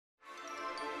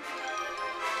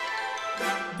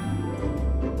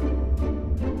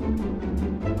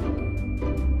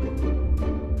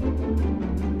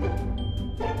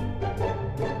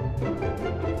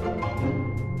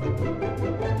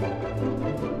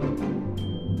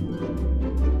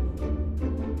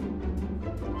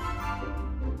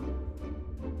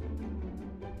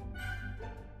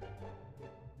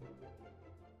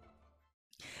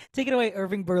Take it away,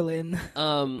 Irving Berlin.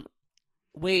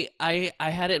 Wait, I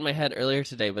had it in my head earlier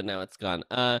today, but now it's gone.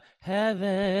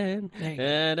 Heaven.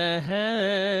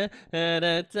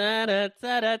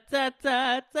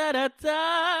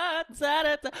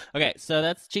 Okay, so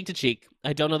that's Cheek to Cheek.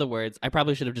 I don't know the words. I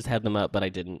probably should have just had them up, but I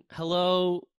didn't.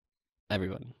 Hello,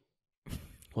 everyone.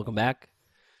 Welcome back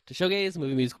to Showgays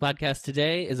Movie Musical Podcast.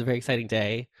 Today is a very exciting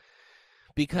day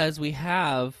because we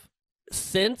have,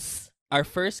 since our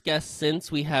first guest,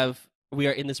 we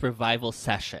are in this revival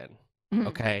session.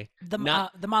 Okay. The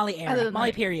Molly era.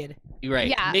 Molly period. Right.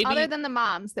 Yeah, maybe, other than the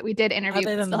moms that we did interview,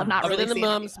 but still have not released. Other than the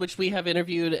moms, which we have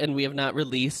interviewed and we have not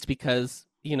released because,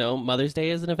 you know, Mother's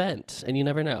Day is an event and you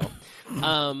never know.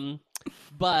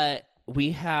 But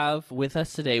we have with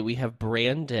us today, we have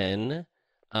Brandon.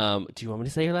 Do you want me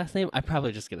to say your last name? I'm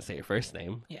probably just going to say your first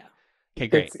name. Yeah. Okay,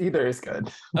 great. It's either is good.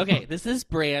 Okay, this is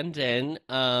Brandon.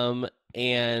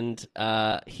 And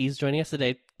he's joining us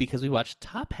today because we watched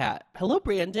Top Hat. Hello,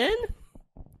 Brandon.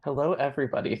 Hello,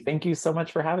 everybody. Thank you so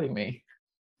much for having me.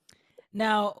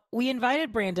 Now, we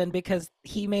invited Brandon because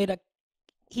he and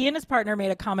his partner made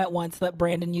a comment once that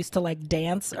Brandon used to like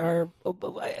dance or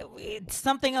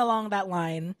something along that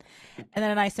line. And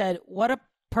then I said, what a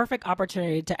perfect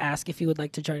opportunity to ask if you would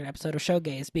like to join an episode of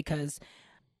Showgaze, because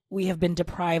we have been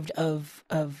deprived of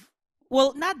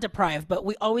well, not deprived, but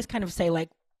we always kind of say like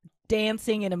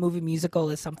dancing in a movie musical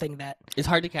is something that is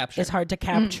hard to capture.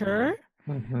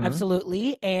 Mm-hmm.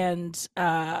 Absolutely. And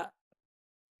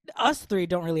us three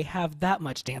don't really have that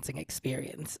much dancing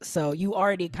experience. So you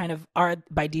already kind of are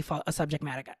by default a subject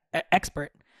matter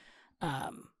expert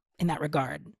in that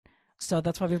regard. So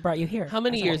that's why we brought you here. How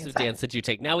many years of dance did you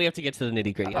take? Now we have to get to the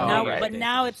nitty gritty. But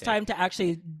now it's time to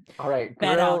actually all right,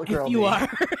 bet out if you are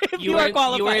you are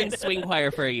qualified. You were in swing choir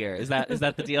for a year. Is that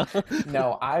the deal?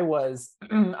 No, I was.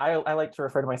 I like to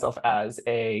refer to myself as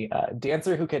a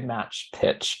dancer who could match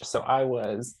pitch. So I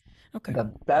was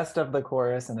the best of the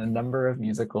chorus in a number of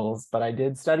musicals, but I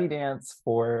did study dance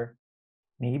for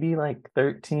maybe like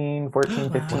 13,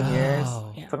 14, 15 years,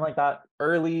 something like that.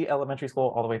 Early elementary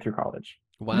school all the way through college.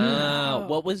 Wow.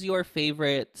 What was your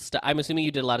favorite I'm assuming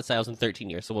you did a lot of styles in 13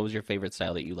 years. So what was your favorite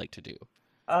style that you like to do?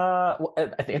 Well,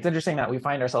 I think it's interesting that we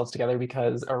find ourselves together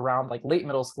because around like late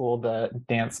middle school, the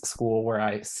dance school where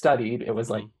I studied, it was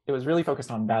like, it was really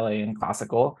focused on ballet and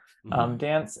classical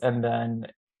dance. And then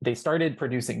they started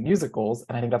producing musicals.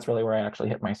 And I think that's really where I actually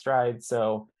hit my stride.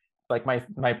 So like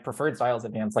my preferred styles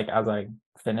of dance, like as I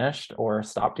finished or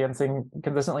stopped dancing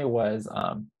consistently, was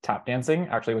tap dancing,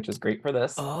 actually, which is great for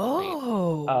this.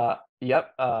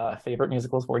 Favorite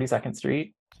musical is 42nd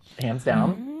Street, hands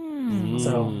down.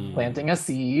 So planting a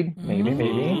seed, maybe.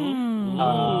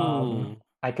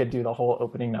 I could do the whole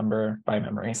opening number by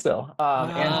memory still.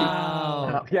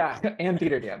 And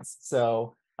theater dance.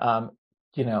 So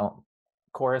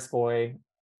chorus boy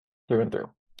through and through.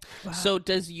 Wow. So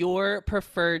does your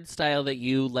preferred style that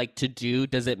you like to do,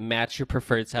 does it match your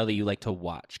preferred style that you like to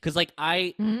watch? Because like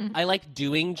I like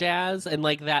doing jazz and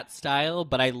like that style,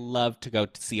 but I love to go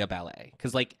to see a ballet.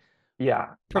 Because like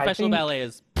professional ballet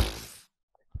is...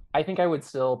 I think I would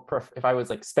still, if I was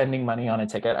like spending money on a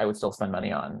ticket, I would still spend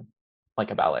money on like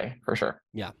a ballet for sure.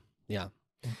 Yeah.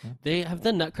 They have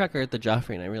the Nutcracker at the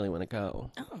Joffrey and I really want to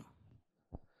go.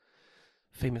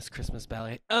 Famous Christmas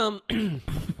ballet.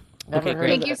 Okay, great.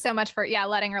 Thank you so much for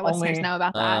letting our listeners know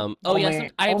about that.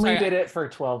 I only did it for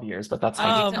 12 years, but that's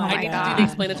fine. I need to do the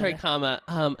explanatory comma.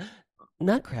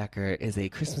 Nutcracker is a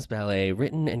Christmas ballet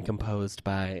written and composed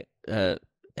by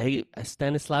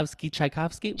Stanislavski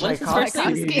Tchaikovsky. What is his first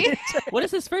name? What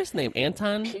is his first name?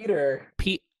 Anton? Peter.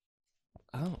 Peter.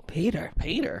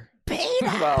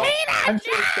 Well, I'm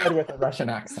sure he said with a Russian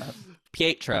accent.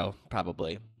 Pietro,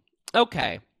 probably.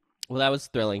 Okay. Well, that was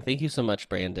thrilling. Thank you so much,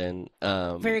 Brandon.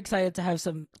 Very excited to have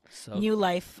some new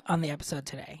life on the episode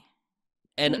today.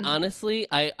 And honestly,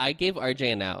 I gave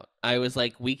RJ an out. I was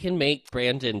like, we can make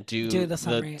Brandon do the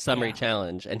summary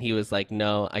challenge. And he was like,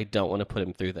 no, I don't want to put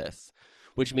him through this.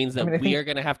 which means that we are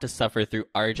going to have to suffer through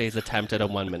RJ's attempt at a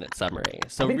 1-minute summary.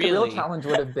 So I think really, the real challenge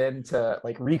would have been to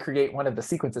like recreate one of the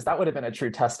sequences. That would have been a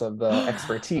true test of the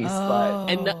expertise.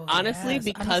 And honestly,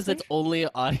 because it's only an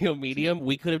audio medium,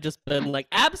 we could have just been like,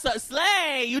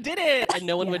 slay, you did it, and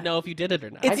no one would know if you did it or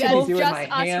not. It's just us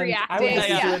reacting. I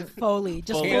would doing Foley,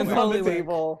 just hands on Foley the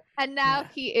table. And now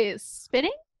he is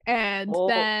spinning, and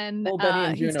then Benny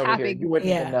and he's June over here. tapping You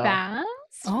wouldn't even know. fast.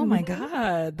 Oh my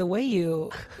god, the way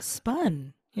you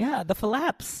spun. Yeah, the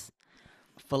flaps.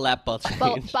 Flap ball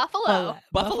change. Buffalo.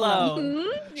 Buffalo.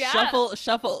 Mm-hmm. Yeah.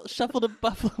 Shuffle to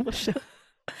Buffalo.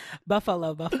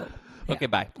 Buffalo. Yeah. Okay,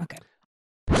 bye. Okay.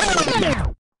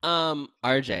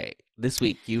 RJ, this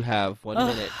week you have 1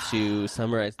 minute to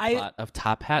summarize the plot of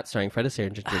Top Hat starring Fred Astaire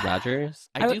and Ginger Rogers.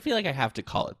 I do feel like I have to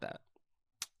call it that.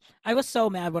 I was so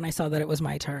mad when I saw that it was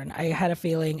my turn. I had a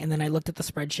feeling, and then I looked at the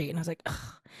spreadsheet and I was like,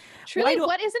 ugh. Truly,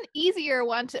 what is an easier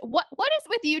one to what is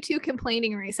with you two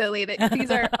complaining recently that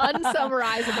these are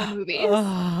unsummarizable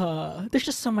movies? There's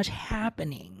just so much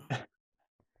happening.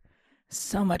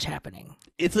 So much happening.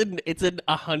 It's an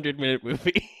 100-minute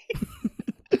movie.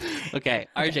 Okay,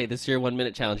 RJ, this is your 1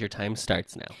 minute challenge. Your time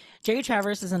starts now. Jerry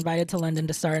Travers is invited to London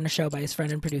to star in a show by his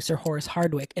friend and producer Horace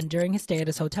Hardwick, and during his stay at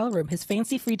his hotel room, his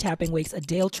fancy-free tapping wakes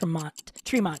Adele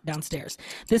Tremont downstairs.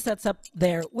 This sets up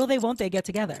their will they won't they get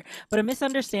together, but a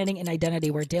misunderstanding in identity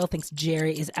where Dale thinks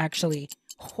Jerry is actually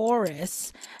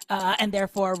Horace, and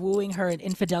therefore wooing her in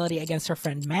infidelity against her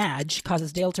friend Madge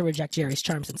causes Dale to reject Jerry's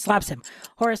charms and slaps him.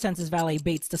 Horace sends his valet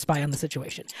Bates to spy on the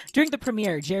situation. During the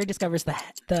premiere, Jerry discovers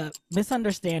the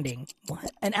misunderstanding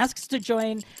and asks to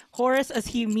join Horace as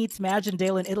he meets Madge and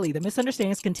Dale in Italy. The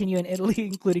misunderstandings continue in Italy,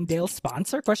 including Dale's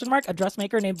sponsor, a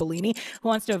dressmaker named Bellini, who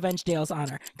wants to avenge Dale's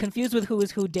honor. Confused with who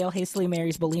is who, Dale hastily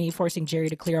marries Bellini, forcing Jerry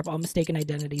to clear up all mistaken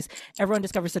identities. Everyone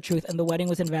discovers the truth, and the wedding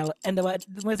was invalid,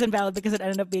 because it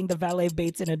ended up being the valet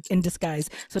Bates in disguise.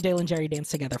 So Dale and Jerry dance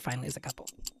together finally as a couple.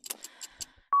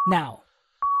 Now,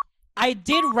 I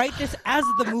did write this as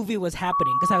the movie was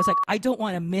happening because I was like, I don't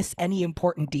want to miss any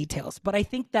important details. But I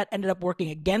think that ended up working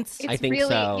against. I think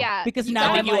so. Yeah. Because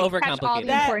now you overcomplicate all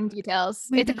the important details.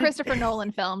 It's a Christopher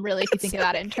Nolan film, really, if you think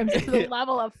about it, in terms of the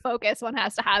level of focus one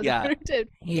has to have to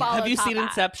follow. Have you seen Hat.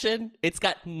 Inception? It's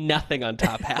got nothing on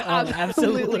Top Hat.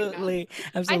 Absolutely.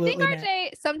 I think,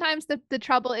 RJ, sometimes the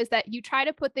trouble is that you try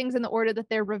to put things in the order that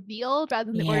they're revealed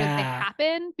rather than the order that they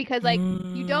happen, because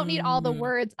you don't need all the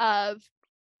words of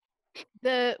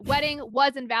the wedding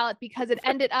was invalid because it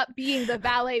ended up being the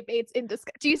valet Bates in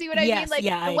disguise. Do you see what I mean? Like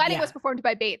the wedding was performed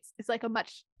by Bates. It's like a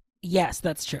much. Yes,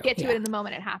 that's true. Get to it in the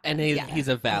moment it happens. And he's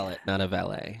a valet, not a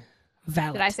valet.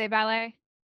 Valet. Did I say valet?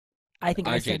 I think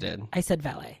RJ did. I said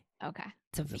valet. Okay.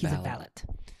 He's a valet.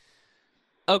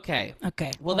 Okay.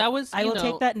 Well, that was. I will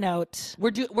take that note.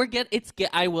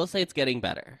 I will say it's getting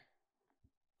better.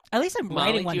 At least I'm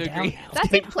writing one down now. That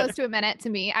seemed close to a minute to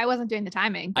me. I wasn't doing the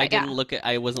timing. I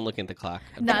wasn't looking at the clock.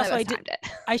 None of us timed it.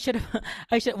 I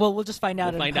should. Well, we'll just find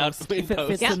out. We'll find out if it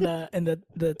fits in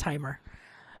the timer.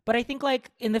 But I think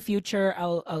like in the future,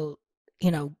 I'll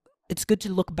it's good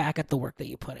to look back at the work that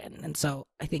you put in. And so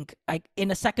I think in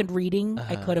a second reading,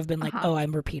 I could have been like, oh,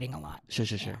 I'm repeating a lot. Sure.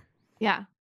 Yeah.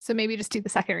 So maybe just do the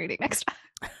second reading next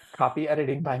time. Copy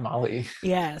editing by Molly.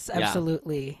 Yes,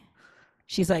 absolutely. Yeah.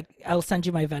 She's like, I'll send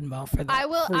you my Venmo for that. I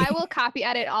will copy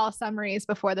edit all summaries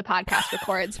before the podcast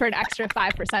records for an extra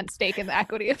 5% stake in the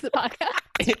equity of the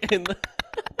podcast.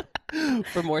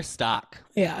 For more stock.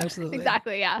 Yeah, absolutely.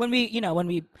 Exactly. Yeah. When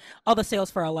we all the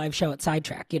sales for our live show at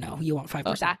Sidetrack, you want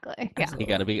 5%. Exactly. Yeah.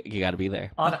 You gotta be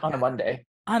there. On a Monday.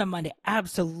 On a Monday,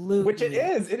 absolutely. Which it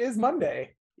is. It is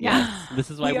Monday. Yeah.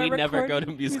 This is why we never go to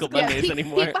musical Mondays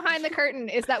anymore. Peek behind the curtain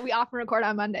is that we often record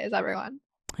on Mondays, everyone.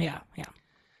 Yeah.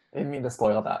 I didn't mean to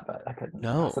spoil that, but I couldn't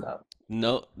pass it up.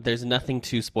 No, there's nothing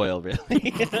to spoil, really.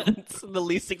 It's the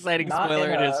least exciting spoiler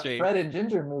in history. Fred and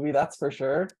Ginger movie, that's for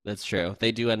sure. That's true.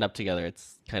 They do end up together.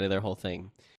 It's kind of their whole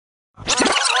thing.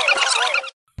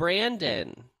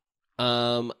 Brandon,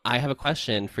 I have a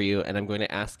question for you, and I'm going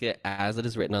to ask it as it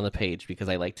is written on the page because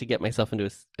I like to get myself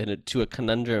into a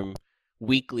conundrum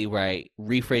weekly where I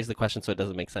rephrase the question so it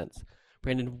doesn't make sense.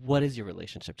 Brandon, what is your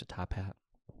relationship to Top Hat?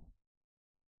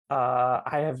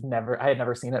 I had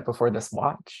never seen it before this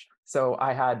watch, so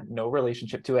I had no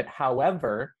relationship to it.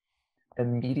 However,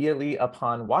 immediately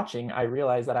upon watching, I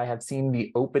realized that I have seen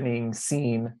the opening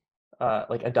scene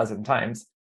like a dozen times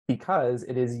because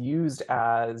it is used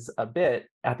as a bit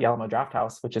at the Alamo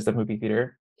Drafthouse, which is a movie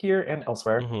theater here and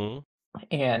elsewhere. Mm-hmm.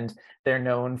 And they're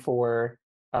known for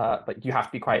like you have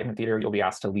to be quiet in the theater, you'll be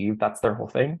asked to leave. That's their whole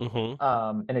thing.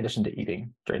 Mm-hmm. In addition to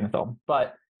eating during the film,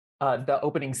 but the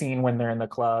opening scene when they're in the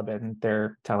club and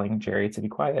they're telling Jerry to be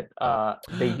quiet,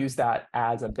 they use that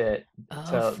as a bit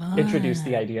to introduce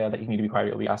the idea that you need to be quiet,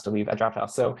 you'll be asked to leave at Draft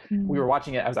House. So we were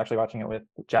watching it, I was actually watching it with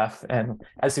Jeff, and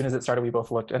as soon as it started, we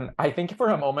both looked, and I think for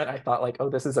a moment I thought like, oh,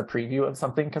 this is a preview of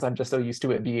something, because I'm just so used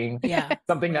to it being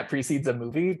something that precedes a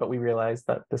movie, but we realized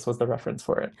that this was the reference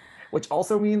for it, which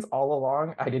also means all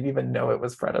along I didn't even know it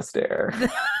was Fred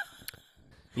Astaire.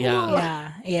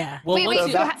 Yeah. Well,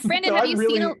 wait, Brandon, have you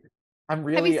seen I'm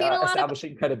really seen a lot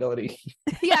establishing credibility.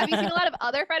 Yeah, have you seen a lot of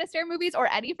other Fred Astaire movies or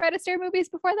any Fred Astaire movies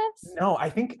before this? No, I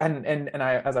think, and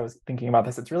I, as I was thinking about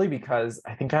this, it's really because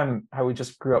I think I would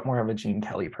just grew up more of a Gene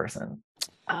Kelly person.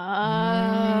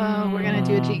 Oh, we're gonna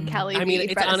do a Gene Kelly. I mean,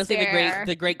 it's Fred honestly Astaire.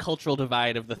 the great cultural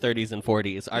divide of the 30s and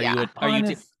 40s. Are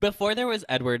you before there was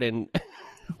Edward and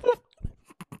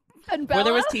where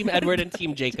there was Team Edward and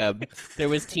Team Jacob, there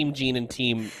was Team Gene and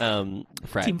Team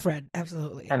Fred. Team Fred,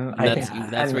 absolutely. And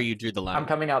that's where you drew the line. I'm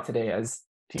coming out today as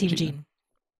Team Gene.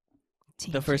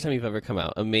 The first time you've ever come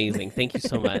out. Amazing. Thank you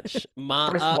so much.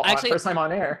 First time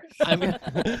on air.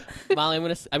 Molly,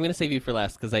 I'm gonna save you for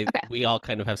last because we all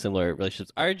kind of have similar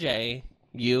relationships. RJ,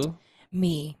 you?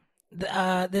 Me.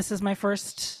 This is my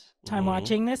first time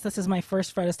watching this. This is my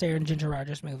first Fred Astaire and Ginger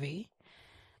Rogers movie.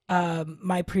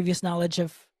 My previous knowledge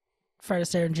of Fred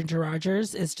Astaire and Ginger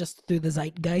Rogers is just through the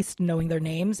zeitgeist, knowing their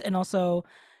names, and also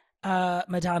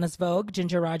Madonna's Vogue,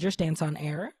 Ginger Rogers, Dance on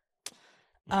Air.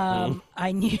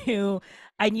 I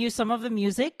knew some of the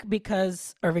music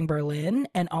because Irving Berlin,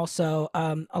 and also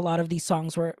a lot of these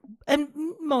songs were, and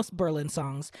most Berlin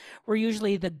songs were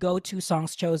usually the go-to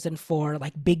songs chosen for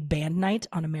like big band night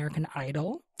on American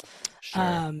Idol. Sure.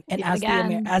 And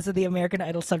as the American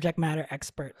Idol subject matter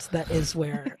experts, that is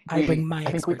where I bring my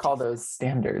I think we call those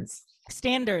standards.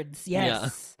 Standards,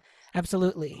 yes. Yeah.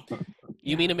 Absolutely.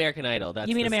 You mean American Idol?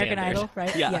 You mean American Idol,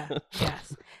 right? Yeah.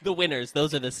 Yes. The winners,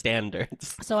 those are the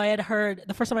standards. So I had heard,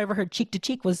 the first time I ever heard Cheek to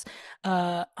Cheek was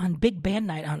on Big Band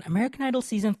Night on American Idol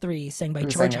Season 3, sang by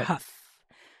George Huff.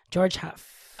 George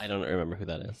Huff. I don't remember who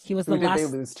that is. He was the last. Who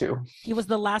did they lose to? He was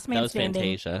the last man standing. That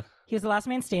was Fantasia. He was the last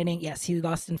man standing. Yes, he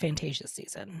lost in Fantasia's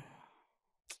season.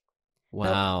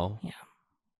 Wow. Yeah.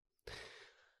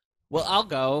 Well, I'll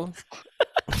go.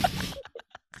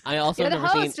 I also You're the have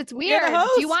never host. seen. It's weird.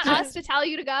 Do you want us to tell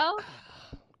you to go?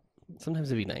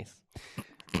 Sometimes it'd be nice.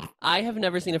 I have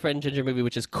never seen a Fred and Ginger movie,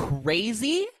 which is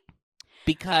crazy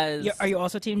because. Are you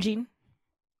also Team Gene?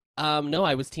 No,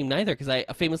 I was Team Neither because I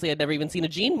famously had never even seen a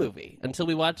Gene movie until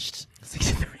we watched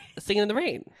Singing in the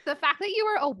Rain. The fact that you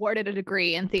were awarded a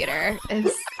degree in theater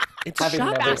is it's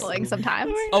baffling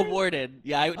sometimes. Awarded.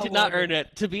 Yeah, I did not earn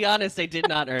it. To be honest, I did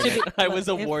not earn it. I was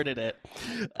awarded it.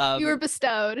 You were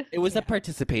bestowed. It was a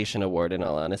participation award, in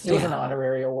all honesty. It was an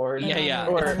honorary award. Yeah.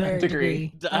 Or honorary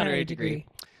degree. The honorary degree.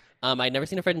 I'd never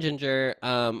seen a Fred and Ginger.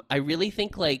 I really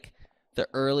think like the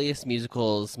earliest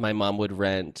musicals my mom would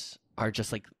rent are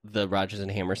just like the Rodgers and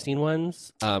Hammerstein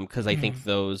ones, because I think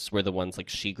those were the ones like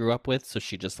she grew up with, so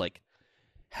she just like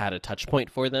had a touch point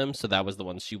for them, so that was the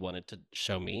ones she wanted to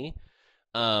show me.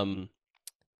 So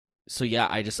yeah,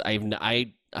 I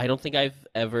don't think I've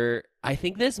ever. I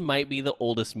think this might be the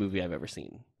oldest movie I've ever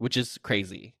seen, which is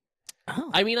crazy. Oh.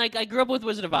 I mean, like I grew up with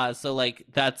Wizard of Oz, so like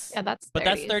that's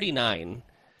 39.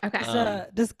 Okay.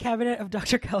 Does Cabinet of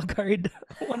Dr. Caligari,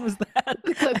 when was that?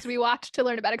 The clips we watched to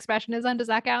learn about expressionism, does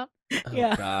that count? Oh,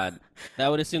 yeah. God. That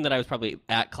would assume that I was probably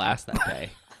at class that day.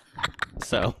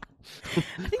 So. I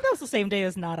think that was the same day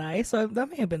as Not I, so that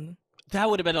may have been.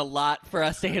 That would have been a lot for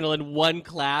us to handle in one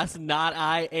class, Not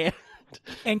I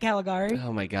and Caligari.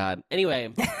 Oh my God.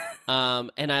 Anyway,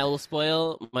 and I will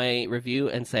spoil my review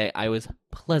and say I was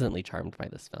pleasantly charmed by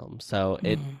this film. So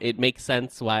it makes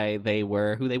sense why they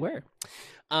were who they were.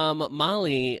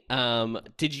 Molly,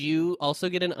 did you also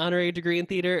get an honorary degree in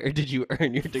theater, or did you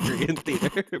earn your degree in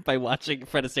theater by watching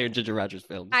Fred Astaire and Ginger Rogers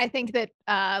films? I think that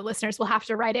listeners will have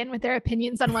to write in with their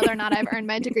opinions on whether or not I've earned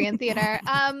my degree in theater.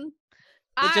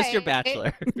 Just your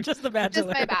bachelor. Just the bachelor.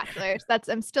 Just my bachelor's.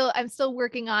 I'm still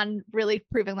working on really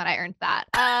proving that I earned that.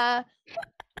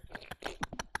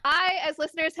 I, as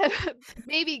listeners have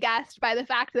maybe guessed by the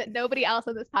fact that nobody else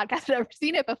on this podcast had ever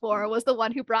seen it before, was the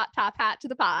one who brought Top Hat to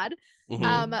the pod.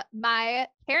 My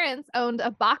parents owned a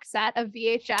box set of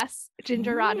VHS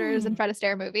Ginger Rogers and Fred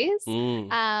Astaire movies.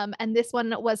 And this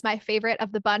one was my favorite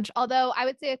of the bunch. Although I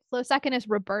would say a close second is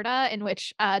Roberta, in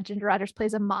which Ginger Rogers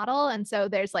plays a model. And so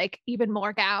there's like even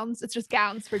more gowns. It's just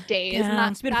gowns for days.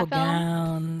 Gowns, beautiful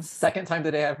gowns. Second time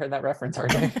today I've heard that reference,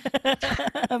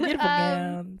 RJ. Beautiful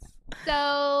gowns.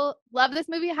 So love this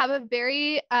movie. I have a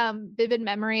very vivid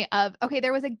memory of, okay,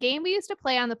 there was a game we used to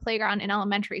play on the playground in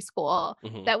elementary school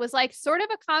that was like sort of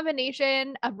a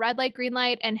combination of red light, green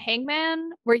light, and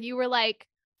hangman, where you were like,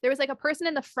 there was like a person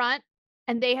in the front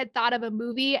and they had thought of a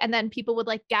movie, and then people would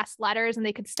like guess letters and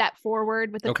they could step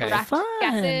forward with the correct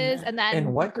guesses. And then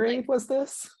in what grade was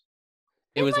this?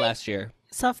 It was last year.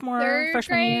 Sophomore,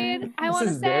 freshman grade, year. I want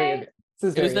to say.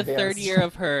 It was the third year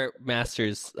of her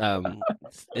master's. Of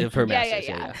her master's.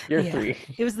 Yeah. Year 3.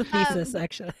 It was the thesis,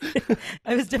 actually.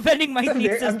 I was defending my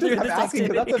thesis through this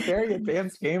activity. That's a very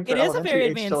advanced game. For it is a very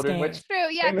advanced game. Which, true,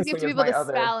 yeah, because you have to be able to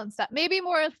spell and stuff. Maybe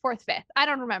more 4th, 5th. I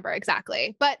don't remember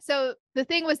exactly. But so the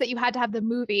thing was that you had to have the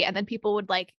movie, and then people would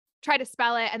like try to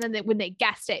spell it, and then when they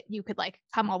guessed it, you could like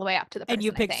come all the way up to the person. And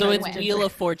you pick. So it's Wheel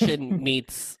of Fortune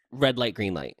meets red light,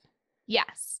 green light.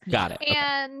 Yes. Got it.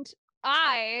 And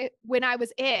when I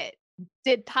was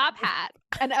did Top Hat,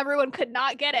 and everyone could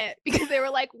not get it because they were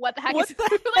like, "What the heck is this?"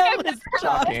 Like, I've never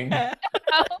shocking.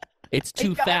 It's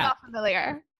too fat. Not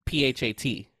familiar.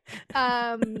 PHAT.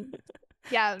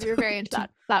 Yeah, you're very into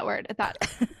that word at that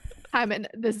time in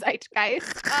the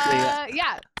zeitgeist.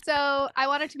 Yeah. So I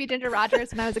wanted to be Ginger Rogers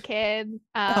when I was a kid.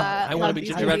 I want to be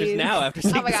Ginger Rogers now after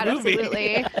seeing this movie.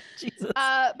 Absolutely. Jesus.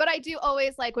 But I do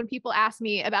always like when people ask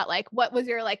me about like what was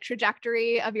your like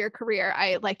trajectory of your career,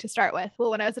 I like to start with,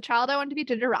 well, when I was a child, I wanted to be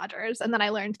Ginger Rogers, and then I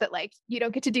learned that like you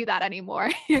don't get to do that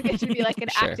anymore. You get to be like an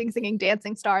acting, singing,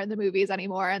 dancing star in the movies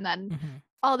anymore, and then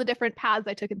all the different paths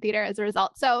I took in theater as a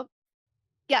result. So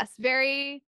yes,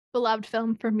 very beloved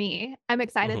film for me. I'm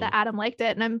excited that Adam liked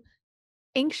it, and I'm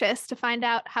anxious to find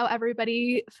out how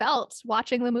everybody felt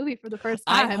watching the movie for the first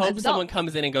time. I hope someone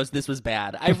comes in and goes, "This was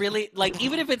bad." I really like,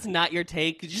 even if it's not your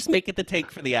take, just make it the take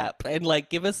for the app, and like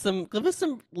give us some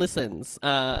listens.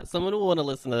 Someone will want to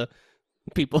listen to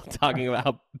people talking about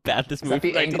how bad this movie.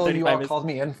 Is that the angle you all called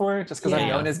me in for? Just because I'm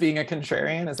known as being a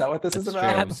contrarian? Is that what this is about?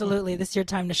 True. Absolutely, this is your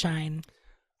time to shine.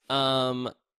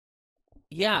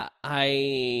 Yeah,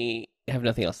 I have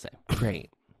nothing else to say. Great.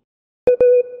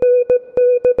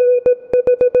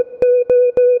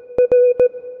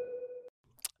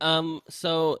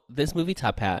 So this movie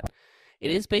Top Hat,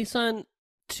 it is based on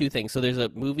 2 things. So there's a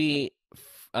movie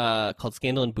called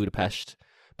Scandal in Budapest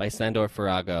by Sandor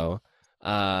Farago,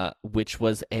 which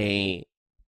was I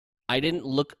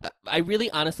really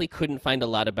honestly couldn't find a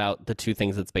lot about the 2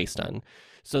 things it's based on.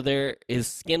 So there is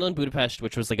Scandal in Budapest,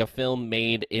 which was like a film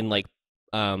made in like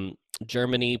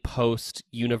Germany post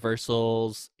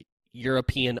Universal's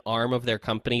European arm of their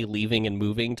company leaving and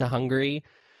moving to Hungary,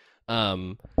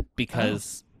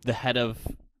 because the head of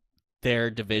their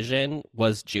division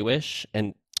was Jewish,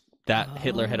 and that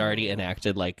Hitler had already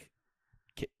enacted like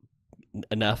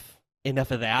enough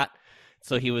of that.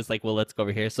 So he was like, well, let's go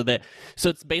over here. So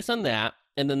it's based on that.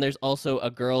 And then there's also A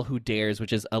Girl Who Dares,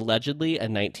 which is allegedly a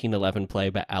 1911 play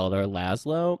by Alder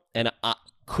Laszlo. And I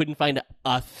couldn't find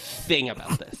a thing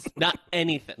about this. Not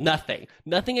anything.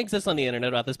 Nothing exists on the internet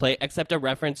about this play except a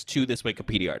reference to this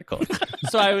Wikipedia article.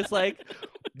 So I was like,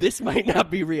 this might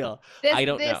not be real. I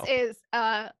don't know. This is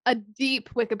a deep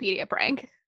Wikipedia prank.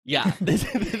 Yeah, this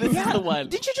is the one.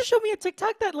 Did you just show me a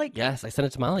TikTok that like? Yes, I sent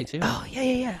it to Molly too. Oh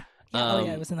yeah.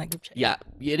 It was in that group chat. Yeah,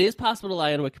 it is possible to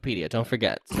lie on Wikipedia. Don't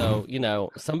forget. So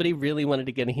somebody really wanted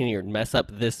to get in here and mess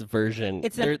up this version.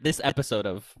 This episode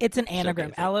of. It's an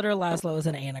anagram. Alder Laszlo is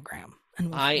an anagram.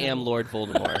 I am Lord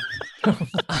Voldemort.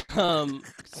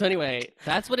 So anyway,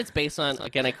 that's what it's based on.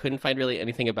 Again, I couldn't find really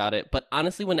anything about it. But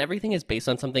honestly, when everything is based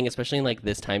on something, especially in like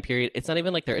this time period, it's not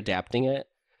even like they're adapting it.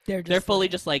 They're fully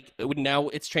just like, now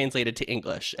it's translated to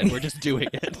English and we're just doing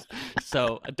it.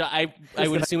 So I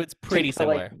would assume it's pretty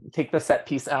similar. Like, take the set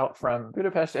piece out from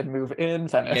Budapest and move in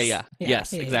Venice. Yeah.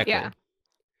 Yes, exactly. Yeah.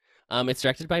 It's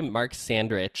directed by Mark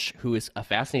Sandrich, who is a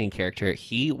fascinating character.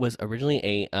 He was originally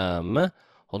a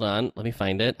hold on, let me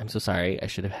find it. I'm so sorry. I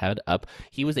should have had it up.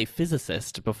 He was a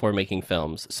physicist before making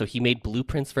films. So he made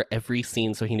blueprints for every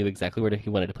scene so he knew exactly where he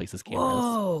wanted to place his cameras.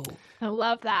 Whoa. I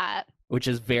love that. Which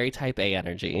is very type A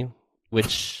energy,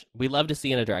 which we love to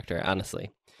see in a director,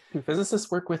 honestly. Do physicists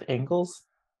work with angles?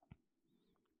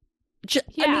 Just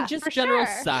general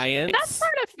science. That's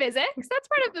part of physics. That's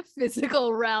part of the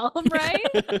physical realm, right?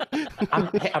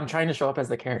 I'm trying to show up as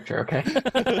the character, okay?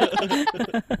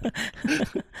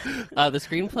 The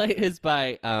screenplay is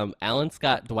by Alan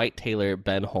Scott, Dwight Taylor,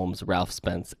 Ben Holmes, Ralph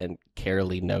Spence, and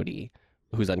Carolee Noti,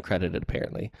 who's uncredited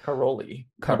apparently. Caroli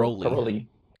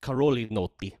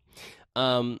Noti.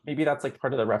 Maybe that's like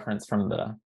part of the reference from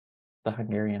the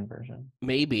Hungarian version.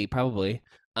 Maybe, probably.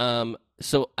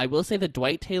 So I will say that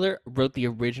Dwight Taylor wrote the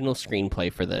original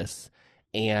screenplay for this,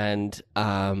 and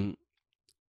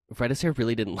Fred Astaire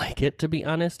really didn't like it, to be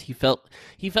honest. He felt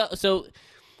so.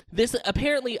 This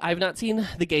apparently, I've not seen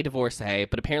The Gay Divorcee,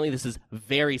 but apparently this is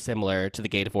very similar to The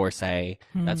Gay Divorcee.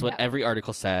 That's what every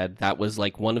article said. That was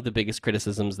like one of the biggest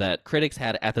criticisms that critics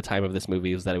had at the time of this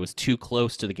movie, was that it was too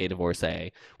close to The Gay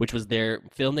Divorcee, which was their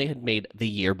film they had made the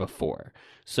year before.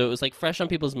 So it was like fresh on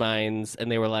people's minds,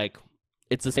 and they were like,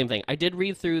 it's the same thing. I did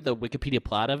read through the Wikipedia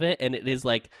plot of it, and it is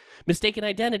like mistaken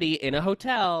identity in a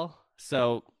hotel.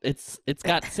 So it's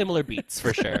got similar beats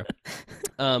for sure.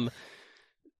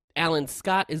 Alan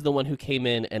Scott is the one who came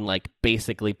in and like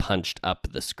basically punched up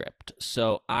the script.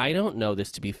 So I don't know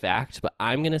this to be fact, but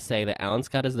I'm going to say that Alan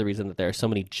Scott is the reason that there are so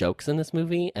many jokes in this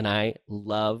movie. And I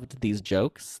loved these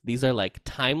jokes. These are like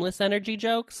timeless energy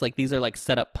jokes. Like these are like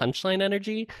set up punchline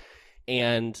energy.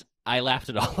 And I laughed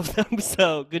at all of them.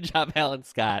 So good job, Alan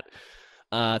Scott.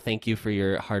 Thank you for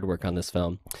your hard work on this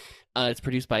film. It's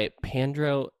produced by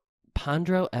Pandro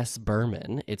S.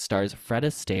 Berman. It stars Fred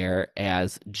Astaire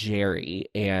as Jerry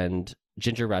and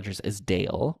Ginger Rogers as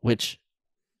Dale. Which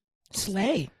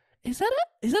slay. Is that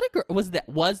a girl? Was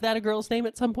that a girl's name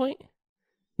at some point?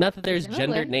 Not that there's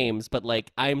gendered names, but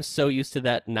like I'm so used to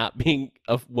that not being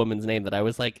a woman's name that I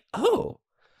was like, oh.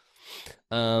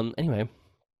 Anyway,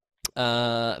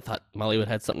 thought Molly would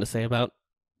had something to say about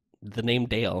the name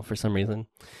Dale for some reason.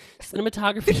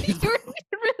 Cinematography. You were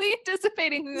really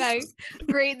anticipating like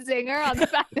great zinger on the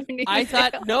fact that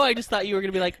I just thought you were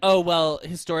gonna be like, oh well,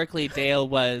 historically Dale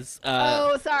was.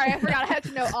 Oh, sorry, I forgot. I have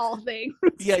to know all things.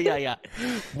 Yeah.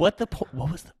 What was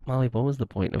the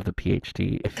point of the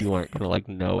PhD if you weren't gonna like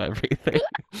know everything?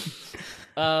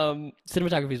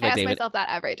 Cinematography is by David. I ask myself that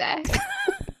every day.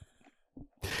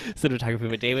 Cinematography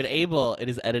by David Abel. It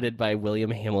is edited by William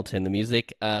Hamilton. The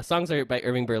music, songs are by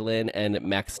Irving Berlin, and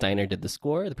Max Steiner did the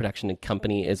score. The production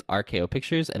company is RKO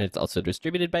Pictures, and it's also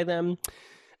distributed by them.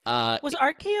 Was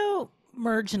RKO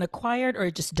merged and acquired, or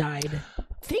it just died?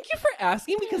 Thank you for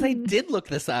asking, because I did look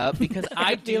this up, because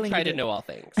I do try to know all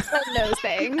things. Knows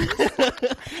things.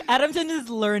 Adam's in his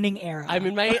learning era. I'm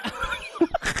in my...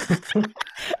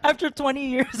 After 20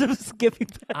 years of skipping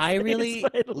past I really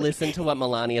listened to what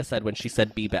Melania said when she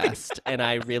said be best, and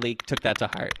I really took that to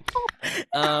heart.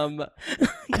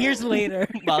 Years later.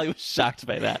 Molly was shocked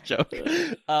by that joke.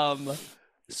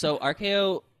 So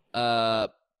RKO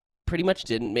pretty much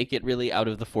didn't make it really out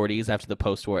of the 40s after the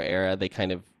post-war era. They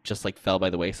kind of just like fell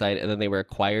by the wayside, and then they were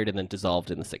acquired and then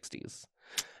dissolved in the 60s.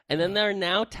 And then there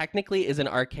now technically is an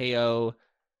RKO...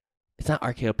 It's not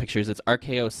RKO Pictures, it's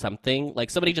RKO something.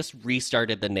 Like somebody just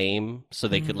restarted the name so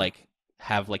they could like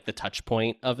have like the touch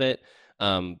point of it.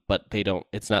 But they don't,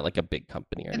 it's not like a big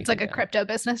company or anything. It's like a crypto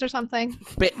business or something.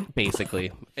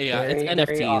 Basically. Yeah, very, it's NFTs.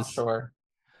 very offshore.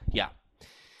 Yeah.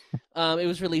 It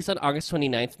was released on August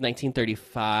 29th,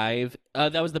 1935.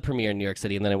 That was the premiere in New York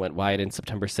City, and then it went wide in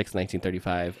September 6th,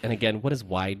 1935. And again, what does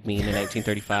wide mean in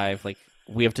 1935? Like,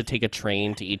 we have to take a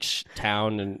train to each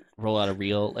town and roll out a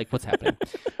reel. Like, what's happening?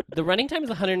 The running time is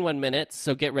 101 minutes,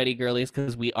 so get ready, girlies,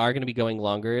 because we are going to be going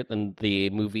longer than the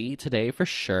movie today for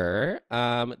sure.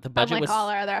 The budget was all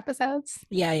our other episodes.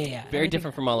 Yeah. Very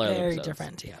different from all our other Very episodes.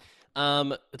 different, yeah.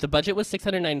 The budget was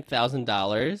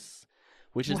 $609,000,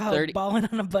 which is balling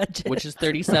on a budget, which is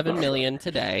 $37 million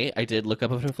today. I did look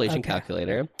up an inflation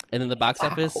calculator, and then the box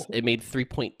office it made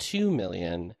 $3.2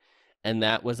 million. And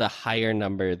that was a higher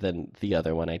number than the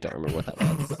other one. I don't remember what that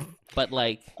was. But,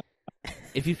 like,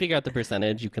 if you figure out the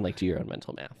percentage, you can, like, do your own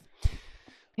mental math.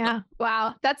 Yeah.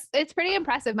 Wow. It's pretty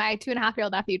impressive. My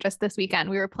 2.5-year-old nephew just this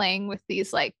weekend, we were playing with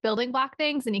these, like, building block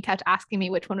things, and he kept asking me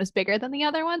which one was bigger than the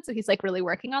other one. So he's, like, really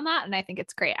working on that. And I think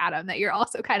it's great, Adam, that you're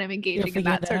also kind of engaging in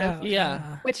that sort of,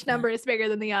 which number is bigger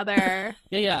than the other.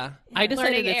 Yeah. I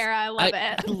decided learning era. I love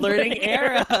it. Learning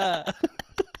era.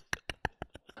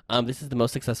 This is the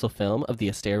most successful film of the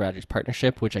Astaire-Rogers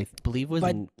partnership, which I believe was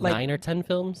 9 or 10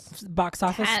 films. Box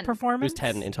office 10. performance? It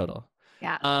was 10 in total.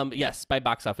 Yeah. Yes, by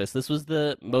box office. This was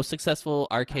the most successful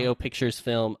RKO Pictures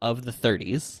film of the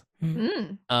 30s.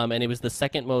 Mm. And it was the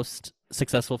second most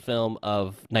successful film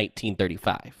of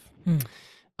 1935.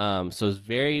 So it was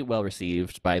very well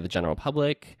received by the general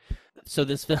public. So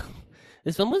this film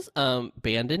was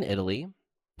banned in Italy.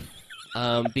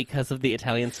 Because of the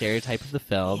Italian stereotype of the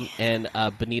film, and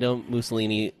Benito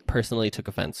Mussolini personally took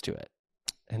offense to it.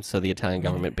 And so the Italian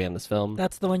government banned this film.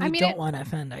 That's the one you don't want to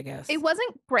offend, I guess. It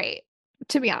wasn't great,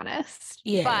 to be honest.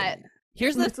 Yeah. But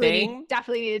here's the thing.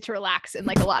 Definitely needed to relax in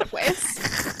like a lot of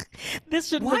ways.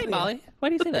 Why, Molly? Why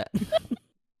do you say that?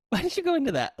 Why did you go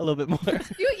into that a little bit more?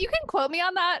 You can quote me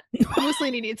on that.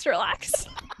 Mussolini needs to relax.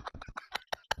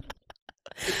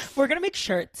 We're gonna make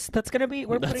shirts. That's gonna be.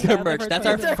 That's our merch. That's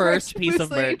our first piece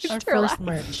of merch. Our first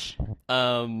merch.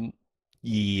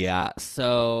 Yeah.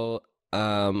 So,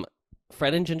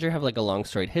 Fred and Ginger have like a long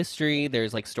storied history.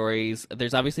 There's like stories.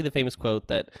 There's obviously the famous quote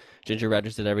that Ginger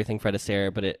Rogers did everything Fred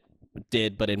Astaire,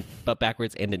 but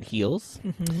backwards and in heels.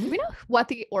 Do we know what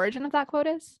the origin of that quote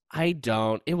is? I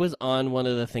don't. It was on one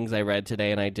of the things I read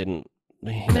today, and I didn't.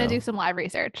 I'm gonna do some live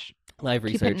research. Live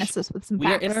Keep research. hitting us with some We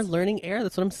are facts. in our learning era.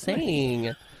 That's what I'm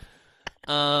saying.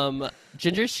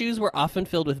 Ginger's shoes were often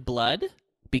filled with blood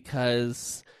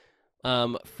because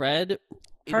Fred.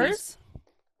 Hers?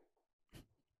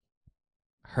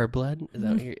 Her blood?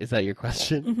 Is that your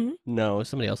question? Mm-hmm. No,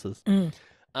 somebody else's.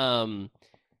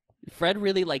 Fred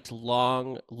really liked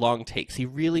long takes. He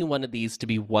really wanted these to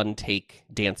be one take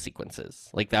dance sequences.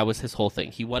 Like that was his whole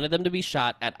thing. He wanted them to be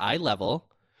shot at eye level,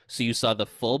 so you saw the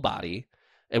full body.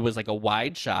 It was like a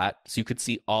wide shot, so you could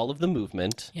see all of the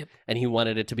movement. Yep. And he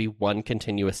wanted it to be one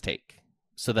continuous take,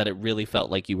 so that it really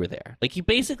felt like you were there. Like he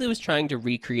basically was trying to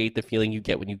recreate the feeling you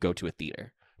get when you go to a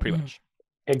theater, pretty much.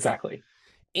 Exactly.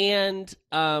 And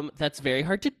that's very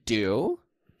hard to do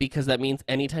because that means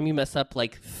anytime you mess up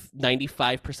like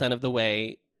 95% of the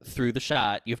way through the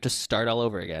shot, you have to start all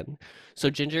over again. So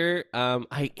Ginger,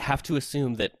 I have to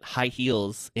assume that high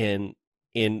heels in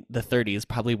the 30s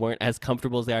probably weren't as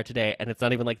comfortable as they are today, and it's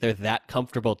not even like they're that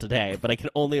comfortable today, but I can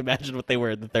only imagine what they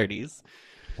were in the 30s.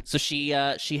 So she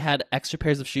had extra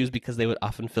pairs of shoes because they would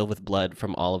often fill with blood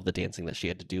from all of the dancing that she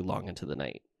had to do long into the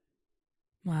night.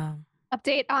 Wow.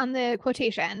 Update on the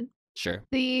quotation. Sure.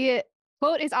 The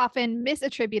quote is often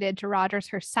misattributed to Rogers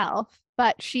herself,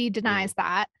 but she denies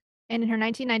that. And in her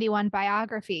 1991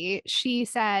 biography, she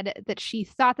said that she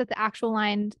thought that the actual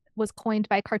line was coined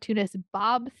by cartoonist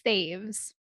Bob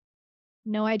Thaves.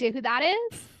 No idea who that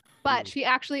is, but she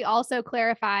actually also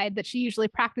clarified that she usually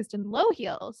practiced in low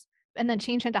heels and then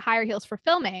changed into higher heels for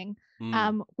filming,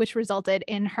 which resulted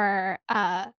in her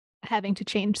having to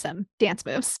change some dance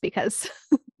moves because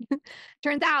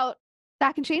turns out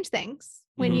that can change things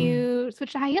when you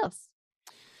switch to high heels.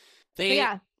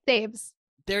 Thaves.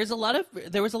 There was a lot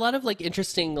of like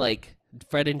interesting like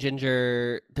Fred and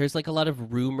Ginger. There's like a lot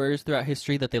of rumors throughout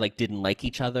history that they like didn't like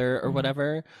each other or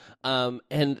whatever.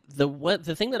 And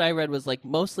the thing that I read was like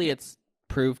mostly it's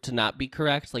proved to not be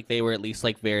correct. Like they were at least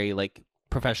like very like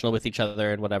professional with each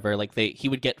other and whatever. Like he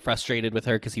would get frustrated with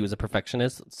her because he was a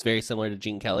perfectionist. It's very similar to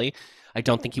Gene Kelly. I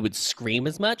don't think he would scream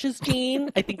as much as Gene.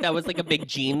 I think that was like a big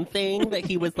Gene thing that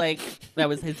he was like, that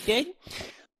was his gig.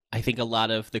 I think a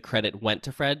lot of the credit went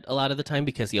to Fred a lot of the time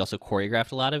because he also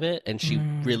choreographed a lot of it, and she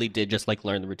really did just like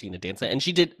learn the routine of dance. And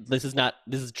she did. This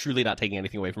is truly not taking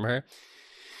anything away from her.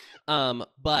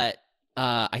 But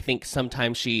I think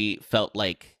sometimes she felt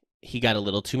like he got a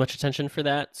little too much attention for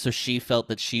that, so she felt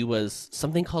that she was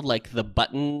something called like the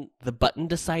button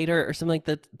decider or something like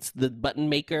that. It's the button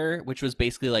maker, which was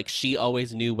basically like she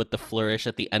always knew what the flourish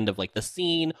at the end of like the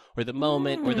scene or the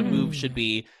moment or the move should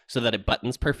be so that it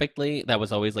buttons perfectly. That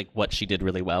was always like what she did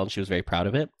really well, and she was very proud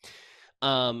of it.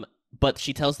 But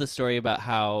she tells this story about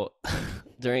how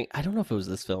during, I don't know if it was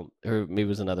this film or maybe it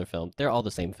was another film. They're all the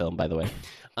same film, by the way.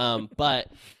 But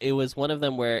it was one of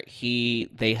them where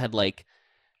they had like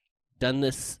done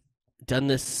this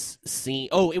scene.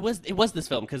 Oh, it was this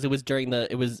film because it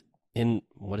was in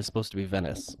what is supposed to be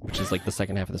Venice, which is like the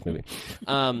second half of this movie.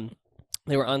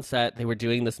 They were on set, they were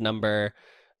doing this number,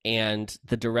 and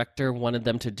the director wanted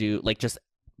them to do like just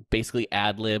basically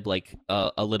ad lib like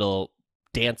a little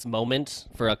dance moment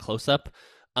for a close up.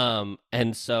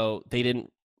 And so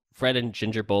Fred and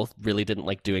Ginger both really didn't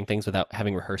like doing things without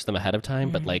having rehearsed them ahead of time,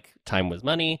 but like time was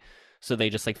money. So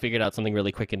they just like figured out something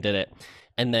really quick and did it.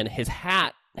 And then his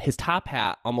top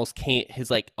hat almost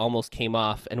came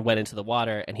off and went into the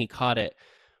water, and he caught it.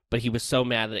 But he was so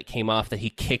mad that it came off that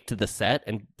he kicked the set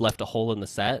and left a hole in the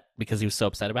set because he was so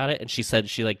upset about it. And she said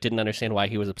she like didn't understand why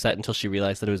he was upset until she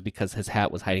realized that it was because his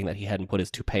hat was hiding that he hadn't put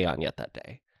his toupee on yet that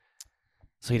day.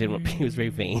 So he was very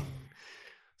vain.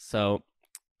 So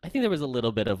I think there was a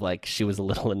little bit of like, she was a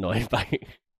little annoyed by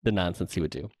the nonsense he would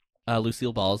do.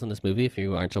 Lucille Ball's in this movie, if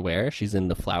you aren't aware. She's in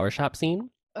the flower shop scene.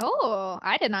 Oh,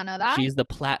 I did not know that. She's the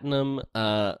platinum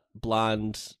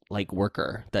blonde like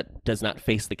worker that does not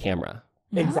face the camera.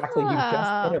 Exactly. You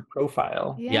just get a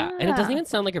profile. Yeah. And it doesn't even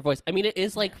sound like her voice. I mean, it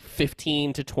is like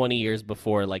 15 to 20 years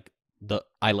before like the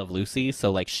I Love Lucy.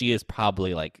 So like she is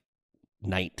probably like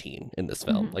 19 in this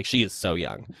film. Like she is so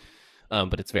young.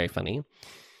 But it's very funny.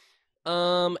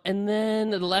 And then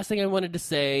the last thing I wanted to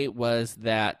say was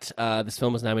that this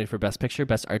film was nominated for Best Picture,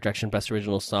 Best Art Direction, Best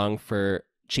Original Song for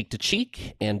Cheek to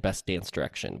Cheek, and Best Dance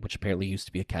Direction, which apparently used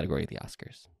to be a category of the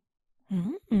Oscars.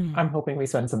 I'm hoping we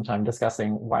spend some time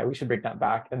discussing why we should bring that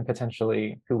back and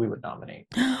potentially who we would nominate.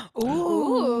 Ooh.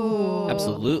 Ooh.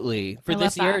 Absolutely. For I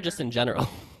this love year, or that. just in general?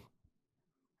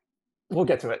 We'll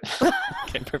get to it.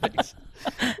 Okay, perfect.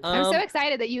 I'm so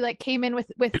excited that you like came in with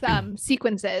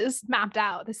sequences mapped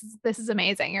out. This is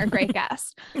amazing. You're a great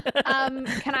guest.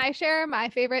 Can I share my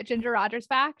favorite Ginger Rogers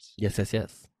fact? Yes.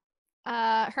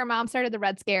 Her mom started the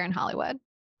Red Scare in Hollywood.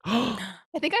 I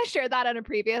think I shared that on a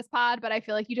previous pod, but I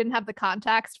feel like you didn't have the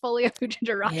context fully of who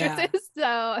Ginger Rogers is, so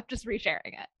I'm just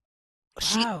resharing it.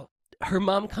 Wow. Her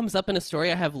mom comes up in a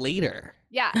story I have later.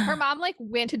 Yeah, her mom like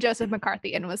went to Joseph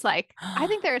McCarthy and was like, I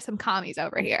think there are some commies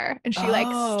over here. And she like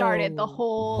started the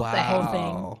whole thing.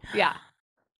 Whole thing. Yeah.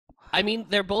 I mean,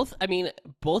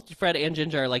 both Fred and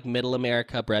Ginger are like middle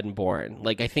America bred and born.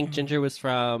 Like I think Ginger was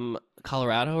from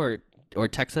Colorado or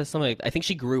Texas, something like that. I think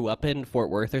she grew up in Fort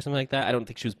Worth or something like that. I don't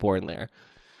think she was born there.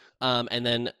 And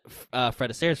then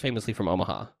Fred Astaire is famously from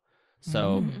Omaha.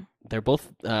 So they're both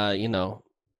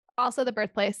Also the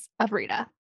birthplace of Rita.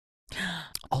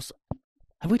 Also,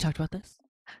 have we talked about this?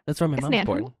 That's where my Is mom's Nan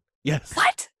born. Yes.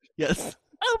 What? Yes.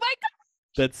 Oh my god.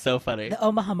 That's so funny. The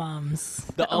Omaha moms.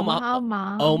 The Omaha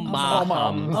mom. Omaha.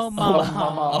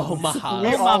 Omaha.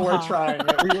 We all were Omaha. trying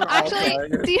it. We were all Actually,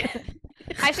 trying it. see,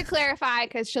 I should clarify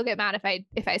because she'll get mad if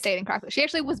I say it incorrectly. She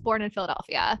actually was born in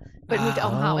Philadelphia, but moved to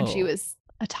Omaha when she was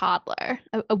a toddler,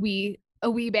 a wee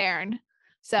bairn.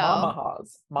 So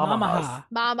Mama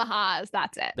Mama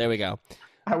that's it. There we go.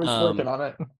 I was working on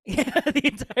it. Yeah, the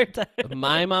entire time.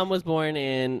 My mom was born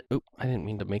in. I didn't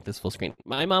mean to make this full screen.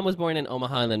 My mom was born in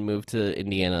Omaha and then moved to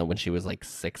Indiana when she was like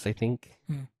 6, I think.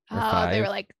 Or Oh, 5. they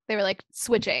were like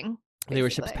switching. They were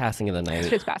ships basically. passing in the night.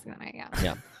 Ships passing the night. Yeah.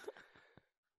 Yeah.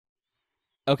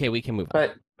 Okay, we can move on.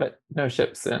 But no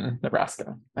ships in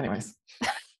Nebraska. Anyways.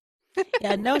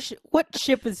 Yeah, no. What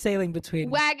ship is sailing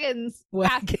between? Wagons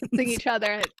Wagons. passing each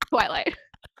other at twilight.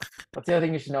 That's the other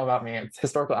thing you should know about me. It's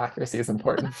historical accuracy is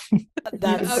important.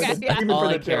 That's Okay, yeah. Even all for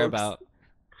I the care jokes.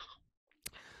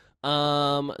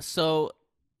 about. So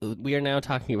we are now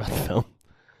talking about the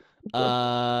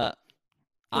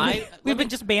film. We've been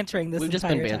just bantering this. We've just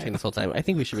been entire bantering time. this whole time. I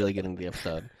think we should really get into the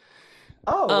episode.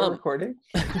 Oh, we're recording.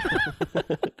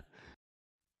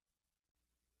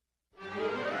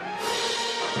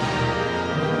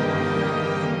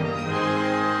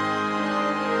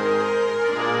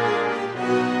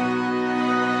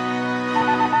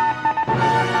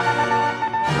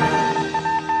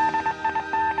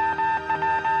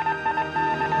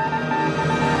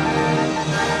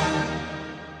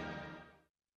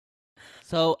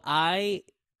 So I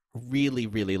really,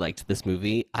 really liked this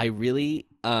movie. I really,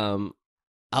 I'll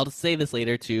say this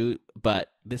later too,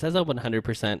 but this has a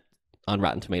 100% on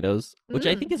Rotten Tomatoes, which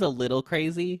I think is a little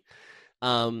crazy.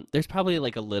 There's probably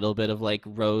like a little bit of like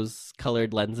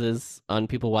rose-colored lenses on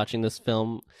people watching this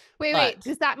film. Wait.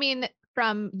 Does that mean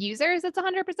from users it's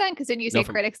 100%? Because didn't you say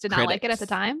from critics did not like it at the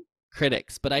time?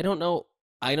 Critics, but I don't know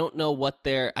I don't know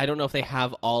if they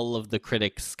have all of the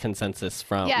critics' consensus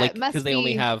from Yeah, it must because they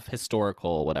only be- have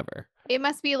historical whatever. It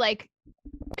must be like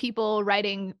people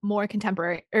writing more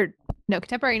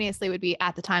contemporaneously would be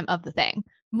at the time of the thing,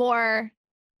 more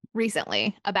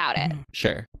recently about it,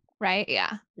 Sure. right?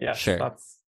 Yeah. Yes, Sure.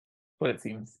 that's what it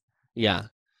seems. Yeah.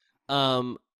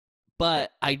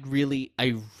 But I really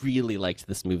liked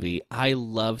this movie. I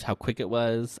loved how quick it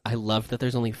was. I loved that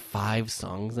there's only 5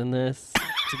 songs in this,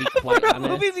 to be quite We're a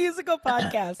honest. movie musical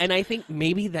podcast. And I think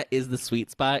maybe that is the sweet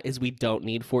spot, is we don't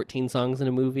need 14 songs in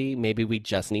a movie. Maybe we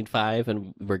just need 5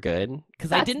 and we're good.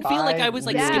 Because I That's didn't feel like I was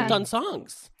like fine. skipped Yeah. on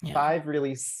songs. Yeah. 5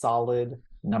 really solid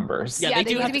numbers. Yeah, Yeah, they they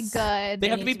do need have to be to- good. They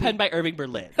have to be need penned by Irving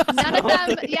Berlin. None of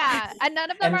them, yeah, and none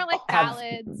of them And are like have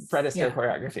ballads. Fred Astaire Yeah.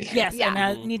 choreography. Yes, Yeah.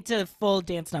 and need to full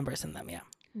dance numbers in them. Yeah.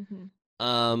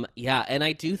 Mhm. Yeah, and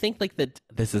I do think like that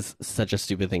this is such a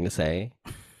stupid thing to say.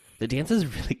 The dance is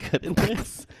really good in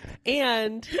this.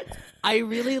 And I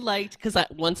really liked because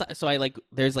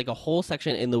there's like a whole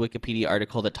section in the Wikipedia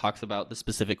article that talks about the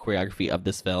specific choreography of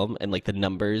this film and like the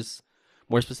numbers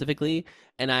more specifically.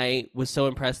 And I was so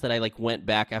impressed that I like went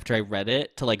back after I read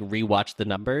it to like rewatch the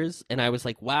numbers, and I was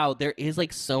like, wow, there is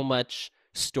like so much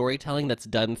storytelling that's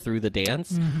done through the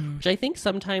dance, which I think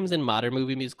sometimes in modern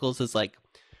movie musicals is like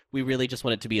we really just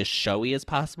want it to be as showy as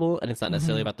possible, and it's not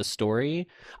necessarily about the story.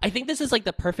 I think this is like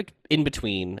the perfect in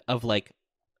between of like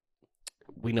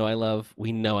we know I love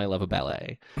a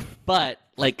ballet, but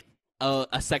like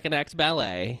a second act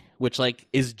ballet, which like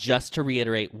is just to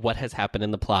reiterate what has happened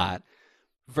in the plot,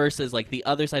 versus like the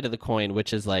other side of the coin,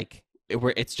 which is like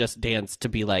where it's just dance to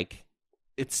be like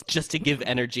it's just to give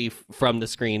energy from the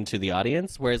screen to the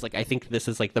audience. Whereas like I think this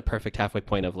is like the perfect halfway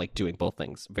point of like doing both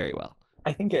things very well.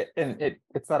 I think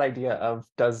it's that idea of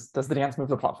does the dance move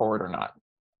the plot forward or not?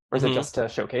 or is it just to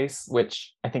showcase?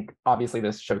 Which I think obviously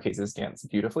this showcases dance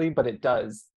beautifully, but it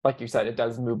does, like you said, it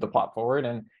does move the plot forward,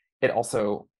 and it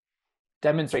also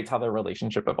demonstrates how their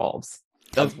relationship evolves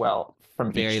as well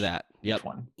from each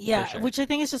one. Yeah, sure. which I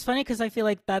think is just funny because I feel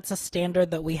like that's a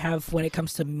standard that we have when it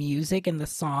comes to music and the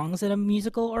songs in a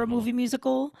musical or a movie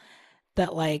musical,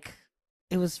 that like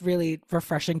it was really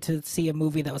refreshing to see a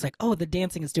movie that was like, oh, the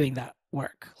dancing is doing that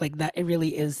work. Like that it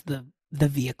really is the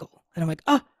vehicle. And I'm like,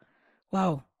 oh,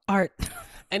 wow, art.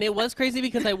 And it was crazy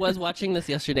because I was watching this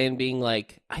yesterday and being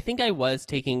like, I think I was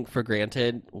taking for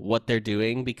granted what they're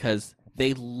doing because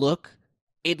it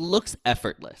looks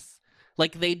effortless.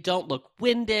 Like they don't look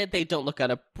winded, they don't look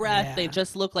out of breath, they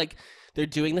just look like they're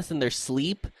doing this in their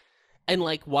sleep. And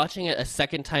like watching it a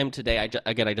second time today,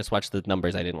 I just watched the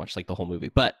numbers. I didn't watch like the whole movie,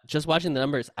 but just watching the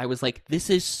numbers, I was like, this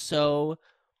is so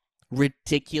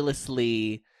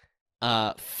ridiculously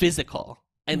physical.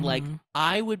 And like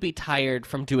I would be tired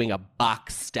from doing a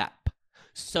box step.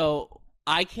 So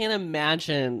I can't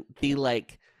imagine the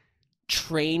like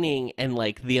training and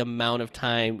like the amount of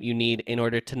time you need in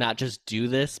order to not just do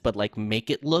this but like make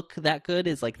it look that good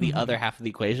is like the other half of the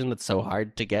equation that's so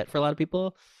hard to get for a lot of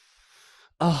people.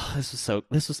 Oh, this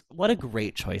was what a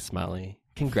great choice, Molly.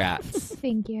 Congrats.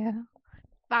 Thank you.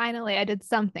 Finally, I did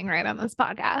something right on this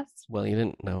podcast. Well, you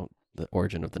didn't know the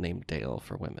origin of the name Dale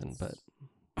for women, but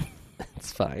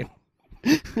it's fine.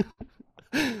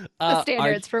 The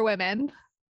standards for women.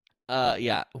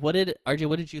 Yeah. What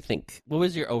did you think? What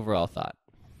was your overall thought?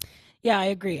 Yeah, I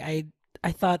agree.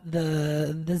 I thought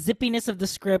the zippiness of the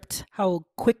script, how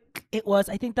quick it was.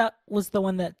 I think that was the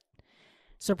one that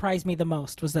surprised me the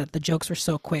most, was that the jokes were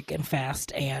so quick and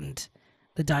fast and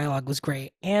the dialogue was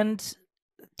great. And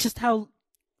just how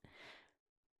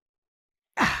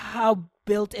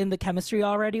built in the chemistry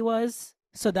already was.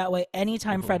 So that way,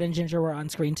 anytime Fred and Ginger were on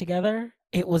screen together,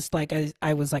 it was like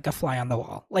I was like a fly on the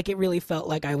wall. Like it really felt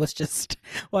like I was just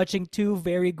watching two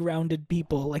very grounded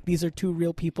people. Like these are two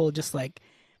real people just like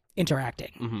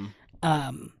interacting.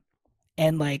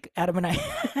 And like Adam and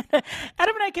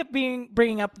I kept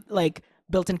bringing up like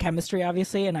built-in chemistry,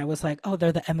 obviously, and I was like, oh,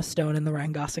 they're the Emma Stone and the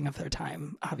Ryan Gosling of their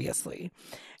time, obviously.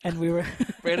 And we were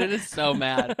Brandon is so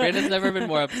mad. Brandon's never been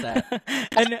more upset.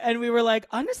 And we were like,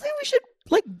 honestly, we should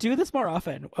like do this more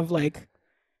often. Of like,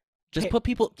 just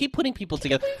keep putting people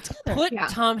together. Put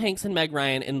Tom Hanks and Meg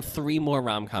Ryan in 3 more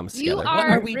rom-coms together. You What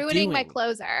are we ruining doing? my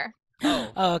closer.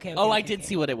 Oh, okay. I did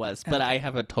see what it was, but I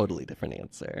have a totally different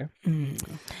answer.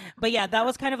 But yeah, that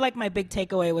was kind of like my big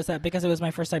takeaway, was that because it was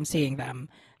my first time seeing them,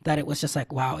 that it was just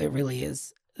like, wow, it really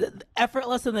is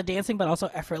effortless in the dancing, but also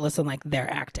effortless in like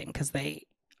their acting, because they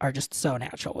are just so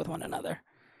natural with one another.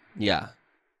 Yeah.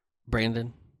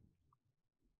 Brandon?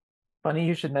 Funny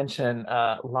you should mention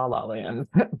La La Land,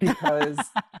 because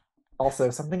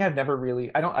also something I've never really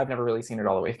seen it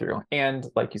all the way through. And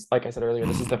like I said earlier,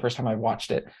 this is the first time I've watched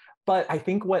it. But I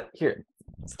think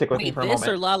stick with me for a moment. This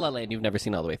or La La Land you've never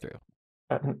seen all the way through?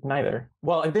 Neither.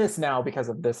 Well, this now because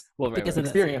of this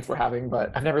experience we're having,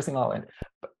 but I've never seen La La Land.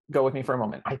 But go with me for a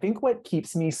moment. I think what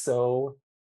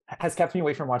has kept me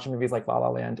away from watching movies like La La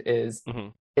Land is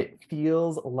it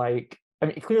feels like, I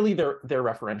mean, clearly they're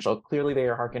referential. Clearly they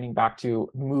are harkening back to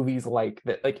movies like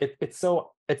that. Like it's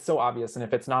so obvious. And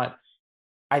if it's not,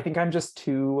 I think I just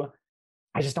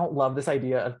don't love this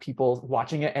idea of people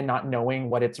watching it and not knowing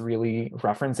what it's really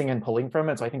referencing and pulling from.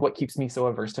 And so I think what keeps me so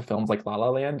averse to films like La La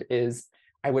Land is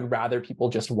I would rather people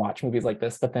just watch movies like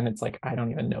this, but then it's like, I don't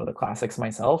even know the classics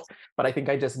myself, but I think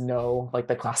I just know like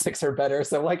the classics are better.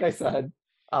 So like I said,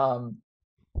 I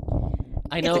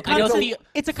know.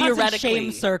 It's a constant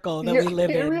shame circle that we live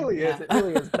in. It really is. It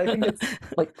really is. But I think it's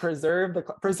like preserve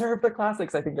the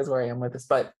classics, I think, is where I am with this.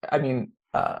 But I mean,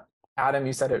 Adam,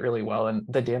 you said it really well, and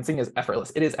the dancing is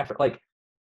effortless. It is like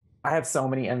I have so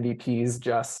many MVPs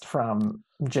just from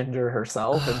Ginger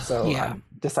herself, and so I'm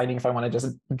deciding if I want to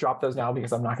just drop those now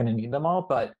because I'm not going to need them all.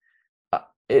 But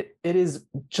it is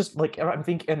just like I'm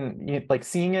thinking, like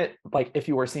seeing it, like if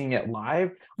you were seeing it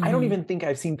live, I don't even think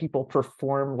I've seen people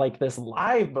perform like this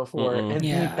live before and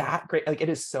be that great. Like it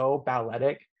is so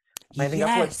balletic. And I think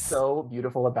that's what's so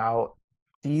beautiful about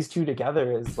these two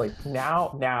together is like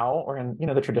now, or in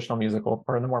the traditional musical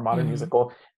or in the more modern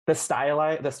musical, the style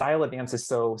of dance is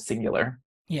so singular.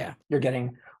 Yeah, you're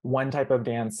getting one type of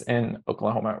dance in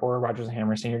Oklahoma or Rodgers and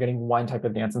Hammerstein. You're getting one type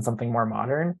of dance in something more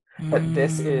modern. But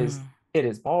it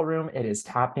is ballroom, it is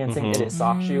tap dancing, it is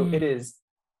soft shoe, it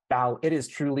is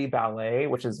truly ballet,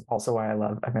 which is also why I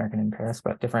love American in Paris,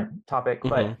 but different topic.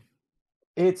 But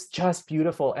it's just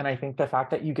beautiful. And I think the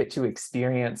fact that you get to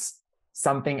experience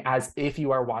something as if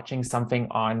you are watching something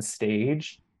on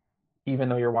stage even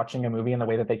though you're watching a movie, and the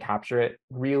way that they capture it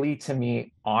really, to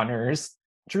me,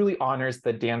 truly honors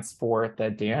the dance for the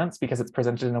dance, because it's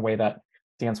presented in a way that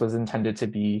dance was intended to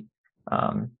be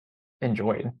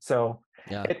enjoyed. So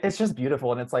it's just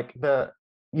beautiful. And it's like the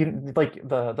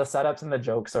setups and the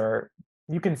jokes are,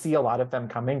 you can see a lot of them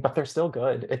coming, but they're still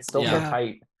good. It's still so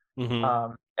tight.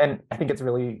 And I think it's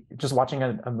really just watching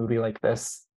a movie like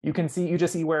this, you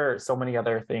just see where so many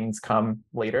other things come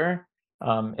later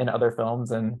in other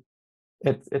films, and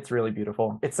it's really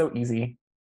beautiful. It's so easy.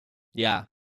 Yeah.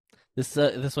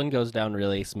 This one goes down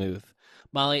really smooth.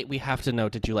 Molly, we have to know,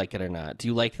 did you like it or not? Do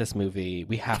you like this movie?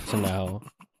 We have to know.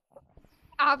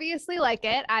 Obviously like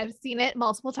it. I've seen it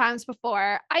multiple times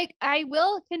before. I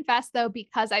will confess though,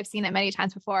 because I've seen it many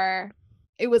times before,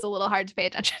 it was a little hard to pay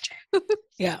attention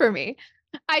to for me.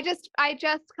 I just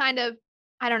kind of,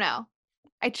 I don't know.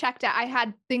 I checked out. I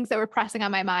had things that were pressing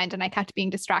on my mind and I kept being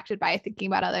distracted by thinking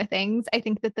about other things. I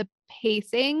think that the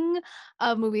pacing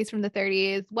of movies from the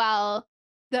 30s, well,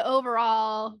 the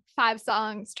overall 5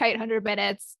 songs, tight 100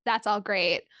 minutes, that's all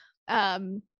great.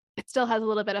 It still has a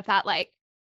little bit of that, like,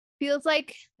 feels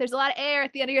like there's a lot of air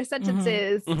at the end of your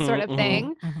sentences sort of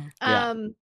thing.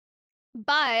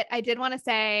 But I did want to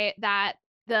say that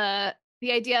the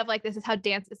idea of like, this is how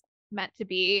dance is meant to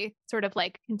be sort of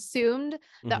like consumed.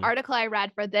 The article I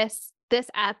read for this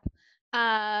ep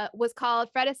was called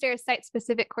Fred Astaire's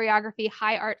Site-Specific Choreography,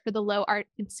 High Art for the Low Art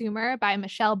Consumer by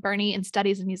Michelle Burney in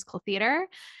Studies in Musical Theater.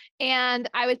 And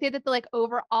I would say that the like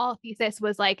overall thesis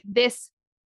was like this,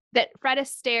 that Fred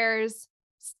Astaire's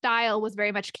style was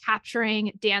very much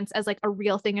capturing dance as like a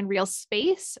real thing in real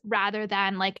space, rather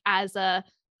than like as a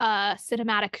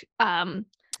cinematic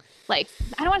like,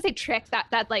 I don't want to say trick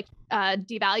that like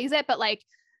devalues it, but like,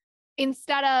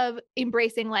 instead of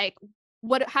embracing like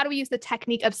how do we use the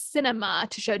technique of cinema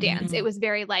to show dance, it was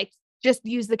very like, just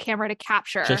use the camera to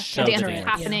capture the dance that's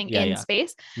happening in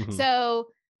space. So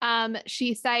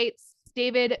she cites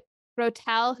David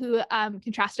Rotel, who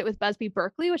contrasted it with Busby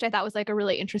Berkeley, which I thought was like a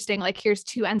really interesting, like, here's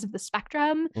two ends of the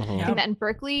spectrum. And then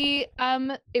Berkeley,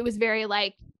 it was very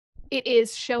like, it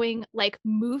is showing like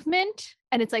movement,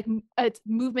 and it's like it's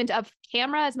movement of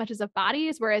camera as much as of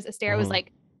bodies, whereas Astaire was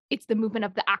like, it's the movement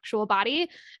of the actual body.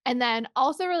 And then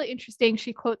also really interesting,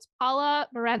 she quotes Paula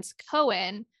Morantz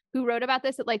Cohen, who wrote about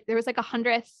this at like, there was like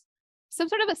 100th, some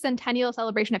sort of a centennial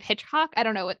celebration of Hitchcock. I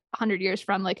don't know what 100 years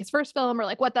from like his first film, or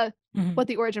like what the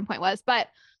origin point was, but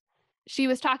she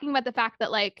was talking about the fact that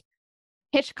like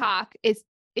Hitchcock is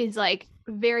like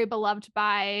very beloved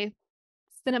by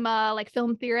cinema, like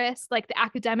film theorists, like the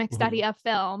academic study of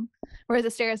film, whereas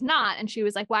Astaire is not. And she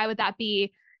was like, why would that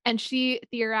be? And she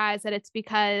theorized that it's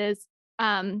because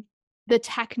the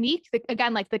technique,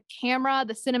 again, like the camera,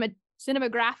 the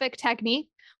cinematographic technique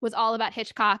was all about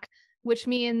Hitchcock, which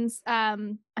means,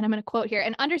 and I'm going to quote here,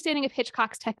 an understanding of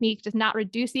Hitchcock's technique does not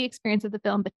reduce the experience of the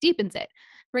film, but deepens it,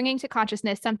 bringing to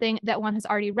consciousness something that one has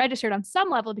already registered on some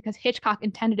level because Hitchcock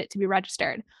intended it to be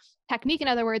registered. Technique, in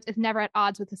other words, is never at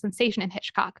odds with the sensation in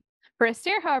Hitchcock. For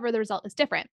Astaire, however, the result is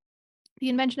different. The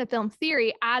invention of film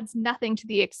theory adds nothing to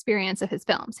the experience of his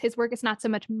films. His work is not so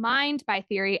much mined by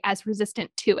theory as resistant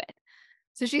to it.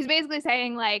 So she's basically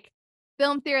saying like,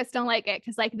 film theorists don't like it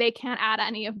because like they can't add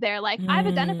any of their like, I've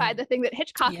identified the thing that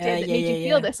Hitchcock did that made you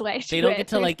feel this way. They don't get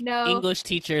to like English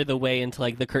teacher the way into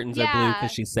like the curtains are blue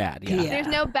because she's sad. There's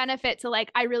no benefit to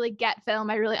like, I really get film,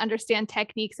 I really understand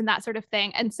techniques and that sort of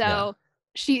thing. And so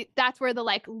that's where the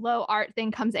like low art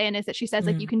thing comes in, is that she says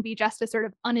like, you can be just as sort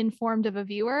of uninformed of a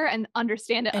viewer and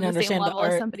understand it on the same level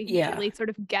as somebody who really sort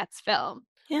of gets film.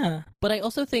 But I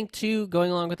also think too,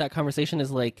 going along with that conversation,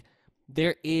 is like,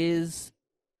 there is,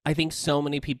 I think so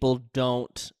many people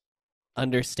don't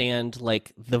understand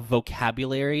like the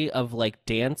vocabulary of like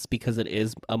dance, because it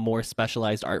is a more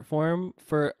specialized art form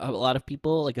for a lot of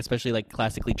people, like especially like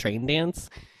classically trained dance.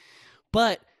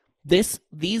 But this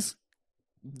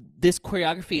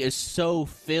choreography is so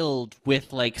filled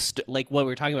with like like what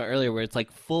we were talking about earlier, where it's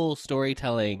like full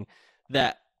storytelling,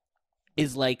 that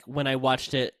is like, when I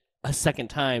watched it a second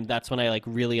time, that's when I like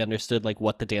really understood like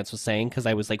what the dance was saying, because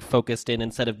I was like focused in,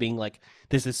 instead of being like,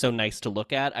 this is so nice to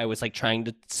look at, I was like trying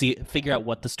to figure out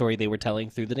what the story they were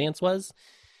telling through the dance was.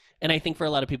 And I think for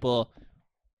a lot of people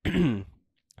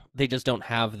they just don't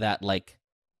have that, like,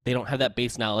 they don't have that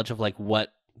base knowledge of like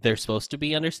what they're supposed to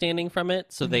be understanding from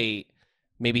it, so they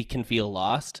maybe can feel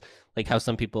lost, like how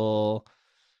some people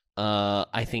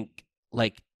I think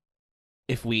like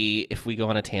if we go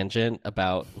on a tangent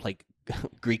about like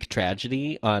Greek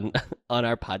tragedy on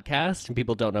our podcast and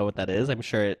people don't know what that is, I'm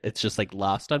sure it's just like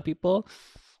lost on people.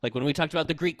 Like when we talked about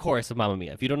the Greek chorus of Mamma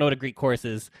Mia, if you don't know what a Greek chorus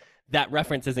is, that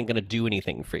reference isn't going to do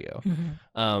anything for you.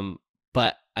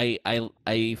 but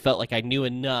I felt like I knew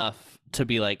enough to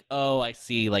be like, oh, I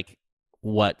see like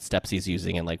what steps he's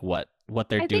using and like what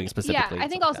they're doing specifically. Yeah, I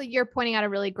think also you're pointing out a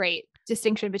really great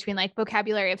distinction between like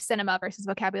vocabulary of cinema versus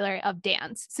vocabulary of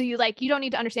dance. So you don't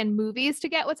need to understand movies to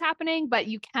get what's happening, but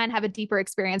you can have a deeper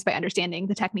experience by understanding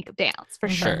the technique of dance for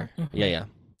sure. Yeah.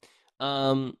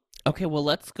 Okay, well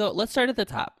let's start at the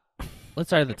top.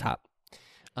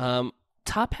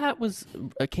 Top Hat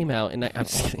came out and I'm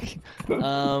just kidding.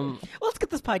 Let's get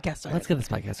this podcast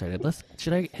started.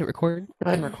 Should I hit record? Go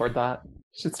ahead and record that.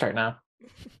 Should start now.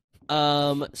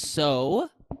 So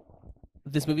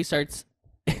this movie starts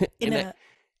in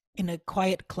a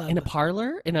quiet club. In a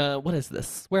parlor? What is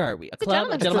this? Where are we? A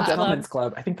club? Gentleman's club. It's a gentleman's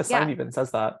club. I think the sign even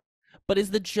says that. But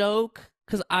is the joke,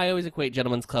 because I always equate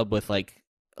gentleman's club with like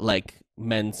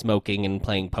men smoking and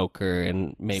playing poker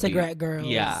and maybe cigarette girls.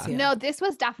 Yeah. No, this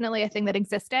was definitely a thing that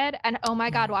existed. And oh my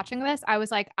God, watching this, I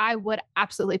was like, I would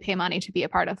absolutely pay money to be a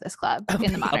part of this club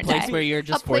in the modern day. A place where you're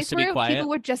just forced to be quiet. People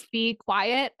would just be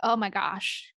quiet. Oh my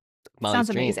gosh. Sounds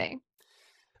amazing.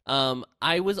 I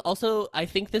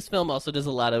think this film also does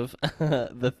a lot of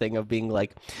the thing of being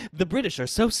like, the British are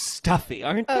so stuffy,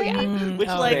 aren't they? Oh yeah. Which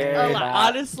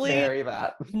honestly,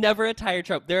 never a tire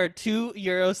trope. There are two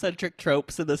Eurocentric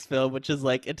tropes in this film, which is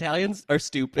like Italians are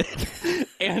stupid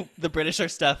and the British are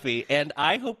stuffy. And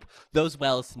I hope those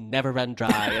wells never run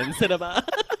dry in cinema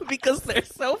because they're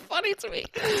so funny to me.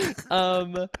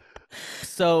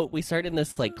 So we start in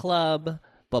this like club,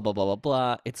 blah, blah, blah, blah,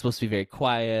 blah. It's supposed to be very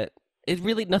quiet. It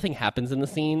really, nothing happens in the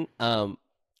scene, but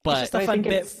it's just a fun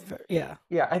bit.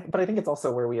 But I think it's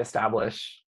also where we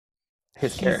establish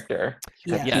his character.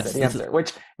 Yes,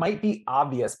 which might be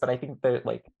obvious, but I think that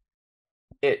like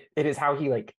it is how he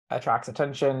like attracts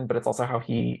attention, but it's also how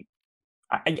he.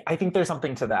 I think there's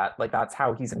something to that. Like that's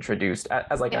how he's introduced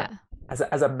as like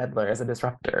as a meddler, as a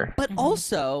disruptor. But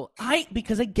also,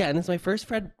 because again, it's my first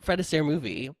Fred Astaire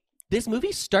movie. This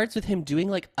movie starts with him doing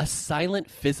like a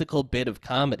silent physical bit of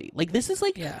comedy. Like this is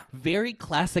like very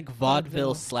classic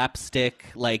vaudeville slapstick,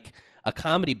 like a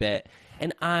comedy bit.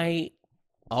 And I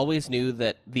always knew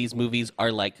that these movies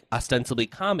are like ostensibly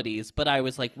comedies, but I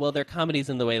was like, well, they're comedies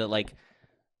in the way that like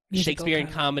Shakespearean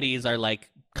comedies are like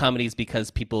comedies because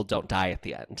people don't die at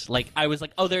the end. Like I was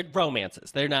like, oh, they're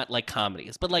romances. They're not like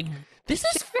comedies. But like this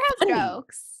is funny.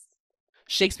 Jokes.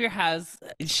 Shakespeare has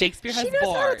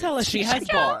bars. She has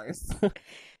bars.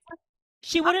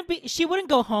 She wouldn't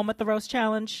go home at the roast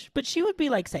challenge, but she would be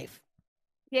like safe.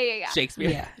 Yeah. Shakespeare.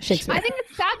 I think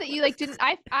it's sad that you like didn't.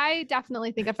 I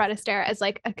definitely think of Fred Astaire as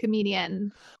like a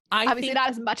comedian. Obviously not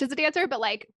as much as a dancer, but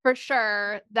like for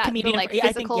sure that comedian, the like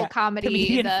physical comedy.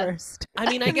 Comedian first. I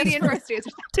mean, I guess first.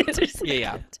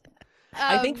 Yeah.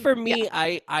 I think for me,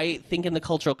 I think in the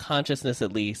cultural consciousness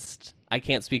at least, I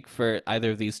can't speak for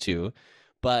either of these two.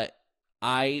 But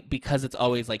because it's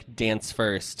always like dance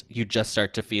first, you just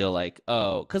start to feel like,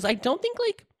 oh, because I don't think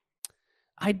like,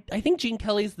 I think Gene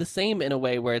Kelly's the same in a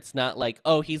way where it's not like,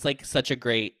 oh, he's like such a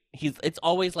great, it's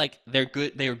always like they're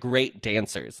great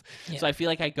dancers. Yeah. So I feel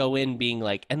like I go in being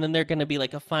like, and then they're going to be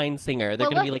like a fine singer. They're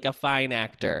going to be like a fine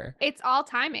actor. It's all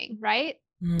timing, right?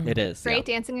 It is. Great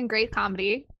dancing and great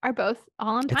comedy are both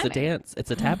all on timing. It's a dance. It's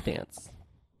a tap dance.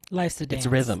 Life's a dance.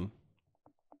 It's rhythm.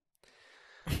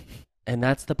 And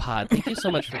that's the pod. Thank you so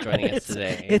much for joining us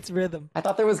today. It's rhythm. I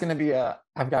thought there was going to be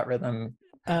I've got rhythm.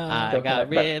 I got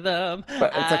rhythm.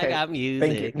 But it's okay. I got music.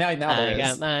 Thank you. Now I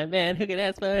got my man who can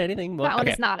ask for anything more. That one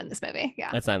is not in this movie.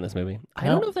 Yeah. That's not in this movie. I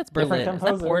don't know if that's Berlin. Is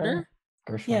that Porter?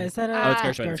 Gershwin. Yeah, is that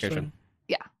it's Gershwin. It's Gershwin.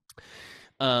 Yeah.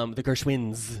 The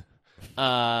Gershwins.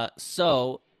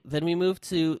 So then we move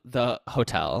to the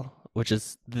hotel,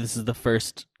 this is the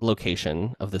first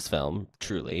location of this film,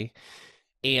 truly.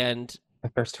 And the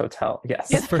first hotel, yes.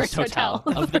 The first hotel.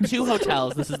 Of the two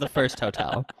hotels, this is the first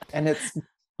hotel. And it's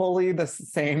fully the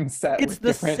same set with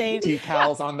different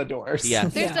decals on the doors.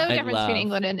 Yes. There's no difference between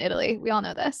England and Italy. We all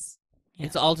know this.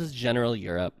 It's all just general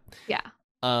Europe. Yeah.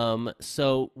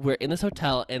 So we're in this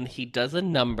hotel and he does a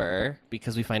number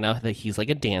because we find out that he's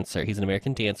like a dancer. He's an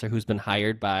American dancer who's been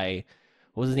hired by,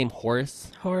 what was his name?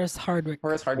 Horace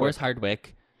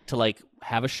Hardwick to like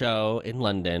have a show in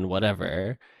London,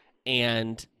 whatever.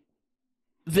 And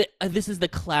this is the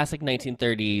classic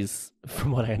 1930s,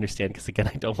 from what I understand, because again,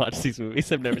 I don't watch these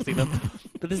movies. I've never seen them.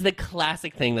 But this is the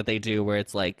classic thing that they do where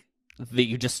it's like,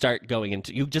 you just go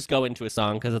into a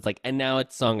song because it's like, and now a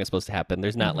song is supposed to happen.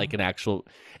 There's not like an actual,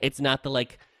 it's not the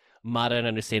like modern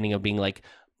understanding of being like,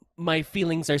 my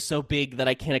feelings are so big that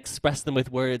I can't express them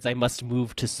with words. I must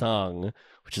move to song,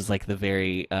 which is like the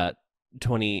very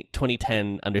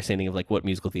 2010 understanding of like what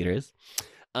musical theater is.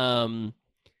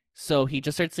 So he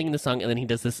just starts singing the song, and then he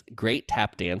does this great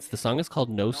tap dance. The song is called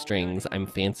No Strings, I'm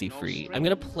Fancy Free. I'm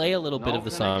going to play a little bit of the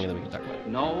song, and then we can talk about it.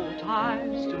 No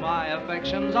ties to my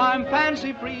affections, I'm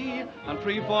fancy free, and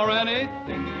free for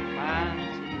anything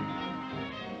fancy.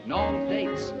 No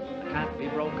dates that can't be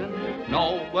broken,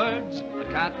 no words that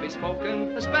can't be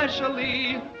spoken,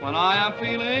 especially when I am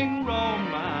feeling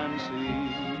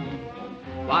romancy.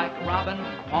 Like a robin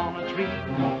upon a tree,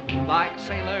 like a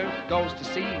sailor goes to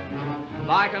sea,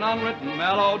 like an unwritten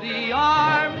melody,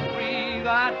 I'm free,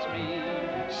 that's me.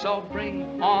 So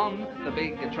bring on the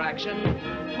big attraction,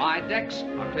 my decks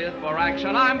are cleared for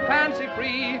action, I'm fancy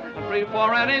free, and free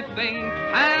for anything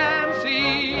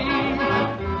fancy.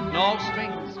 No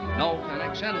strings, no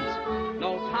connections,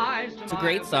 no ties to It's a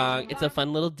great song. It's a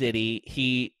fun little ditty.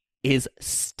 He is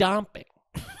stomping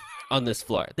on this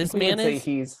floor. This We man would say is...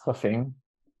 he's hoofing.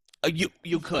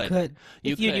 You could.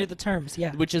 If you knew the terms,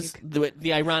 yeah. Which is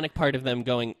the ironic part of them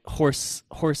going horse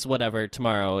whatever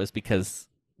tomorrow is because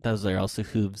those are also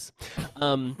hooves.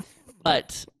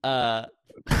 But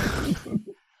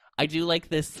I do like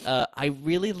this. I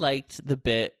really liked the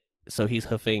bit. So he's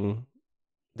hoofing.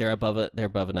 They're above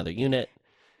another unit.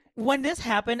 When this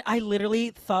happened, I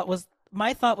literally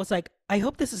my thought was like, I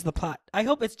hope this is the plot. I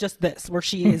hope it's just this, where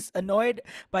she is annoyed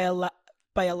by a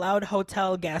loud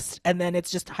hotel guest, and then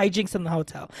it's just hijinks in the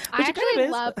hotel. I actually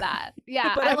love that.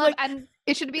 Yeah, But I I'm love, like- and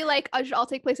it should be like all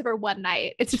take place over one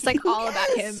night. It's just like all about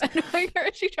him annoying her.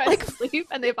 She tries to sleep,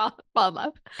 and they fall in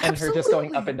love. And her just going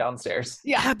Absolutely. up and downstairs.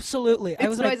 Yeah, Absolutely. I its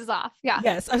was noise like, is off. Yeah,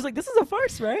 yes. I was like, this is a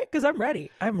farce, right? Because I'm ready.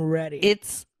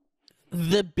 It's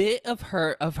the bit of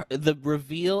the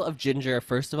reveal of Ginger,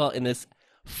 first of all, in this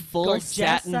full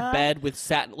satin Gorgessa. bed with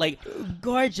satin, like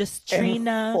Gorgeous And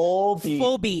Trina. full beat.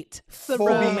 Full beat. the Full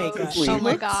rose. makeup. Oh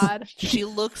my She god, she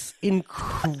looks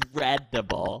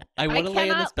incredible. I want to lay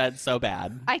in this bed so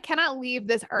bad. I cannot leave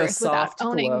this earth without soft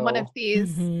owning one glow. of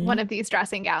these Mhm.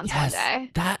 dressing gowns one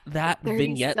day. That Dirty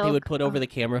vignette they would silk. put over the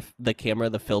camera,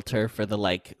 the filter for the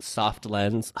like soft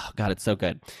lens. Oh god, it's so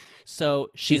good. So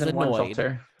she's in one annoyed,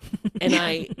 filter. and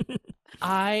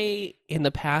I in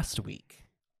the past week,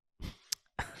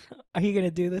 Are you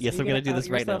gonna do this? Yes, Are you I'm gonna do out this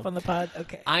right yourself now. on the pod.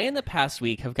 Okay. I in the past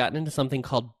week have gotten into something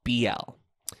called BL.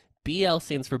 BL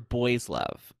stands for Boys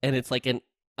Love, and it's like an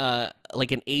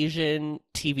Asian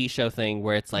TV show thing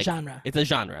where it's like Genre. It's a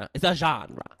genre.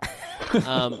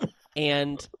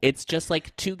 And it's just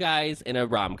like two guys in a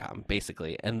rom-com,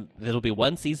 basically. And it'll be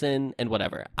one season and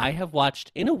whatever. I've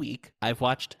watched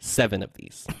 7 of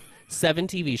these. 7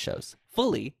 TV shows,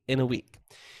 fully in a week.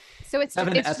 So it's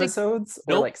 7 it's just episodes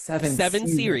or Nope, like 7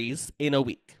 seasons? series in a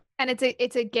week. and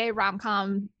it's a gay rom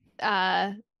com,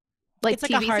 like It's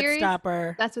like TV a series.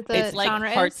 Heartstopper. That's what the It's like genre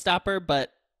is. Heartstopper,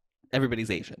 but everybody's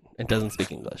Asian and doesn't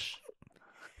speak English.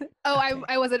 Oh,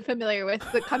 I wasn't familiar with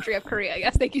the country of Korea.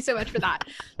 Yes, thank you so much for that.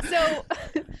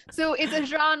 So it's a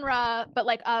genre, but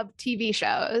like of TV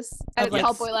shows, and it's Yes.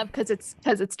 called Boy Love because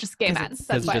it's just gay men. Because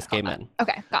That's it's why just gay called that. men.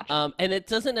 Okay, gotcha. And it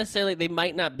doesn't necessarily. They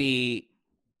might not be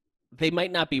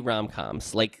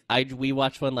rom-coms. Like we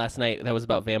watched one last night that was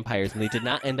about vampires, and they did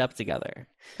not end up together.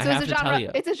 I So have it's a to tell genre.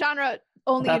 you. It's a genre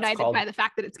only That's united called- by the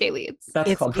fact that it's gay leads. That's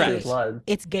It's called great. True Blood.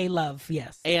 It's gay love.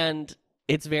 Yes. And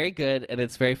it's very good and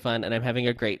it's very fun and I'm having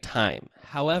a great time.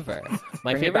 However,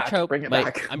 my Bring it favorite back, trope, bring it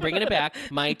back. I'm bringing it back.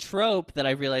 My trope that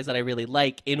I realized that I really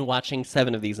like in watching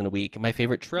 7 of these in a week, my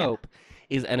favorite trope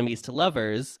is enemies to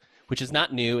lovers, which is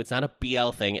not new. It's not a BL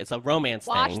thing. It's a romance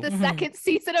Watch thing. the second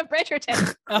season of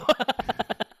Bridgerton.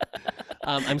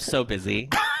 I'm so busy.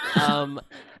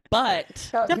 But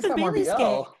He's Jonathan got more Bailey's BL.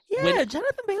 gay. Yeah, When-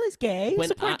 Jonathan Bailey's gay. when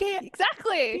Support I- gay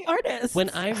Exactly. artists. when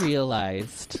I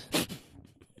realized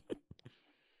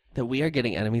that we are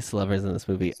getting enemies to lovers in this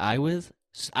movie,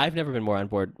 I've never been more on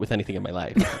board with anything in my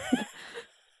life.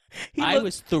 I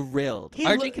was thrilled. he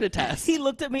RJ looked- can attest. He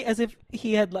looked at me as if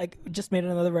he had like just made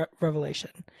another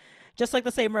revelation. Just like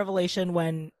the same revelation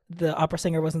when the opera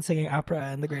singer wasn't singing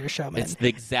opera in The Greatest Showman. It's the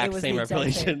exact It was same the exact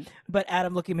revelation. But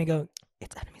Adam looked at me going,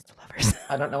 it's enemies to lovers.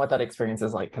 I don't know what that experience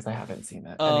is like because I haven't seen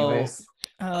it. Oh. Anyways,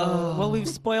 Oh, well, we've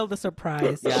spoiled the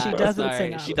surprise. Yeah, she doesn't sorry.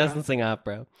 sing opera. She doesn't sing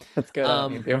opera. that's good.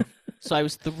 Um, You. So I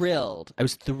was thrilled. I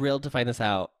was thrilled to find this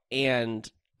out, and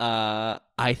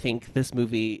I think this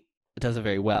movie does it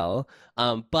very well.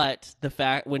 But the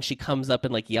fact when she comes up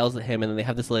and like yells at him, and then they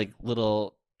have this like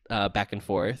little back and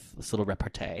forth, this little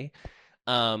repartee,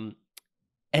 and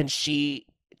she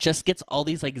just gets all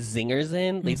these like zingers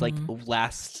in. These like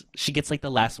she gets like the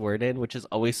last word in, which is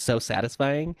always so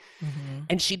satisfying. Mhm.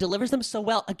 And she delivers them so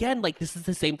well. Again, like this is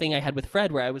the same thing I had with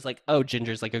Fred, where I was like, "Oh,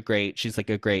 Ginger's like she's like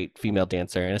a great female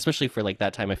dancer," and especially for like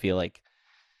that time, I feel like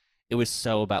it was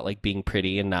so about like being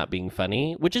pretty and not being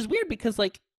funny, which is weird because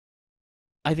like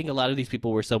I think a lot of these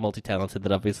people were so multi-talented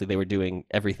that obviously they were doing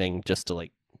everything just to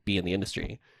like be in the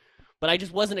industry. But I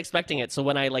just wasn't expecting it. So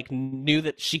when I like knew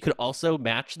that she could also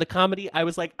match the comedy, I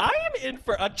was like, I am in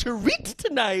for a treat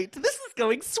tonight. This is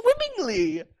going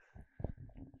swimmingly.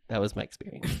 That was my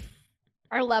experience.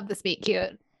 I love this meet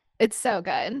cute. It's so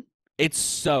good. It's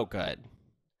so good.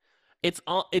 It's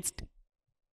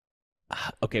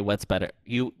okay. What's better?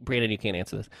 Brandon, you can't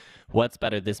answer this. What's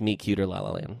better, this meet cute or La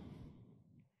La Land?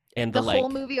 And The like, whole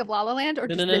movie of La La Land, or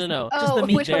No, just no, this? no, no. Oh, Just the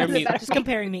meet which one is cute. it better? Just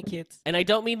comparing meet cutes. and I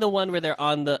don't mean the one where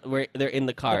where they're in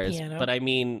the cars, piano. but I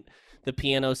mean the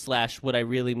piano / what I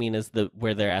really mean is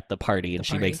where they're at the party and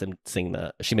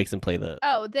The she makes them play the.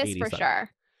 Oh, this 80s for song. sure.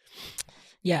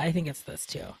 Yeah, I think it's this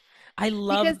too. I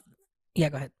love. Because Yeah,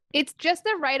 go ahead. it's just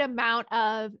the right amount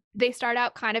of, they start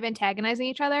out kind of antagonizing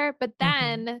each other, but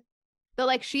then the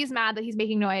like, she's mad that he's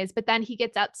making noise, but then he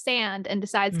gets out sand and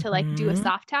decides to like do a Mhm.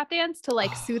 soft tap dance to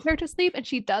like soothe her to sleep, and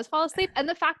she does fall asleep. And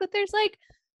the fact that there's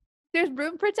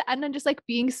room for it to end on just like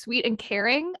being sweet and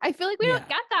caring. I feel like we don't Yeah.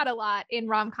 get that a lot in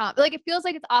rom-com. Like it feels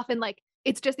like it's often like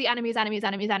it's just the enemies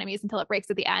until it breaks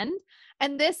at the end.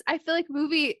 And this, I feel like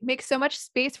movie makes so much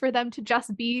space for them to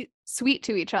just be sweet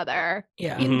to each other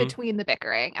Yeah. in Mhm. between the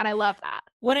bickering. And I love that.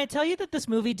 When I tell you that this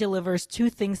movie delivers two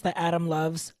things that Adam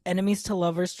loves, enemies to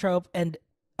lovers trope and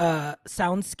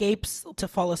soundscapes to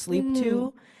fall asleep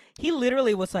to, he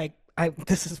literally was like,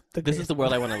 this is the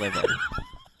world I want to live in.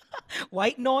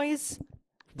 White noise.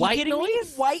 White You kidding me?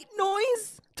 noise? White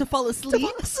noise To fall to asleep.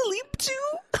 fall asleep to?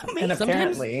 Amazing. And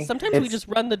apparently, Sometimes we it's- just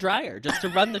run the dryer, just to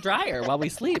run the dryer while we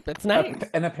sleep. It's nice.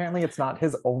 And apparently, it's not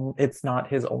his own. It's not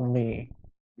his only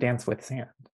dance with sand.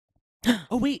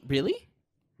 Oh wait, really?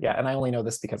 Yeah, and I only know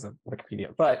this because of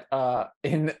Wikipedia. But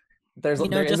there You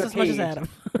know is just a as much as page- Adam.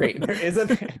 Great.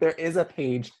 There is a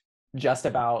page just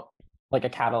about like a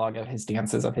catalog of his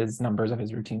dances, of his numbers, of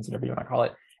his routines, whatever you want to call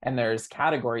it. And there's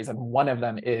categories, and one of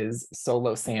them is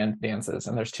solo sand dances,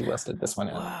 and there's two listed. This one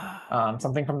is Wow.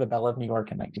 something from the Belle of New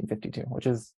York in 1952, which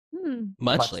is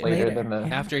Much later. than the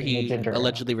Yeah. After in the he ginger era.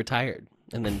 allegedly retired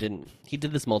and then didn't. He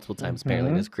did this multiple times apparently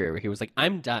in Mhm. his career where he was like,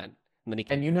 I'm done. And then he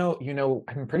And you know,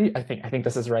 I think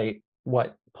this is right.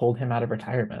 What pulled him out of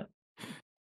retirement?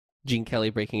 Gene Kelly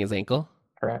breaking his ankle.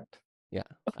 Correct.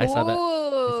 I saw that.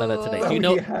 I saw that today. Do you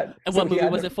know what movie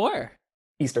was it for?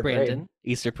 Easter Brandon. Parade,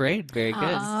 Easter Parade. Very good.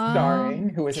 starring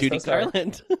who is his Judy co-star?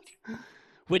 Garland.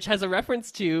 Which has a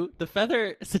reference to the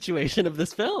feather situation of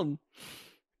this film.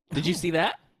 Did you see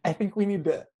that? I think we need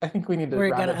to. We're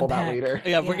gonna rabbit hole that unpack. later.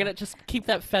 Yeah, we're Yeah. gonna just keep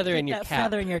that feather in Keep your that cap.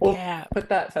 feather in your Well, cap. Put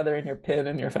that feather in your pin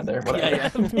and your feather.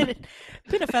 Whatever. Yeah.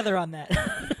 Pin a feather on that.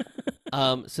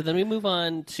 So then we move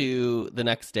on to the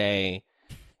next day,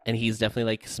 and he's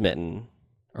definitely like smitten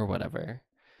or whatever.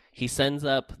 He sends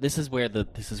up. This is where the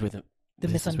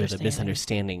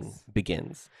misunderstanding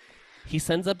begins. He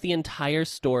sends up the entire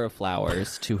store of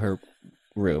flowers to her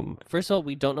room. First of all,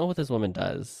 we don't know what this woman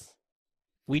does.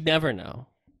 We never know.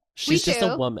 She's just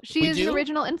a woman. She is an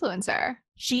original influencer.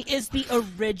 She is the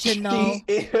original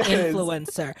She is.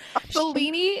 influencer.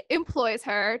 Bellini employs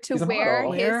her to She's a wear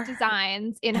model. his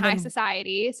designs in And high then-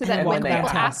 society, so and that then when when they people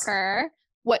ask ask- her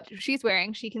what she's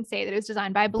wearing, she can say that it was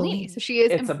designed by Bellini. Bellini. So she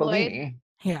is It's a employed. Bellini.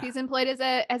 Yeah. She's employed as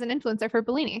an influencer for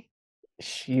Bellini.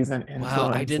 She's an influencer.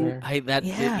 Wow, I didn't.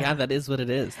 Yeah. That is what it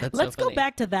is. That's Let's so go funny.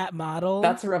 back to that model.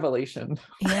 That's a revelation.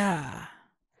 Yeah.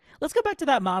 Let's go back to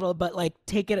that model, but like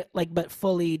take it like, but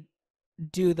fully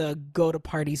do the go to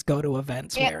parties, go to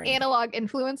events wearing. Analog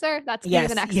influencer. That's Yes,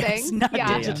 the next yes, thing. not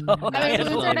Yeah. digital. Not I'm an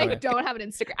digital influencer and I anymore. don't have an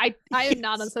Instagram. I am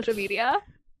not on social media.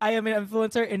 I am an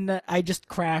influencer in that I just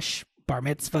crash bar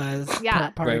mitzvahs, Yeah.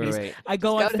 parties. Right. I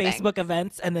go Just on go to Facebook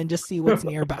events and then just see what's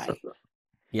nearby.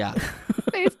 Yeah.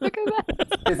 Facebook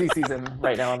event. Busy season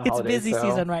right now on the It's holidays. busy so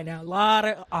season right now. A lot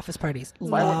of office parties. That's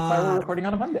why we're Lot. recording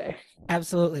on a Monday.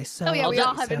 Absolutely. So Oh yeah, we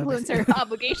all have so influencer busy.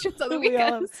 obligations on the We all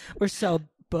have- weekends. We're so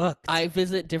booked. I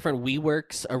visit different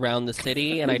WeWorks around the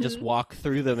city, and I just Mhm. walk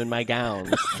through them in my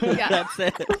gowns. Yeah. That's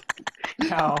it.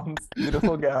 Gowns,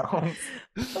 beautiful gowns.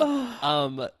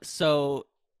 So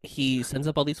he sends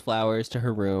up all these flowers to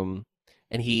her room,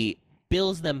 and he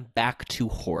bills them back to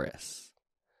Horace.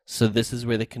 So this is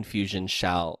where the confusion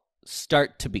shall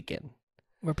start to begin.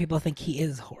 Where people think he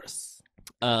is horse.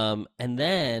 And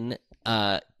then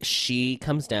she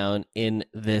comes down in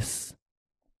this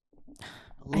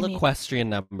equestrian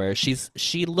number.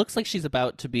 She looks like she's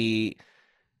about to be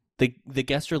the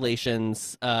guest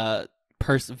relations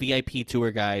VIP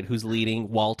tour guide who's leading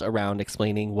Walt around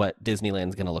explaining what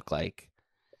Disneyland's gonna look like.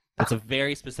 It's a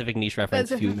very specific niche reference.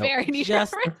 That's a If you know very niche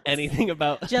Just- reference. anything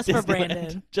about Just for Disneyland.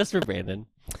 Brandon. Just for Brandon.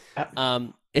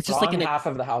 It's just Wrong like half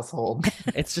of the household.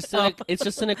 it's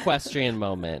just an equestrian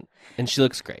moment, and she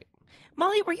looks great.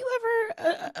 Molly, were you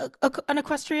ever an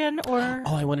equestrian or?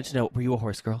 Oh, I wanted to know, were you a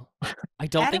horse girl? I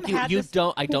don't Adam think you had you this-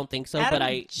 don't. I don't think so. Adam But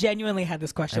I genuinely had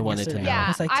this question. I wanted to yesterday. know. Yeah,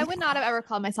 was like, I "Did would you-" not have ever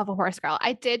called myself a horse girl.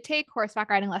 I did take horseback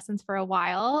riding lessons for a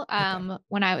while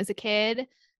when I was a kid.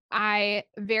 I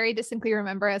very distinctly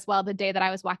remember as well the day that I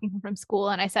was walking home from school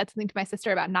and I said something to my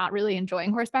sister about not really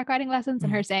enjoying horseback riding lessons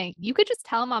and her saying, you could just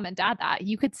tell mom and dad that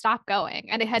you could stop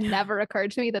going. And it had never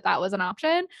occurred to me that that was an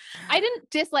option. I didn't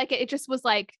dislike it. It just was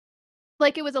like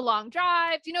it was a long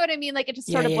drive. Do you know what I mean? Like it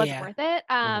just sort of wasn't worth it.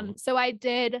 So I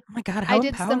did. Oh my God, how I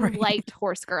did some empowering. light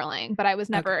horse girling, but I was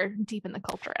never deep in the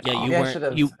culture at Yeah, all. you Maybe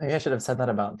weren't- I should have said that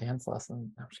about dance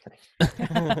lesson. No, I'm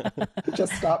just kidding.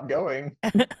 Just stop going.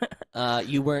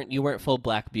 you weren't full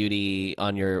Black Beauty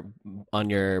on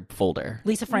your folder.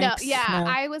 Lisa No, Franks. yeah, no.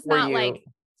 I was Were not you- like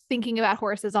thinking about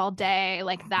horses all day,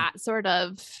 like that sort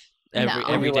of. No.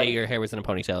 Every You day like- your hair was in a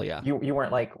ponytail. Yeah, You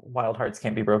weren't like Wild Hearts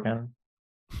Can't Be Broken.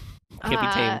 can't be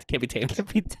tamed.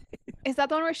 Can't be tamed. Is that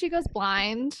the one where she goes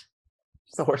blind?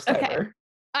 It's a horse Okay. timer.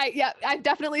 I've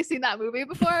definitely seen that movie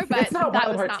before, but It's not that Wild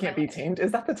was Hearts not Can't my Be Tamed.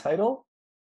 Is that the title?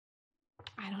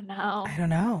 I don't know. I don't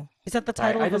know. Is that the Sorry,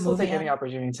 title I of the just will movie? take any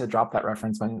opportunity to drop that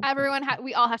reference when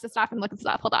We all have to stop and look this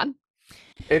up. Hold on.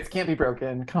 it can't be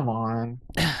broken. Come on.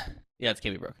 Yeah, it's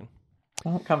can't be broken.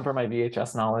 Don't come for my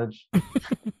VHS knowledge.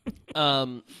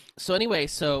 So anyway,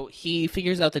 so he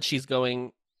figures out that she's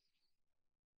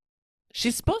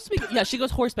supposed to be. Yeah, she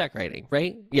goes horseback riding,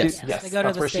 right? Yes. Yes, They go to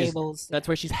that's the where she's- stables. That's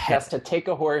where she's She headed. has to take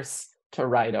a horse to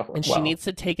ride a horse. And she needs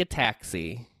to take a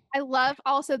taxi. I love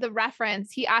also the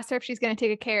reference. He asked her if she's going to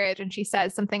take a carriage, and she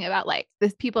says something about like the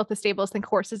people at the stables think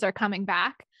horses are coming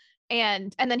back.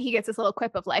 And then he gets this little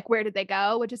quip of like, where did they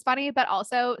go? Which is funny, but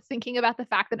also thinking about the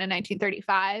fact that in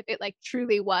 1935, it like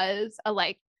truly was a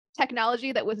like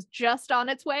technology that was just on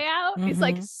its way out. It's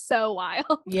like so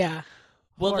wild. Yeah.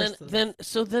 Well, Horses.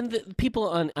 then the people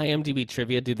on IMDb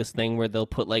trivia do this thing where they'll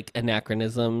put like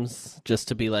anachronisms just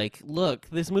to be like, look,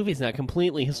 this movie's not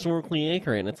completely historically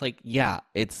accurate. And it's like, yeah,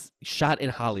 it's shot in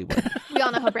Hollywood. We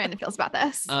all know how Brandon feels about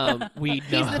this. We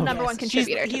know. He's the number one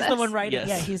contributor to He's this. the one writing. Yes.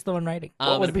 Yeah, he's the one writing.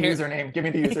 What was and the username? Give me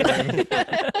the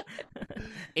username.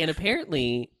 And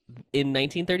apparently, in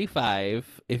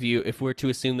 1935, if we're to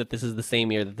assume that this is the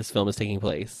same year that this film is taking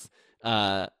place,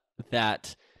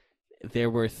 that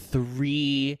there were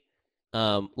 3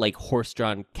 like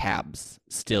horse-drawn cabs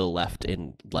still left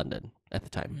in London at the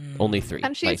time. Only 3.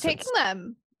 And she's licensed. taking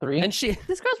them. 3? And she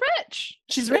This girl's rich.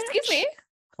 she's rich. Excuse me.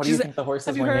 What do you she's- think the horses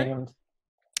have you were heard- named?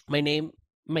 My name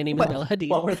is What- Bella Hadid.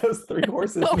 What were those 3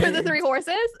 horses What were the named? 3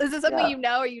 horses? Is this something Yeah. you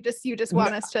know, or you just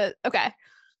want us to? Okay.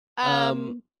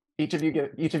 Each of you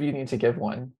need to give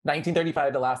one.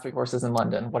 1935, the last 3 horses in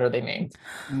London. What are they named?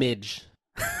 Midge.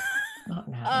 Not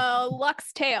now.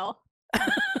 Lux tail.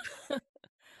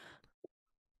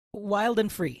 Wild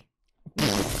and free.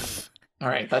 All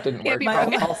right, that didn't Can't work. be I'll,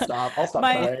 broken. I'll stop. I'll stop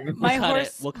My trying. my cut it.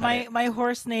 horse We'll cut my it. my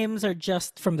horse names are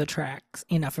just from the tracks,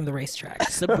 from the racetracks.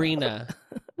 Sabrina.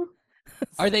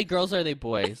 Are they girls or are they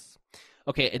boys?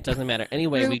 Okay, it doesn't matter.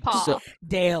 Anyway, RuPaul.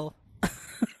 Dale.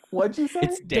 What'd you say?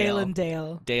 it's Dale Dale. and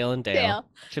Dale. Dale and Dale. Dale.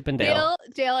 Chip and Dale.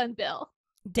 Dale and Bill.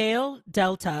 Dale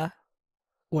Delta.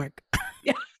 Work.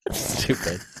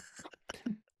 Stupid.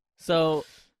 So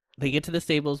they get to the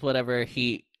stables, whatever.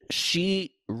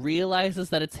 She realizes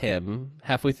that it's him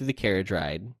halfway through the carriage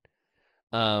ride,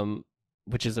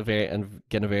 which is a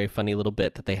very funny little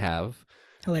bit that they have.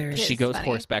 Hilarious. It She is goes funny.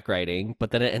 horseback riding,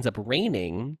 but then it ends up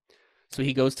raining, so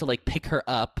he goes to like pick her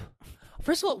up.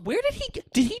 First of all, where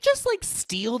did he just like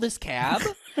steal this cab?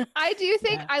 I do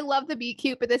think Yeah. I love the beat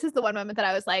cute, but this is the one moment that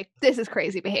I was like, this is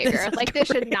crazy behavior. This is Like this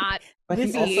should crazy. not. But he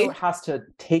This also is- has to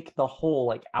take the whole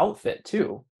like outfit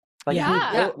too. Like Yeah. he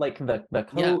Yeah. built, like the coat.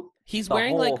 Yeah. He's the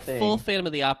wearing whole like thing. full Phantom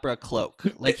of the Opera cloak.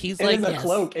 Like he's It like is a yes.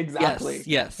 cloak, exactly.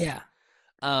 Yes. Yeah.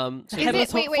 So Is it-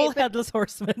 Headless, wait, full but- headless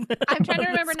horseman. I'm trying to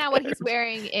remember now what he's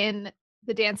wearing in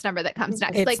the dance number that comes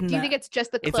next. It's Like, do you not- think it's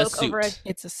just the It's a cloak over a? suit.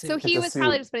 It's a suit. So he a was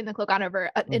probably suit. just putting the cloak on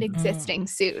over an Mhm. existing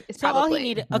suit. Is So all probably he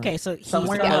needed. Okay, so he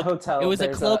Somewhere a in the cloak. hotel. It was a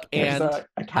there's cloak there's and a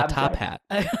A cab top driver.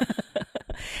 hat.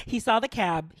 he saw the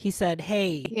cab. He said,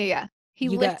 "Hey, Yeah. He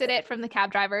You got- lifted it from the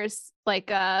cab driver's like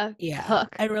yeah."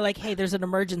 hook. And we're like, "Hey, there's an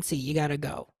emergency. You gotta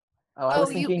go." Oh, I was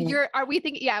Oh, thinking. are we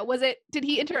thinking? Yeah. Was it? Did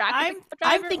he interact? I'm with the cab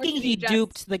driver, or thinking did he just-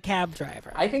 duped the cab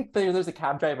driver. I think there's a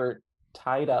cab driver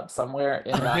tied up somewhere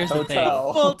in that Here's the thing.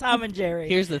 hotel. Full Tom and Jerry.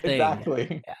 Here's the thing.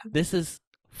 Exactly. This is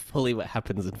fully what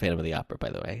happens in Phantom of the Opera, by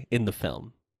the way, in the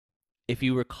film. If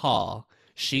you recall,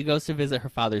 she goes to visit her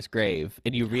father's grave,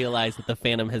 and you realize that the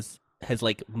Phantom has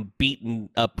like beaten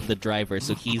up the driver,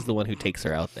 so he's the one who takes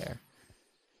her out there.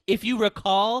 If you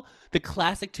recall the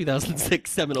classic 2006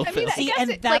 seminal film. I guess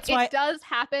and that's why it does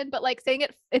happen, but like saying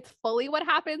it's fully what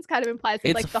happens kind of implies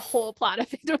it's like the whole plot of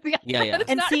Phantom of the Opera. Yeah.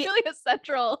 It's not really a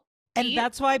central. And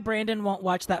that's why Brandon won't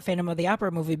watch that Phantom of the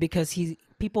Opera movie, because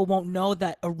people won't know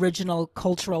that original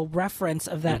cultural reference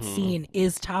of that scene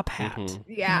is Top Hat.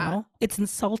 Yeah. You know? It's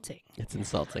insulting. It's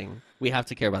insulting. We have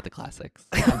to care about the classics.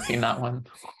 I haven't seen that one.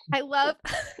 I love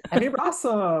Amir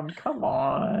Awesome. Come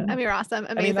on. Amir Awesome.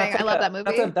 Amazing. I mean, I love that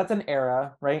movie. That's an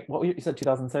era, right? What you said,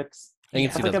 2006? I think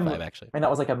it's That's 2005, actually. I mean, that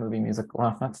was like a movie musical.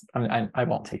 Well, I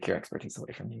won't take your expertise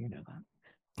away from you. You know that.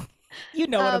 You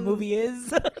know what a movie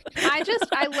is.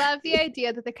 I love the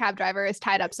idea that the cab driver is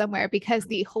tied up somewhere, because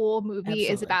the whole movie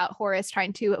is about Horace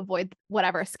trying to avoid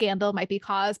whatever scandal might be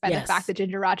caused by the fact that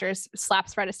Ginger Rogers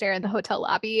slaps Fred Astaire in the hotel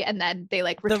lobby, and then they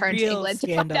like return to England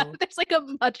to find out that there's like a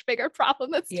much bigger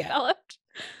problem that's developed.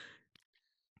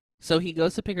 So he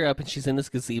goes to pick her up, and she's in this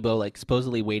gazebo, like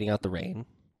supposedly waiting out the rain.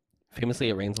 Famously,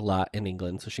 it rains a lot in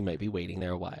England, so she might be waiting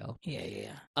there a while.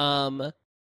 Yeah.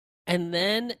 And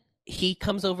then he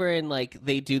comes over and like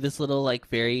they do this little like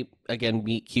very, again,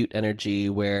 meet cute energy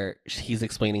where he's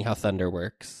explaining how thunder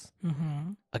works.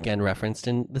 Again, referenced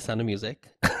in The Sound of Music.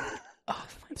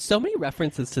 So many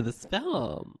references to this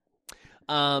film.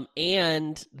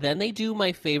 And then they do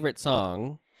my favorite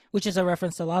song, which is a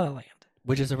reference to La La Land.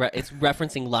 Which is it's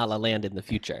referencing La La Land in the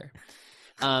future.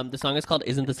 The song is called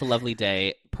 "Isn't This a Lovely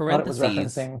Day?"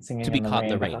 Parentheses to be caught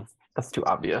in the rain. That's too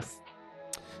obvious.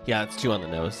 Yeah, it's too on the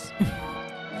nose.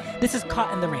 This is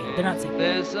Caught in the Rain. They're not singing.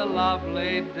 This a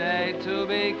lovely day to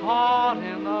be caught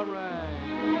in the rain.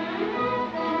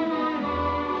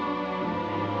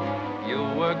 You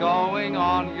were going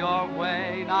on your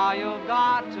way, now you've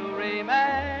got to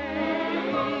remain.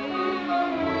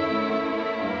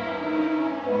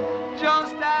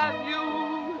 Just as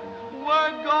you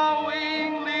were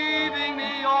going, leaving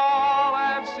me all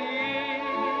at sea,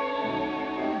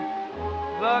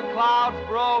 the clouds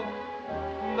broke.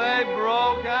 They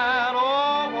broke, and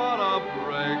oh, what a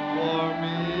break for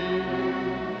me.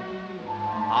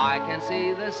 I can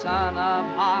see the sun up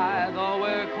high, though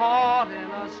we're caught in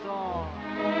a storm.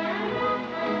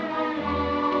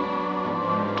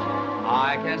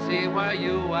 I can see where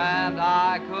you and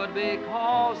I could be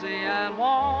cozy and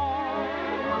warm.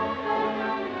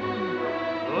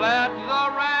 Let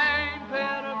the rain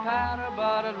pitter-patter,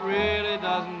 but it really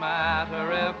doesn't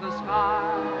matter if the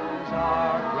skies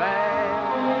are gray.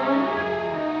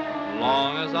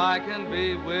 Long as I can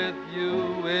be with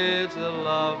you, it's a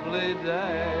lovely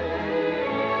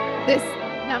day. This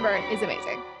number is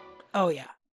amazing. Oh yeah.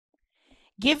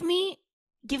 Give me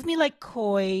like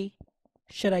coy.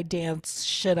 Should I dance?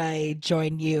 Should I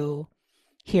join you?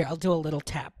 Here, I'll do a little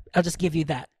tap. I'll just give you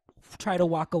that. Try to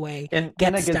walk away. In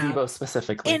a gazebo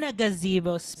specifically. In a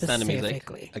gazebo Sound of Music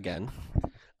again.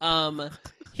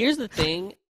 Here's the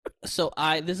thing. So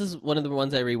this is one of the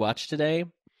ones I rewatched today.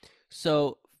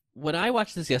 So when I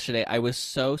watched this yesterday, I was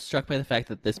so struck by the fact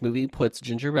that this movie puts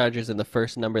Ginger Rogers in the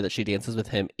first number that she dances with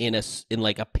him in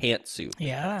like a pantsuit.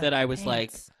 Yeah. That I was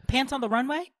like, pants on the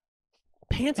runway?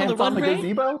 Pants on the runway? The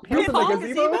gazebo? Pants on the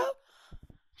gazebo?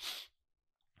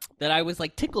 That I was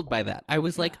like tickled by that. I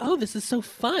was like, oh, this is so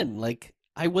fun. Like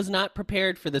I was not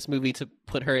prepared for this movie to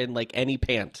put her in like any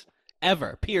pant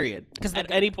ever, period. At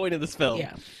any point in this film.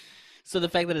 Yeah. So the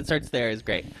fact that it starts there is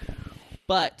great.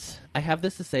 But I have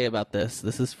this to say about this.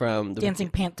 This is from Dancing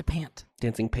Pant to Pant.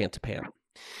 Dancing Pant to Pant.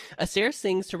 Astaire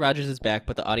sings to Rogers' back,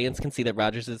 but the audience can see that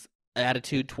Rogers'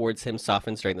 attitude towards him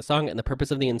softens during the song, and the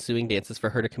purpose of the ensuing dance is for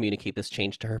her to communicate this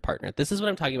change to her partner. This is what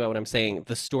I'm talking about when I'm saying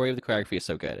the story of the choreography is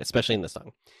so good, especially in this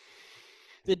song.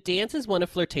 The dance is one of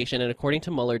flirtation, and according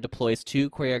to Muller, deploys two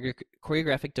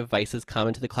choreographic devices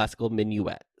common to the classical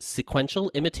minuet. Sequential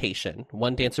imitation.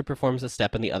 One dancer performs a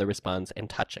step and the other responds, and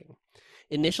touching.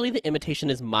 Initially, the imitation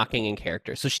is mocking in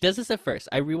character. So she does this at first.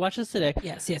 I rewatched this today.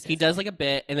 Yes. He does like a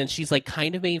bit, and then she's like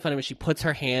kind of making fun of him. She puts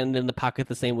her hand in the pocket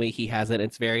the same way he has it.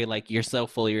 It's very like, you're so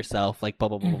full of yourself, like blah,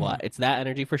 blah, blah, blah. It's that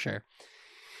energy for sure.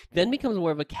 Then becomes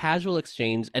more of a casual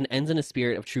exchange and ends in a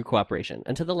spirit of true cooperation.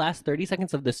 Until the last 30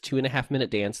 seconds of this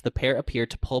 2.5-minute dance, the pair appear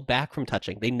to pull back from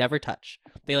touching. They never touch.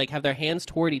 They like have their hands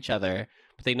toward each other,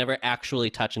 but they never actually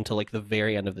touch until like the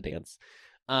very end of the dance.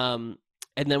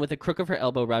 And then with a crook of her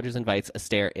elbow, Rogers invites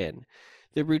Astaire in.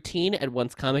 The routine, at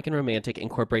once comic and romantic,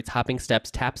 incorporates hopping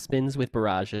steps, tap spins with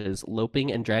barrages,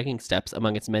 loping and dragging steps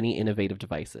among its many innovative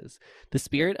devices. The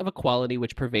spirit of equality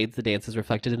which pervades the dance is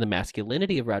reflected in the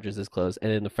masculinity of Rogers' clothes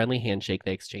and in the friendly handshake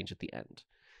they exchange at the end.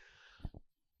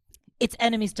 It's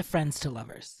enemies to friends to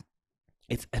lovers.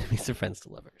 It's enemies to friends to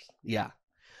lovers. Yeah.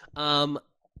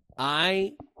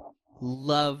 I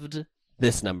loved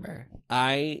this number.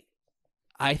 I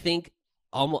think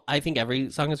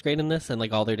every song is great in this, and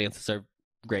like all their dances are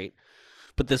great.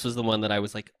 But this was the one that I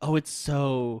was like, oh, it's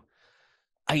so.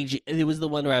 It was the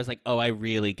one where I was like, oh, I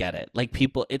really get it. Like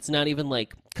people, it's not even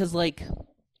like, because like,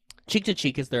 Cheek to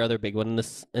Cheek is their other big one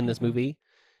in this movie,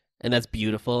 and that's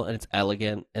beautiful and it's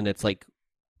elegant and it's like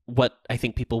what I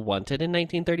think people wanted in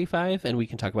 1935, and we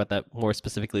can talk about that more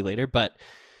specifically later. But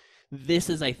this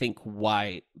is, I think,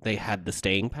 why they had the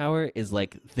staying power, is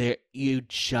like you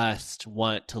just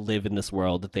want to live in this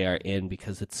world that they are in,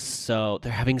 because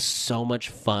they're having so much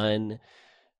fun.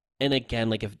 And again,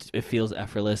 like if it feels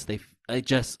effortless, I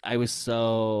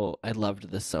loved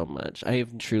this so much. I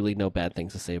have truly no bad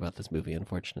things to say about this movie,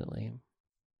 unfortunately.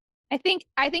 I think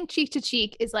Cheek to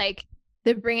Cheek is like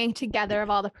the bringing together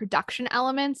of all the production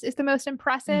elements is the most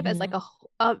impressive, as like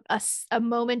a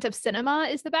moment of cinema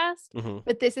is the best,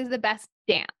 but this is the best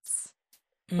dance.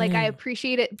 Like I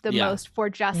appreciate it the most for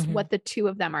just what the two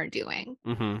of them are doing.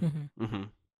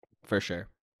 For sure.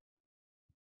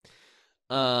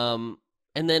 And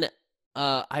then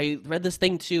I read this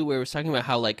thing too where it was talking about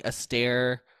how like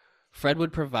Fred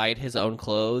would provide his own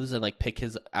clothes and like pick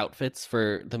his outfits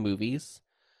for the movies.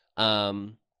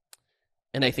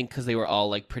 And I think because they were all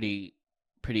like pretty,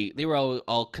 they were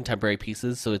all contemporary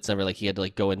pieces, so it's never like he had to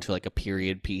like go into like a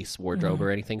period piece wardrobe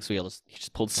or anything. So he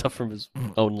just pulled stuff from his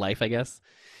own life, I guess.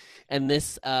 And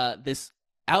this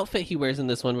outfit he wears in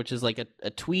this one, which is like a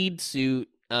tweed suit,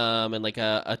 and like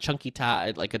a chunky tie,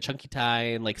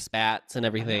 and like spats and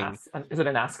everything. Is it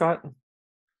an ascot?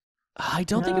 I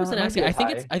don't think it was an ascot.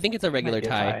 I think it's a regular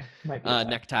tie,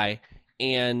 necktie.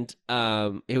 And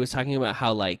it was talking about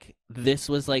how like this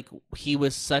was like he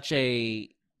was such a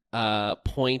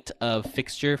point of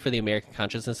fixture for the American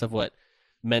consciousness of what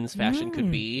men's fashion could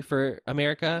be for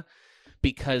America,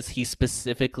 because he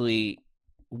specifically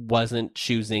wasn't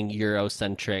choosing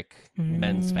Eurocentric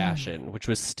men's fashion, which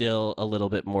was still a little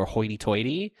bit more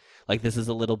hoity-toity. Like this is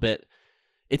a little bit,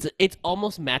 it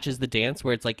almost matches the dance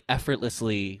where it's like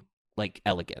effortlessly like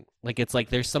elegant. Like it's like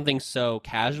there's something so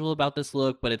casual about this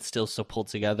look, but it's still so pulled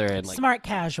together and like smart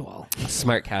casual,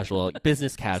 like,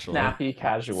 business casual, snappy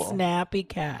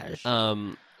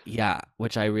casual. Yeah,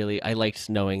 which I liked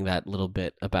knowing that little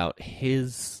bit about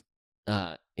his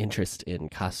interest in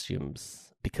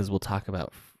costumes, because we'll talk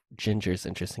about Ginger's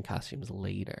interest in costumes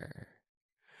later.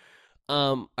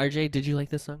 RJ, did you like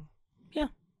this song? Yeah,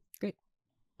 great.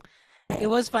 It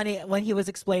was funny when he was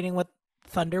explaining what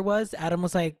thunder was. Adam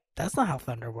was like, that's not how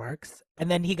thunder works.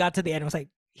 And then he got to the end and was like,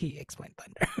 he explained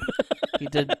thunder. He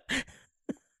did.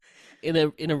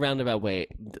 In a roundabout way,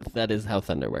 that is how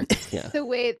thunder works. Yeah. The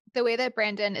way that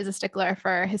Brandon is a stickler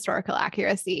for historical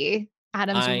accuracy,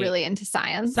 Adam's really into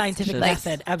scientific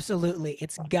method. Absolutely,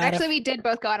 it's got. Actually, we did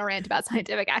both go on a rant about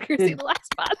scientific accuracy in the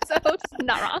last pod, so it's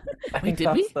not wrong. I think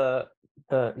that's the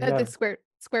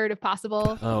square root of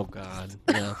possible. Oh God,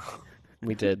 yeah,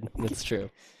 we did. It's true.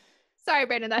 Sorry,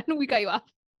 Brandon. Then we got you off.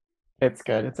 It's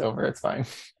good. It's over. It's fine.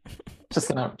 just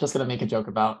gonna make a joke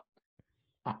about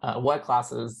what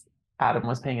classes Adam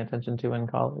was paying attention to in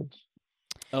college.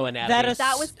 Oh, anatomy.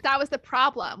 That was the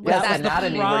problem. Yes,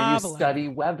 anatomy, where you study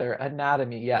weather.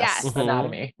 Anatomy, yes.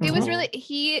 Anatomy. It was really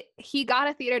he got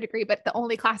a theater degree, but the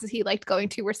only classes he liked going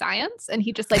to were science, and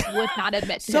he just like would not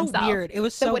admit to himself. Weird. It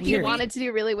was so what weird. he wanted to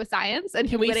do really was science, and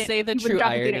Can we say the true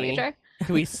irony?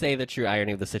 Can we say the true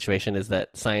irony of the situation is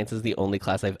that science is the only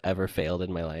class I've ever failed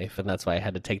in my life, and that's why I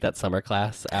had to take that summer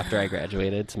class after I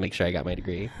graduated to make sure I got my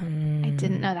degree. I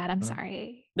didn't know that. I'm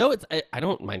sorry. No, I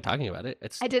don't mind talking about it.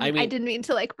 I didn't mean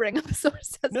to like bring up a sore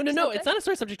subject. No. It's not a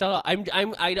sore subject at all.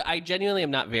 I genuinely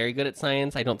am not very good at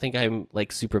science. I don't think I'm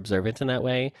like super observant in that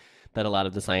way that a lot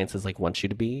of the sciences like want you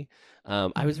to be.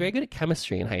 I was very good at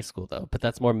chemistry in high school though, but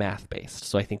that's more math based.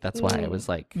 So I think that's why I was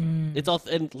like, it's all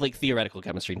and like theoretical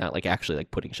chemistry, not like actually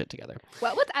like putting shit together.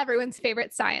 What was everyone's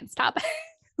favorite science topic?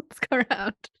 Let's go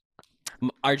around.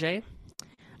 RJ?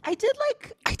 I did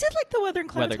like the weather and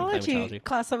climatology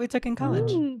class that we took in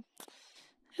college. It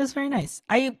was very nice.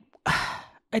 I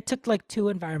took like 2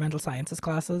 environmental sciences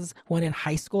classes, one in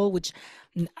high school, which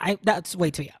that's way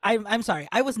too young. I'm sorry.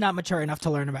 I was not mature enough to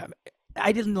learn about it.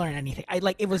 I didn't learn anything.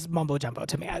 It was mumbo jumbo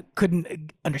to me. I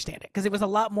couldn't understand it because it was a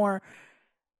lot more,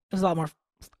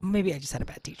 maybe I just had a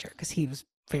bad teacher because he was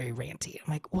very ranty.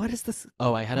 I'm like, what is this?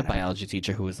 Oh, I had a biology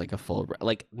teacher who was like a full,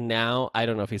 like now, I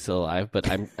don't know if he's still alive, but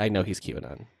I know he's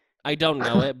QAnon. I don't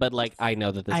know it, but like I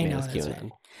know that this I man know is that's QAnon.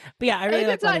 right. But yeah, I really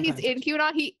like it's not Feather he's in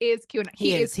QAnon. He is QAnon.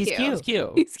 He is He's cute. cute. It's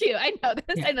cute. He's cute. I know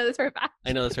this. Yeah. I know this for a fact.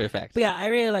 I know this for a fact. But yeah, I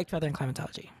really like Feather and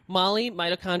Climatology. Molly,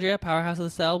 mitochondria, powerhouse of the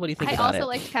cell. What do you think I about also it?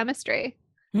 liked chemistry.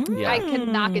 Yeah. I could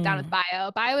not get down with bio.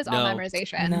 Bio is all No.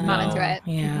 memorization. No. Not into it.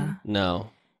 Yeah. No.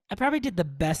 I probably did the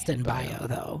best in bio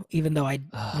though, even though I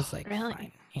was like, Really?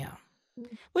 fine. Yeah.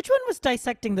 Which one was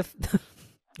dissecting the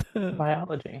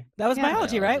Biology. That was Yeah.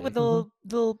 biology, right? With the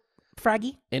little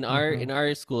fraggy. In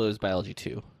our school, it was biology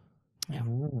too. Yeah.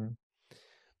 Mm.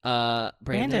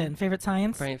 Brandon, favorite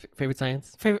science? Favorite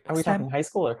science? Favorite Are we talking high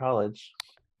school or college?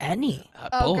 any?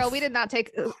 Oh, Both. girl, we did not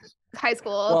take high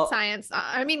school Well- science.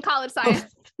 I mean, college science.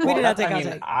 We did not take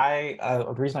I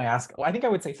college. the reason I ask, well, I think I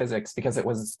would say physics because it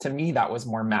was, to me, that was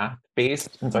more math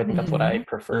based. And so I think that's what I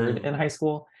preferred in high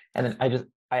school. And then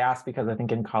I asked because I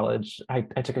think in college, I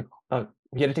took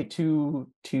we had to take two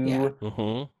Yeah.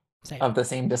 Same. of the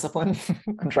same discipline.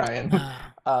 I'm trying.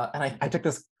 And I took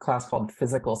this class called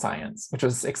physical science, which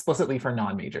was explicitly for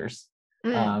non-majors.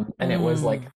 And it was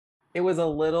like, it was a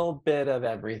little bit of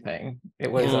everything.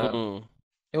 It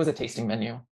was a tasting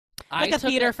menu. Like a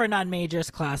theater for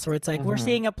non-majors class where it's like we're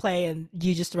seeing a play and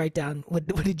you just write down what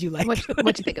did you like? What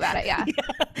you think about it? Yeah.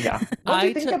 Yeah. What do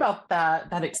you think about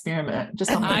that experiment?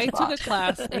 Just on the I spot. took a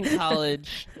class in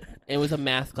college. It was a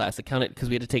math class. It counted because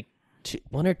we had to take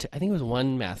one or two. I think it was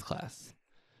one math class,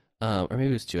 or maybe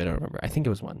it was two. I don't remember. I think it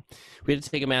was one. We had to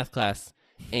take a math class,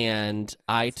 and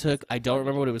I don't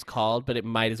remember what it was called, but it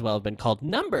might as well have been called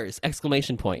numbers! !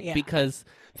 Yeah. Because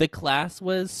the class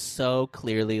was so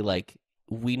clearly like,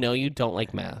 we know you don't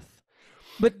like math.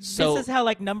 But this is how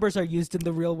like numbers are used in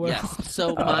the real world. Yes.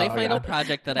 So my final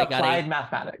project that I got applied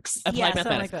mathematics. applied something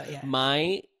mathematics. like that, yeah.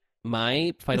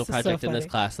 My final This is so project in this funny.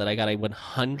 class that I got a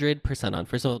 100% on.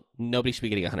 First of all, nobody should be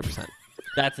getting 100%.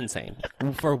 That's insane.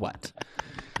 For what?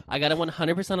 I got a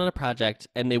 100% on a project,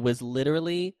 and it was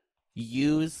literally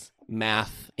use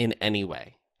math in any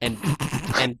way and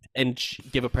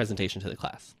give a presentation to the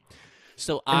class.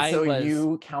 So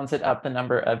you counted up the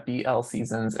number of BL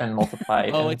seasons and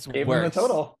multiplied. Oh, and it's gave them the worse.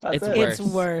 total. That's It's it. worse. It's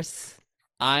worse.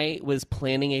 I was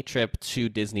planning a trip to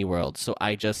Disney World, so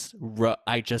I just booked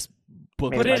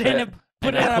Put it in a- and I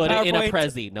put it in a PowerPoint.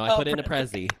 Prezi. No, I put it in a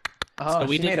Prezi. Oh, So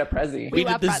we she did- made a Prezi. We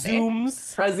love did the Prezi.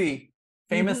 Zooms. Prezi,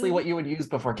 famously what you would use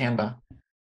before Canva.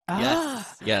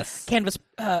 Yes. Canvas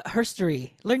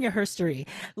herstory. Learn your herstory.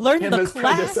 Learn Canva's the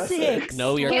predecessor. classics.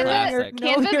 Know your Learn classic. know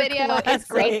Canva your video is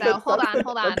great though. Hold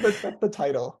on. That's the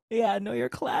title. Yeah, know your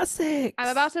classics. I'm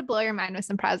about to blow your mind with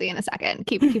some Prezi in a second.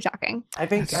 Keep talking. I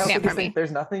think I also Stand just for me. think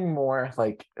there's nothing more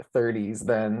like 30s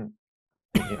than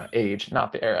age,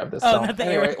 not the era of this Oh, film. not the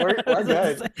Anyway, era. we're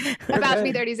good. We're About to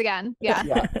be good. 30s again. Yeah.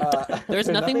 Yeah. There's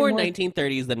nothing more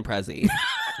 1930s than Prezi.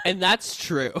 And that's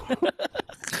true.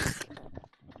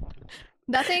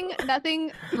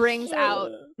 Nothing brings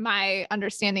out my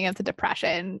understanding of the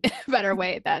Depression in a better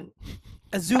way than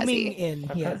Zooming Prezi.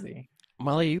 in. A Yeah. Prezi.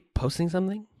 Molly, are you posting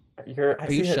something?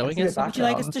 Are you showing us? Would you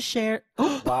like us to share? Would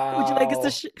you like us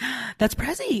to share? That's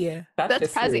Prezi.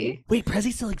 That's history. Wait,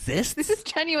 Prezi still exists? this is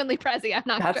genuinely Prezi. I'm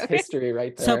not That's joking. history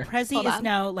right So there. Prezi Hold is on.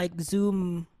 now like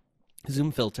Zoom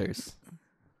Zoom filters.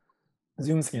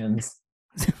 Zoom skins.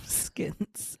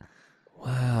 skins.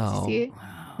 Wow. See?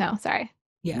 Wow. No, sorry.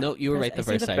 Yeah. No, you were right I the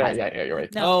see first the time. Yeah, you're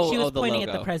right. No, she was the pointing at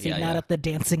the logo. Prezi, Yeah, not yeah. at the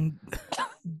dancing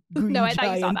green No, I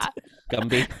thought you saw giant. that.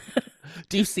 Gumby.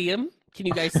 Do you see him? Can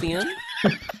you guys see him?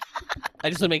 I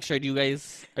just want to make sure.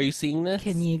 Are you seeing this?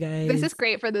 Can you guys? This is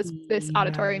great for this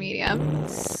auditory medium.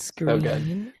 Screen.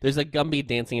 good. There's a Gumby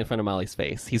dancing in front of Molly's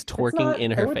face. He's twerking not-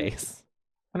 in I her wouldn't- face.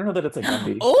 I don't know that it's a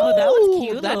Gumby. Oh, that was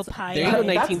cute. Little That's, pie. there you go,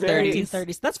 That's 1930s.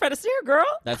 1930s. That's Fred Astaire, girl.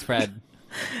 That's Fred.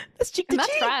 That's cheek to And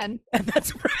that's cheek. Fred. And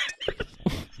that's Fred.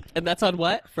 And that's on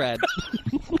what? Fred.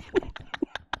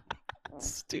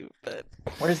 Stupid.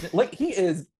 Where's the, like he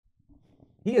is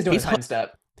doing He's a time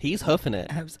step. He's hoofing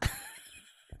it.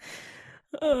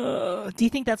 Do you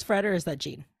think that's Fred or is that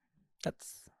Gene?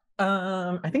 That's.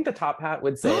 I think the top hat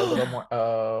would say a little more.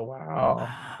 Oh wow.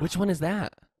 Which one is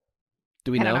that?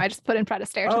 Do we I know? don't know. I just put in Fred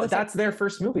Astaire. Oh, to the that's their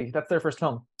first movie. That's their first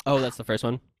film. Oh, that's the first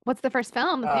one? What's the first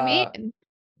film that they made?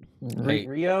 Right.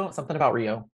 Rio, something about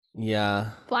Rio.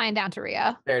 Yeah. Flying down to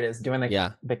Rio. There it is. Doing the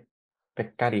Yeah.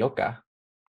 Carioca.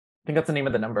 I think that's the name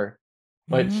of the number.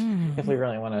 Which, Mm. if we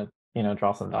really want to,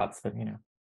 draw some dots, but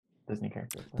Disney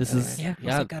characters. But This is anyway.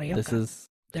 Yeah, yeah. Carioca. This is.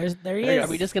 There he There you is. go. Are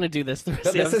we just gonna do this the rest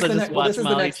of This the is episode? the Just next. Well, watch this is the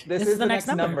Molly. next. This is the next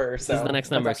number. This is the next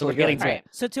that's number, so actually we're getting good. to Right.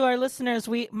 So to our listeners,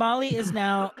 Molly is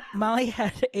now Molly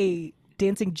had a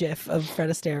dancing GIF of Fred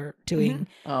Astaire doing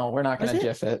Oh, we're not Was gonna it?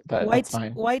 GIF it, but white that's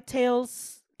fine. white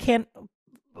tails can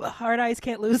Hard eyes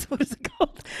can't lose. What is it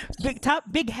called? Big top,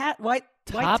 big hat, white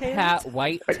Top tails. hat,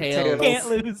 white tails, Can't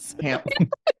lose.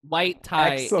 white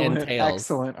tie, Excellent, and tails.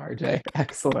 excellent, RJ.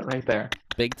 Excellent right there.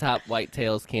 Big top, white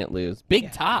tails, can't lose.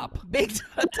 Big top. Big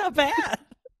top hat.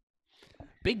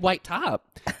 Big white top.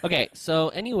 Okay, so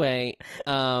anyway,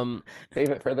 Save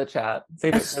it for the chat.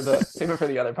 Save it for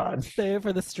the other pod. Save it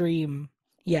for the stream.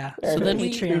 Yeah. There So it then is.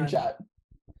 we- Stream chat.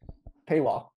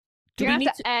 Paywall. do You're we gonna need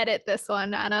have to edit this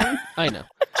one, Adam. I know.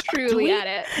 Truly we-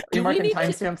 edit. Are you we marking need to-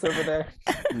 timestamps over there?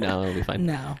 No, it'll be fine.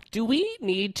 No. Do we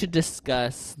need to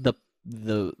discuss the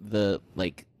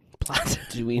like plot?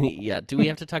 Do we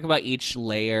have to talk about each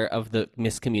layer of the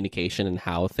miscommunication and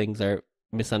how things are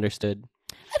misunderstood?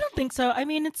 I don't think so. I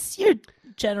mean, it's your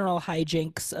general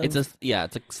hijinks. Of, It's a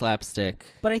slapstick.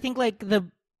 but I think like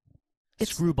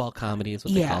it's Screwball comedy is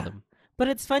what they call Yeah. them. But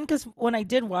it's fun because when I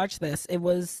did watch this,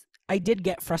 I did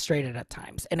get frustrated at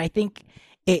times, and I think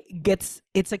it's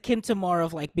akin to more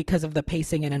of like because of the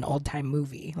pacing in an old time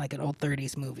movie, like an old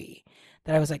 30s movie,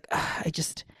 that I was like,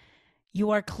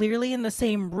 you are clearly in the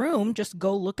same room. Just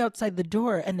go look outside the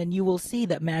door, and then you will see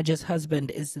that Madge's husband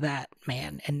is that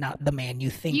man and not the man you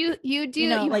think. You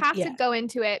like, have yeah. to go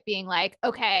into it being like,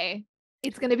 okay,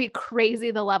 it's going to be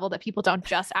crazy the level that people don't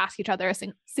just ask each other a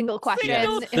single question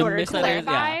Single- in order to The misunderstanding,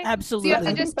 clarify. yeah. So Absolutely. you have to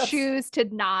I think just that's- choose to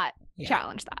not Yeah.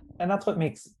 challenge that. And that's what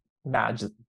makes Madge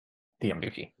the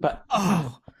MVP. But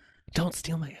Oh, don't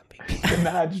steal my MVP. the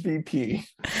Madge VP.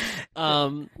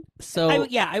 So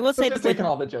I will say Just that taking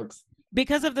all the jokes.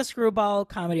 because of the screwball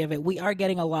comedy of it, we are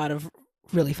getting a lot of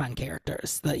really fun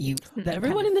characters that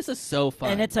everyone in this is so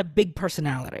fun. and it's a big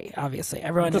personality. Obviously,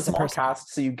 everyone It's a is a small person. cast,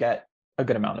 so you get a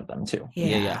good amount of them too.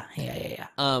 Yeah.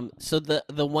 So the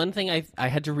one thing I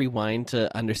had to rewind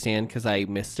to understand because I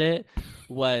missed it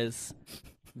was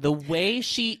the way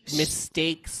she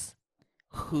mistakes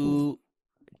who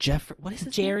what is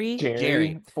it? Jerry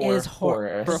Jerry for is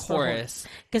Horace. For So Horace.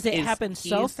 because it is- happens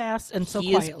so he's- fast and so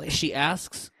He is- quietly. she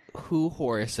asks who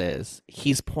Horace is.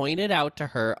 He's pointed out to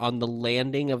her on the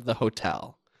landing of the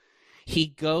hotel. He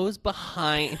goes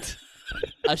behind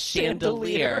a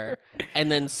chandelier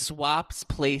and then swaps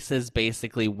places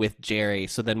basically with Jerry.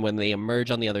 So then when they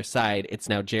emerge on the other side, it's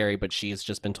now Jerry, but she's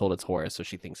just been told it's Horace, so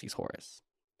she thinks he's Horace.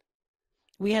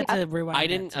 We had Yeah. to rewind. I that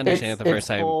didn't too. understand it the first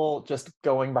time. Full just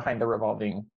going behind the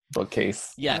revolving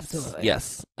bookcase. Yes, Absolutely.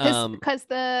 yes. Because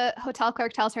the hotel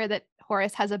clerk tells her that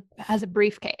Horace has a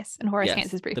briefcase, and Horace Yes,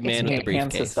 hands his the briefcase. man to with the Jerry.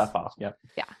 Hands his briefcase. stuff off. Yep.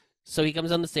 So he comes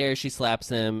down the stairs, she slaps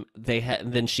him.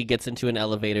 Then she gets into an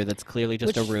elevator that's clearly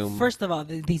just Which, a room. First of all,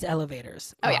 these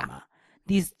elevators. Oh, yeah. Mama.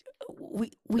 These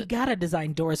we gotta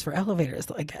design doors for elevators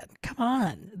like that. Come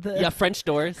on. Yeah, French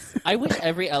doors. I wish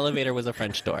every elevator was a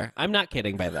French door. I'm not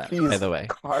kidding by that, by These the way.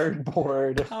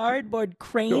 Cardboard. Cardboard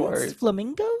cranes, Doors.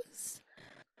 flamingos,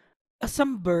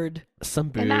 some bird. Some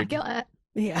bird. Immaculate.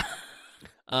 Yeah.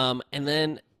 And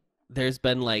then there's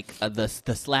been like the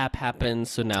slap happens,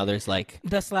 so now there's like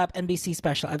The slap NBC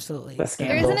special, absolutely. The There's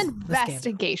scandal. an Scandals. The scandal.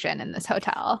 investigation in this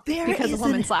hotel There because a is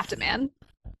woman an- slapped a man.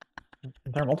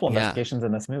 There are multiple Yeah. investigations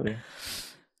in this movie.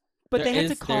 But they there had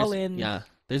to is- call there's- in. Yeah,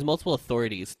 there's multiple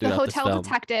authorities The throughout this hotel film.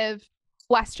 detective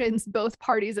questions both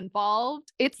parties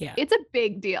involved. It's Yeah. a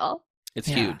big deal. It's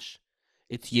Yeah. huge.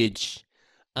 It's huge.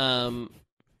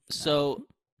 So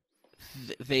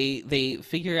they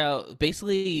figure out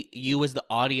basically you as the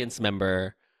audience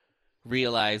member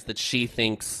realize that she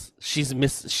thinks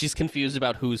she's confused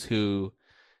about who's who,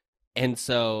 and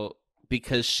so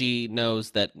because she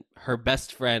knows that her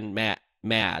best friend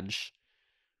Madge,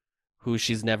 who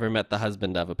she's never met the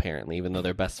husband of apparently, even though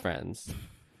they're best friends,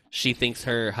 she thinks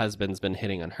her husband's been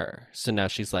hitting on her. So now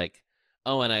she's like,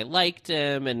 oh, and I liked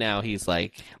him, and now he's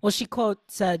like, Well, she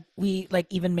said we like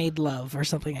even made love or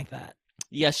something like that.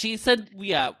 yeah, she said,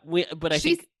 yeah, but I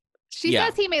think She yeah.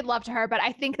 says he made love to her, but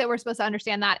I think that we're supposed to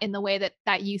understand that in the way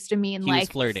that used to mean He was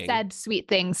like flirting. said sweet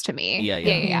things to me. Yeah,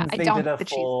 yeah. yeah. I They don't did think a that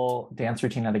she's full dance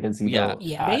routine at a gazebo. Yeah,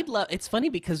 Yeah. made love. It's funny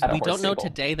because At a we horse don't know stable.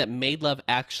 today that made love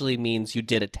actually means you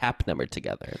did a tap number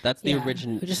together. That's the Yeah.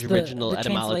 original Just original the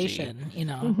etymology. translation, you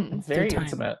know. Mhm. It's very Through time.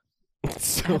 intimate. It's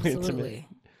so intimate. Absolutely.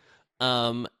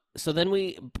 So then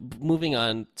moving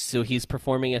on. So he's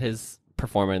performing at his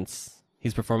performance.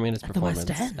 He's performing at his At the West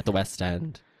performance End. at the West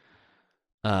End.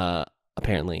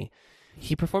 Apparently,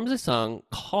 he performs a song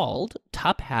called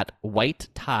 "Top Hat, White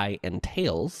Tie, and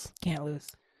Tails," Can't lose.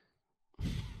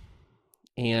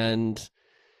 and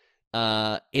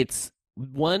it's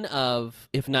one of,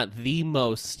 if not the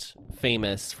most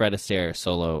famous Fred Astaire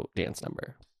solo dance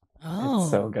number. Oh,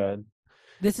 It's so good.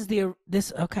 this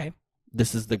is okay.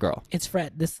 This is the girl. It's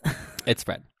Fred. This It's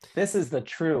Fred. This is the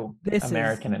true This is-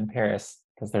 American in Paris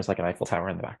because there's like an Eiffel Tower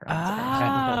in the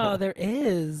background. Oh, there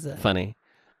is. Funny.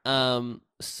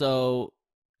 So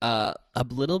a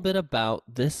little bit about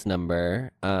this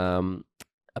number.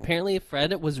 Apparently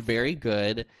Fred was very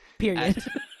good. Period.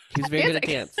 He's very good at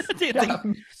dance. Yeah.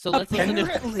 So let's listen to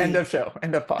Apparently. End of show.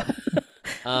 End of pod.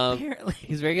 Apparently.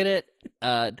 He's very good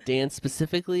at dance,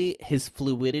 specifically his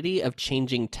fluidity of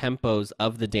changing tempos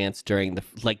of the dance during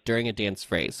a dance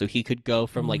phrase. So he could go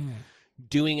from like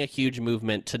doing a huge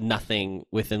movement to nothing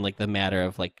within like the matter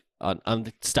of like on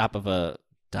the stop of a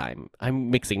dime. I'm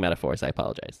mixing metaphors. I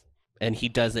apologize. And he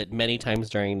does it many times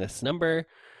during this number.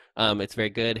 It's very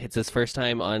good. It's his first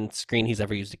time on screen he's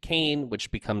ever used a cane, which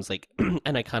becomes like an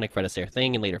iconic Fred Astaire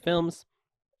thing in later films.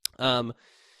 And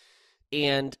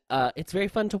it's very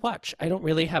fun to watch. I don't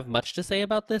really have much to say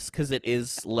about this because it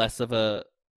is less of a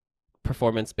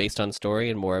performance based on story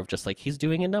and more of just like he's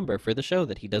doing a number for the show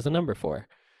that he does a number for.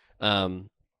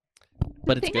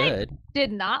 But it's good. I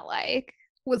did not like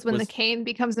was when the cane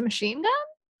becomes a machine gun.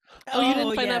 Oh, you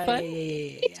didn't find that fun?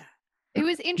 Yeah. It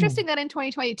was interesting that in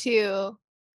 2022,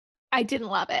 I didn't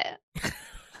love it.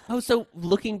 Oh, so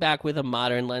looking back with a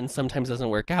modern lens sometimes doesn't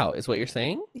work out, is what you're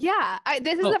saying? Yeah,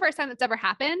 this is the first time that's ever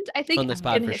happened. I think On the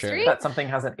spot in for sure. history. That something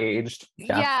hasn't aged.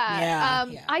 Yeah.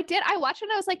 I watched it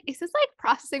and I was like, is this like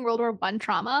processing World War I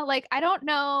trauma? Like, I don't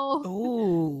know.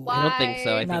 Ooh. Why? I don't think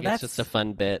so. I Now think it's just a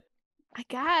fun bit. I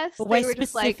guess. But why they were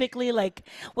just like, specifically like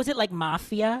was it like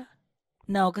mafia?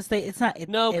 No, because it's not.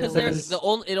 No, because Italy. there's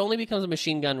it only becomes a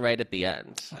machine gun right at the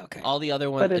end. Okay. All the other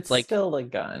ones, But it's like still a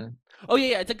gun. oh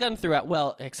yeah, it's a gun throughout.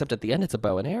 Well, except at the end, it's a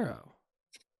bow and arrow.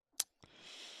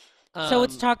 So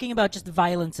it's talking about just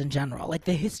violence in general, like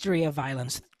the history of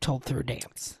violence told through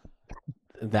dance.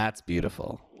 That's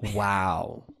beautiful.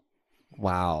 Wow.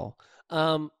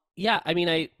 Yeah, I mean,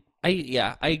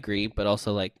 I agree, but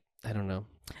also like I don't know.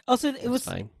 Also, it was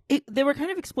fine. They were kind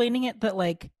of explaining it that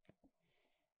like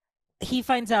he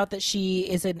finds out that she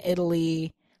is in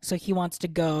Italy, so he wants to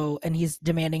go, and he's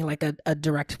demanding like a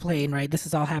direct plane. Right, this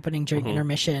is all happening during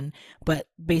intermission, but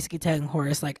basically telling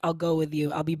Horace like, "I'll go with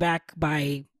you. I'll be back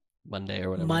by Monday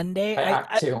or whatever." Monday.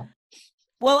 Act two.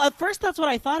 Well, at first that's what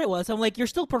I thought it was. I'm like, you're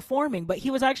still performing, but he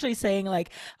was actually saying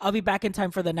like, I'll be back in time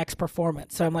for the next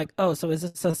performance. So I'm like, oh, so is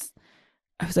this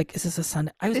I was like, is this a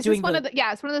Sunday? I was this doing is one of the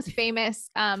it's one of those famous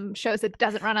shows that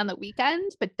doesn't run on the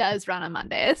weekends but does run on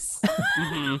Mondays.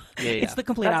 Yeah. It's the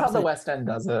complete That's how opposite. the West End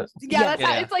does it. That's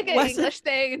how it's like an West- English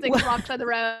thing. It's like West- Rock on the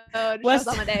Road, West- shows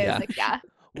on Mondays. Yeah. Like,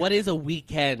 What is a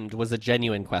weekend was a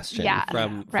genuine question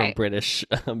from British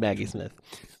Maggie Smith.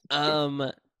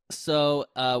 So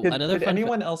another did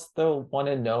anyone else though want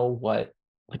to know what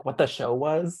the show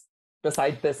was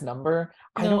besides this number?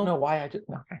 I don't know why I just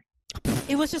okay.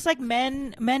 It was just like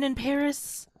men in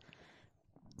Paris,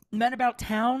 men about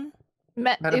town.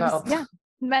 Men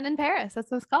in Paris. That's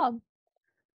what it's called.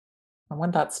 I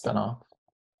want that spinoff.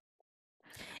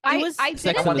 I was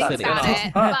didn't on the think City. about it,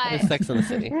 It's but Sex and the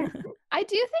City. I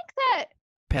do think that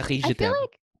Paris, je I feel t'aime.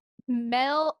 like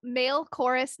male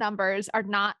chorus numbers are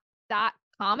not that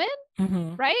common,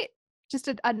 Mm-hmm. right? Just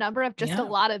a number of a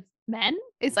lot of men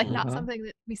is like not Mhm. something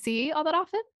that we see all that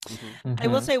often. I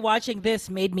will say, watching this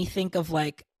made me think of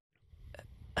like,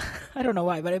 I don't know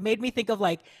why, but it made me think of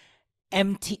like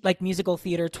like musical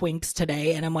theater twinks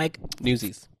today, and I'm like,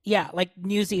 Newsies. yeah, like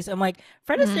Newsies. I'm like,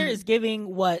 Fred Astaire is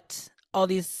giving what all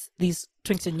these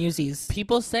twinks and Newsies.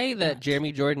 People say that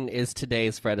Jeremy Jordan is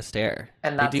today's Fred Astaire.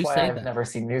 And They that's do why say I've that. never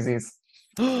seen Newsies.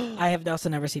 I have also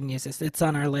never seen Newsies. It's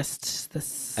on our list.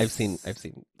 I've seen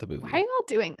the movie. Why are you all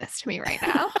doing this to me right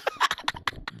now?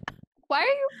 Why are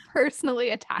you personally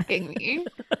attacking me?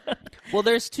 Well,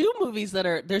 there's two more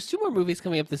movies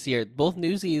coming up this year. Both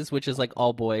Newsies, which is like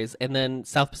all boys, and then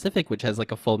South Pacific, which has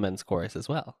like a full men's chorus as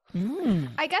well.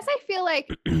 I guess I feel like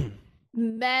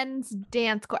men's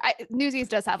dance Newsies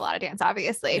does have a lot of dance,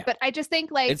 obviously, but I just think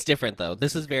like It's different though.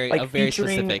 This is very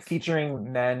specific.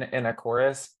 featuring men in a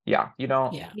chorus. Yeah, you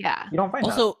don't. Yeah. You don't find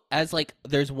Also, as like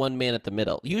there's one man at the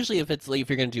middle. Usually, if it's like if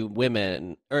you're gonna do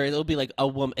women, or it'll be like a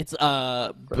woman. It's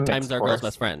Times Our Girl's chorus.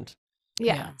 Best Friend.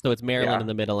 yeah. So it's Marilyn Yeah. in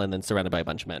the middle, and then surrounded by a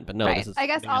bunch of men. But no, Right. this is. I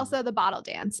guess also the bottle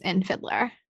dance in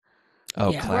Fiddler. Oh,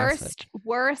 Yeah. classic.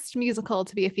 Worst musical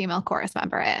to be a female chorus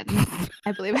member in.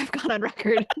 I believe I've gone on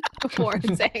record before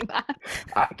in saying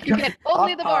that. You get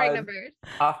only the boring numbers.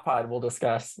 Off pod, we'll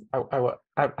discuss. I was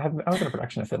in a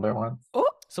production of Fiddler once.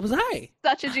 So was I.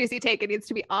 Such a juicy take. It needs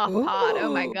to be off pod.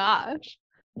 Oh my Ooh. gosh.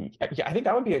 Yeah, I think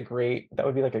that would be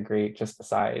like a great just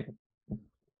aside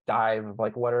dive of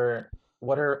like what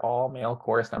are all male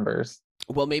chorus numbers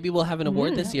Well, maybe we'll have an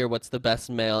award this year. What's the best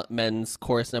men's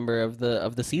chorus number of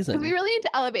the season? We really need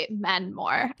to elevate men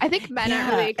more. I think men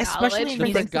aren't really especially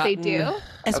acknowledged for things that they do.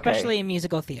 Especially in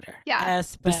musical theater. Yeah.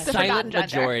 The silent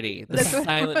majority. The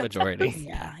silent majority.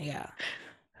 Yeah.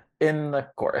 In the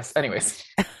chorus. Anyways.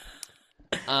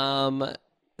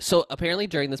 So apparently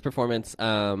during this performance,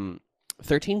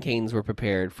 13 canes were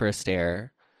prepared for Astaire.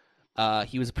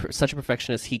 He was such a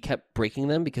perfectionist, he kept breaking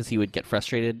them because he would get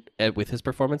frustrated with his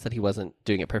performance that he wasn't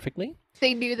doing it perfectly.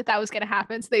 They knew that was going to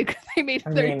happen, so they made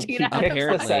 13 he out of picks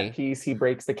Apparently. the set piece, he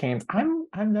breaks the canes. I'm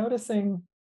noticing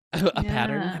a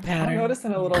pattern. I'm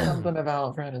noticing a little something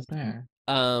about Fred Astaire.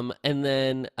 And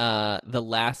then the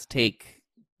last take,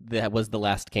 that was the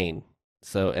last cane.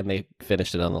 So, and they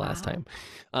finished it on the last time.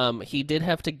 He did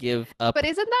have to give up. But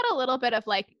isn't that a little bit of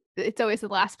like, it's always the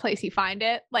last place you find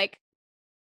it? Like,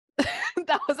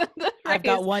 that wasn't the phrase. I've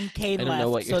got one cane I don't left. know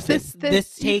what you're so saying.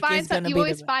 this take is going to be. You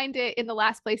always find it in the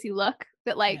last place you look.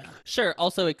 That like, Sure.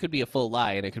 Also, it could be a full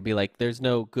lie, and it could be like, there's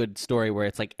no good story where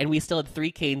it's like, and we still had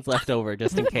 3 canes left over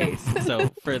just in case. So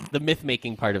for the myth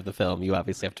making part of the film, you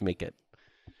obviously have to make it.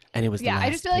 And it was I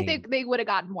just feel cane. like they would have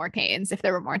gotten more canes if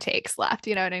there were more takes left.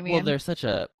 You know what I mean? Well, there's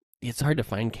it's hard to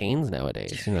find canes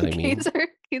nowadays. You know what I mean?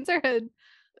 canes are a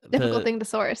difficult thing to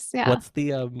source. Yeah. What's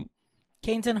the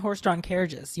canes and horse-drawn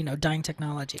carriages? Dying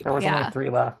technology. There was only 3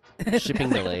 left. shipping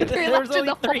delayed? There was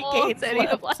only 3 canes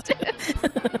left.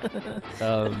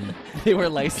 They were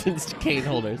licensed cane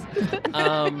holders.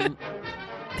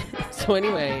 So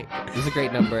anyway, it was a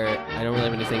great number. I don't really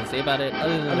have anything to say about it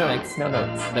other than the fact no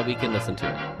notes. that we can listen to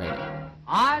it right now.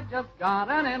 I just got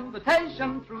an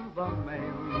invitation through the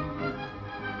mail.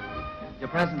 Your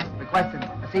presence requested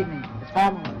this evening is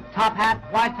formal. Top hat,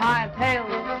 white tie, and tail.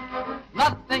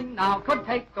 Nothing now could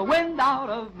take the wind out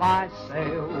of my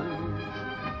sails.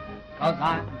 'Cause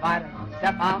I'm invited to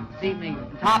step out this evening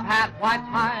in top hat, white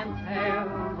tie, and tail.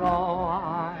 Oh,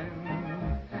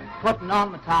 I'm putting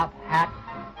on the top hat,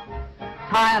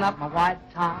 tying up my white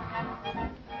tie,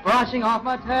 brushing off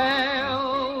my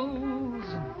tails.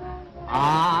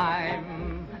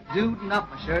 I'm duding up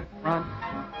my shirt front,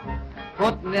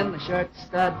 putting in the shirt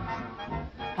studs,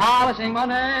 polishing my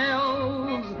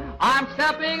nails. I'm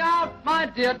stepping out, my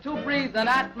dear, to breathe an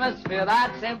atmosphere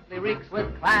that simply reeks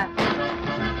with class.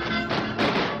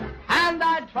 And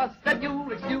I trust that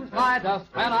you'll excuse my dust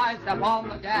when I step on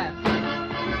the gas,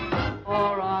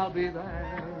 or I'll be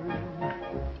there,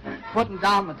 putting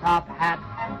down the top hat,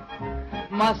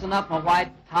 mussing up my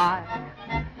white tie,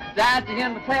 dancing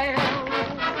in the tail.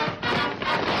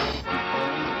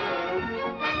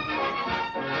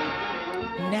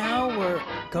 Now we're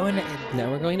going to Italy. Now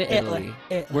we're going to Italy.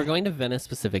 We're going to Venice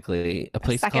specifically, a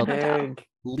place called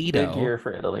Lido. Big year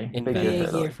for Italy. Big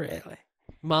year for Italy.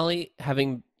 Molly,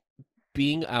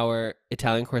 being our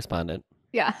Italian correspondent,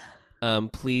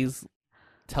 please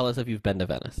tell us if you've been to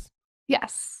Venice.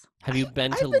 Yes. Have you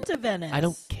been I've been to Venice. I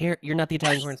don't care. You're not the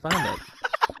Italian correspondent.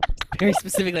 Very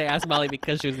specifically, I asked Molly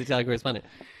because she was the Italian correspondent.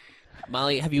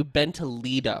 Molly, have you been to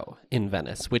Lido in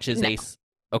Venice, which is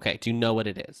okay, do you know what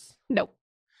it is? No.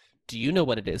 Do you know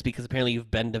what it is? Because apparently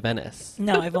you've been to Venice.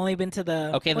 No, I've only been to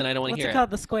the... Okay, then I don't want to hear it. What's it called?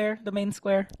 The square? The main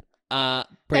square?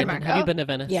 Brandon, have you been to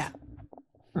Venice? Yeah.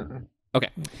 Okay.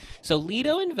 So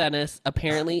Lido in Venice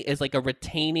apparently is like a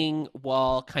retaining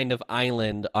wall kind of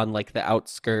island on like the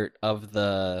outskirt of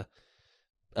the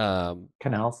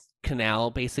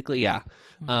canal, basically. Yeah.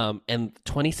 And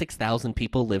 26,000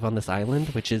 people live on this island,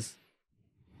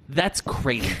 that's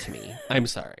crazy to me. I'm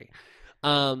sorry.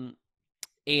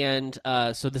 And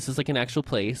so this is like an actual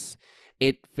place.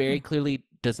 It very clearly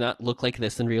does not look like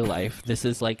this in real life. This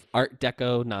is like Art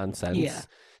Deco nonsense. Yeah.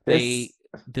 This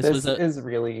is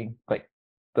really like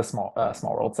the small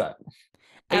world set.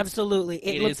 Absolutely.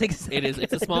 It looks exactly.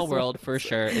 It's a small world for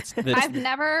sure. I've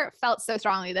never felt so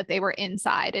strongly that they were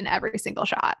inside in every single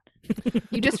shot.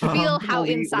 You just feel how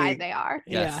inside they are.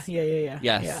 Yes. Yeah.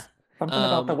 Yes. Something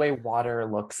about the way water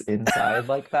looks inside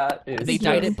like that is they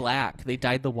dyed it black. They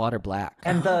dyed the water black.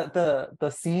 And the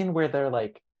scene where they're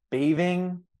like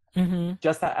bathing,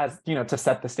 just as to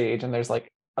set the stage, and there's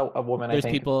like a woman. There's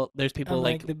people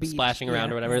like splashing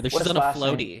around or whatever. She's on a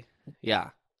floaty.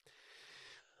 Yeah.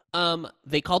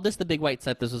 They called this the Big White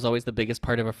Set. This was always the biggest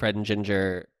part of a Fred and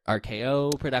Ginger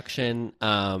RKO production.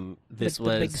 This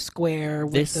was the big square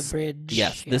with the bridge.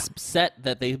 Yes, this set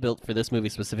that they built for this movie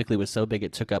specifically was so big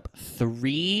it took up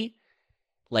 3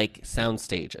 like sound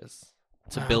stages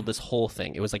to build this whole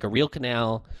thing. It was like a real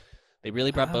canal. They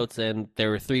really brought boats in. There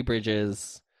were 3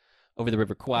 bridges over the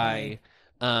River Kwai.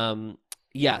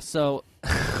 So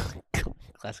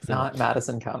classic. Not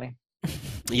Madison County.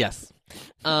 Yes.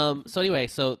 So anyway,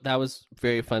 so that was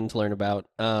very fun to learn about.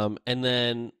 And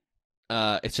then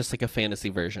it's just like a fantasy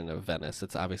version of Venice.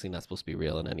 It's obviously not supposed to be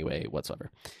real in any way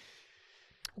whatsoever.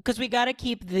 Because we got to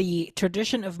keep the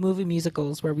tradition of movie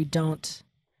musicals where we don't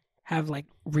have like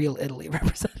real Italy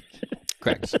represented.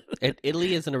 Correct.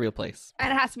 Italy isn't a real place.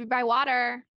 And it has to be by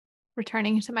water.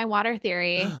 Returning to my water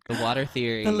theory. The water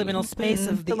theory. The liminal space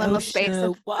of the liminal ocean space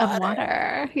of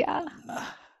water. Yeah.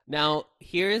 Now,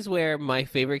 here's where my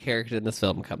favorite character in this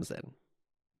film comes in.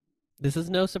 This is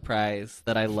no surprise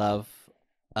that I love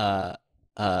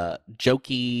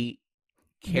jokey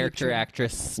character Matron.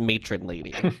 actress matron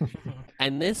lady.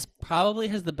 And this probably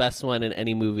has the best one in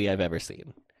any movie I've ever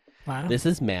seen. Wow. This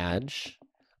is Madge.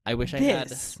 I wish I had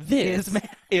This this is Madge.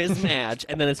 is Madge,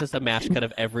 and then it's just a mash cut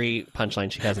of every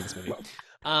punchline she has in this movie.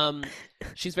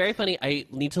 She's very funny. I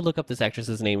need to look up this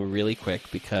actress's name really quick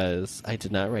because I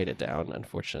did not write it down,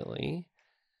 unfortunately.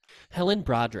 Helen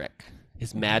Broderick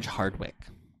is Madge Hardwick.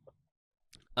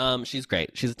 She's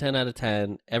great. She's a 10 out of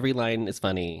 10. Every line is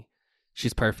funny.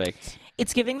 She's perfect.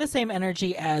 It's giving the same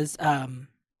energy as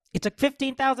it took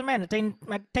 15,000 men to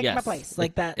take Yes. my place,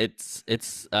 like that. It's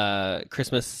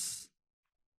Christmas.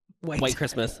 Wait. White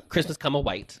Christmas. Christmas come a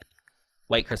white.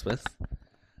 White Christmas.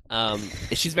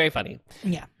 She's very funny.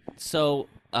 Yeah. So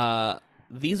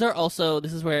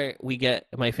this is where we get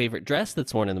my favorite dress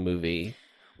that's worn in the movie,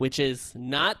 which is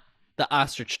not the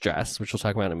ostrich dress, which we'll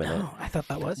talk about in a minute. Oh, I thought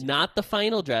that was. Not the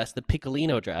final dress, the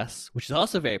piccolino dress, which is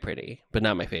also very pretty, but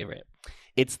not my favorite.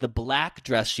 It's the black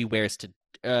dress she wears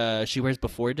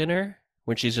before dinner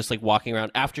when she's just like walking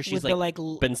around after she's With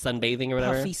the, been sunbathing or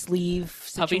whatever. puffy sleeve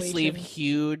Puffy situation. sleeve,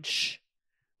 huge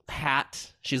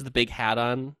hat. She has the big hat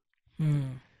on.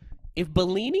 If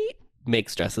Bellini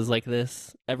makes dresses like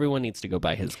this, everyone needs to go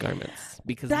buy his garments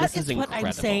because That this is is what incredible.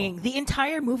 I'm saying. The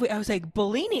entire movie, I was like,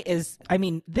 Bellini is. I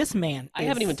mean, this man. I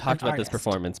haven't even talked an about this artist.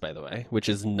 performance, by the way, which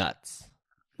is nuts.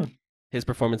 His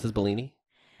performance as Bellini.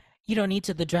 You don't need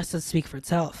to. The dresses speak for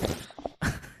itself.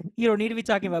 You don't need to be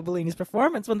talking about Bellini's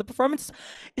performance when the performance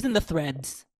is in the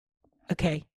threads.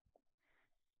 Okay.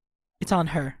 It's on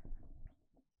her.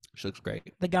 She looks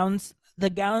great. The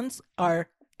gowns are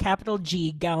capital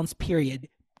G gowns, period.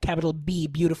 Capital B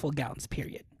beautiful gowns,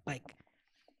 period. Like,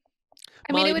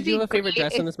 I mean, Molly, it would did you be have a favorite great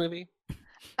dress if- in this movie?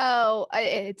 Oh,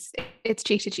 it's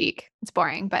cheek to cheek. It's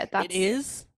boring, but that's It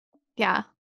is. yeah.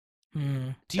 Do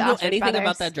you The know ostrich anything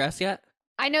about feathers. that dress yet?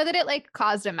 I know that it like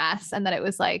caused a mess and that it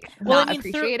was like Well, I not mean,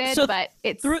 appreciated, so but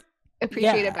it's through-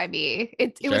 appreciated yeah. by me.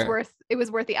 It was Sure. worth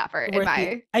the effort in worth my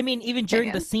it. I mean, even during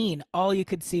the opinion. scene, all you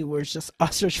could see was just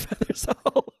ostrich feathers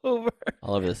all over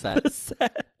All over the set. the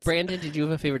set. Brandon, did you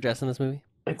have a favorite dress in this movie?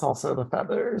 It's also the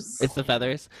feathers. It's the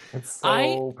feathers. It's so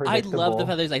I predictable. love the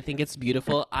feathers. I think it's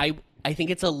beautiful. I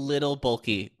think it's a little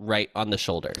bulky right on the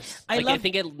shoulders. I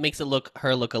think it makes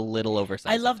her look a little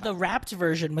oversized. I love the wrapped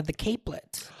version with the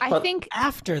capelet I But- think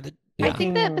after the. I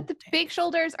think that Mm. but the big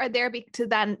shoulders are there so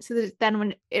that then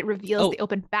when it reveals Oh. the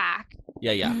open back,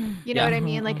 Yeah. you know Yeah. what I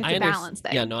mean? Like it's I a understand. balance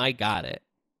thing. Yeah, no, I got it.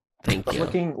 Thank But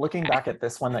you. looking back at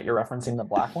this one that you're referencing, the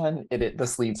black one, the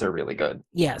sleeves are really good.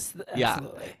 Yes, Yeah.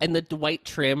 absolutely. And the white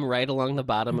trim right along the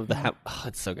bottom of the Mhm. hem. Oh,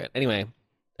 it's so good. Anyway,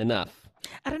 enough.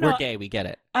 I don't know. We're gay. We get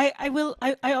it. I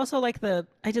also like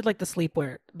I did like the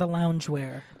sleepwear, the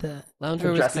loungewear, the Loungewear The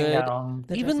was dressing good. gown.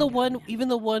 Even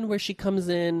the one where she comes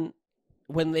in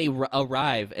when they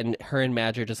arrive and her and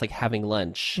Madge are just like having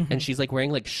lunch Mhm. and she's like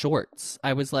wearing like shorts.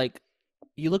 I was like,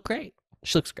 you look great.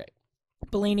 She looks great.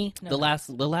 Bellini. The last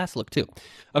look too.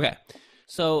 Okay.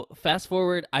 So fast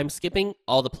forward, I'm skipping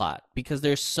all the plot because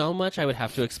there's so much I would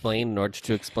have to explain in order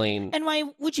to explain. And why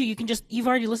would you? You've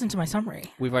already listened to my summary.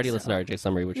 We've already so- listened to RJ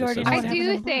summary, which You is already so know I what sad. happens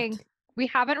in do the think we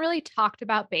haven't really talked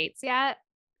about Bates yet.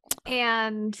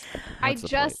 And What's the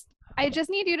point? I just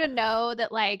need you to know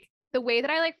that like the way that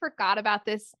I like forgot about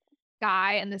this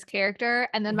guy and this character,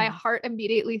 and then my Mhm. heart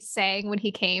immediately sang when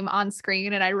he came on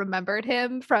screen and I remembered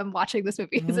him from watching this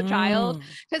movie as a child. Mm.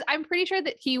 Because I'm pretty sure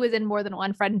that he was in More Than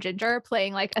One Friend Ginger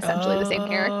playing like essentially the same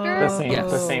character.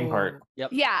 The same part. Yep.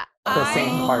 Yeah. The same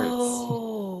parts.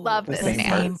 Love The this same man.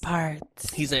 Same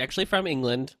parts. He's actually from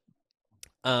England.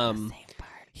 Same parts.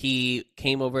 He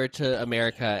came over to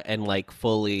America and like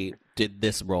fully did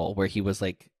this role where he was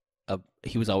like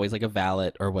he was always like a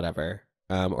valet or whatever,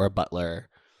 or a butler.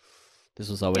 This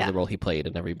was always Yeah. the role he played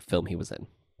in every film he was in.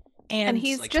 And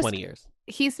he's Like just 20 years.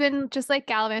 he's been just like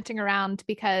gallivanting around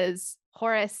because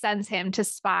Horace sends him to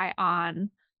spy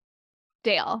on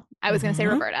Dale. I was going to say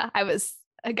Mhm. Roberta. I was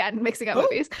again mixing up Oh.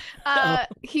 movies.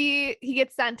 He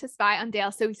gets sent to spy on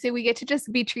Dale, so we get to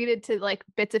just be treated to like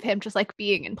bits of him just like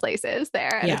being in places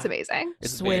there, and it's Yeah. amazing.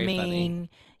 It's very funny. Swimming.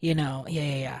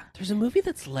 Yeah. There's a movie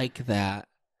that's like that.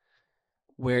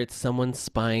 where it's someone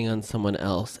spying on someone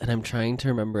else, and I'm trying to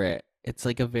remember it. It's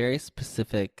like a very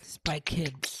specific Spy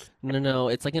Kids. No,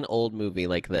 it's like an old movie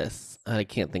like this. I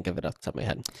can't think of it off the top of my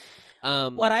head.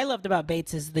 What I loved about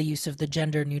Bates is the use of the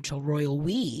gender neutral royal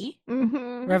we.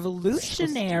 Mm-hmm.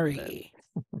 Revolutionary.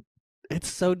 It's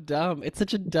so dumb. It's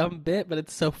such a dumb bit, but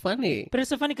it's so funny. But it's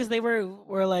so funny because they were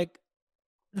like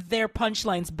their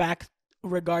punchlines back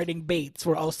regarding Bates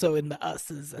were also in the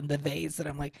us's and the theys, and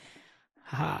I'm like,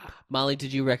 ha. Molly,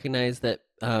 did you recognize that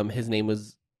his name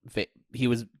was he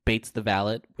was Bates the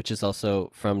Valet, which is also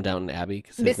from Downton Abbey?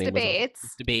 Mr.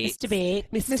 Bates. Mr. Bates. Mr. Bates.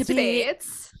 Mr.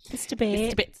 Bates. Mr.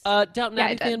 Bates. Mr. Bates. Downton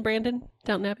Abbey fan, Brandon?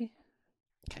 Downton Abbey?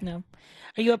 No.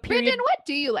 Are you a period? Brandon, what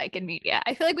do you like in media?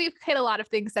 I feel like we've hit a lot of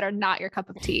things that are not your cup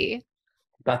of tea.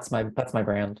 That's my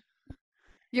brand.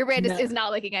 Your brand No. is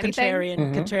not liking anything.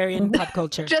 Contrarian pop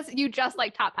culture. You just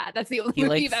like Top Hat. That's the only He movie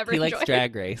likes you've ever he enjoyed. likes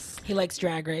Drag Race. He likes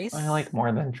Drag Race. I like more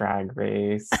than Drag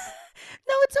Race.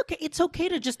 No, it's okay. It's okay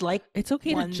to just like. It's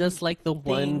okay to one just like the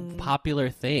one thing. popular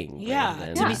thing. Yeah,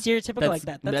 Brandon. to be stereotypical like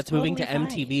that. That's moving to totally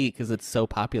fine. MTV because it's so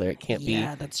popular. It can't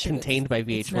Yeah, be that's true. contained by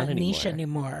VH1 It's not anymore. niche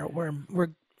anymore.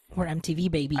 We're MTV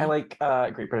baby. I like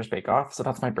Great British Bake Off, so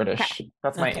that's my British. Okay.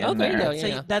 That's my Okay. in Oh, there you there. go. So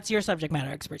Yeah. that's your subject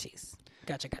matter expertise.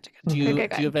 Gotcha. Do you Okay,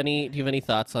 do you have any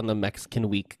thoughts on the Mexican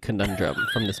Week conundrum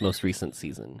from this most recent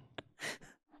season?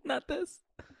 Not this.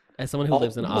 As someone who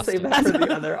lives in We'll save Austin, that for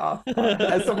the other off.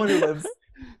 As someone who lives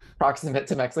proximate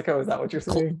to Mexico, is that what you're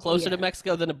saying? closer Yeah. to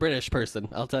Mexico than a British person,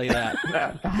 I'll tell you that.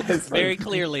 Yeah, that is Very funny.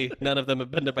 clearly, none of them have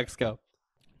been to Mexico.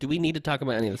 Do we need to talk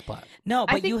about any of this plot? No,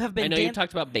 I but you think- have I been. know you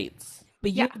talked about Bates.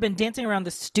 But Yeah. you've been dancing around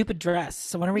this stupid dress.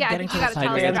 So when are we Yeah, I getting think to you this? gotta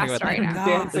tell We're us gonna the talk dress about story that. now.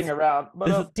 Dancing around.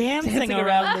 This is Dancing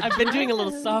around. I've been doing a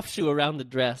little soft shoe around the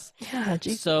dress. Yeah,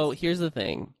 geez. So here's the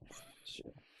thing.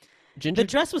 The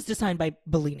dress was designed by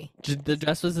Bellini. The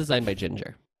dress was designed by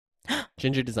Ginger.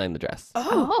 Ginger designed the dress.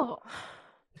 Oh.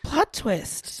 Plot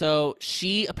twist. So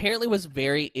she apparently was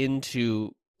very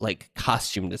into like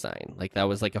costume design. Like that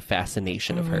was like a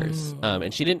fascination of hers.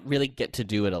 And she didn't really get to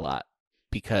do it a lot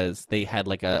because they had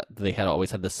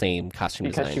always had the same costume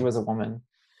Because design. she was a woman.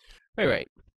 right.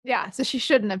 Yeah, so she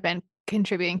shouldn't have been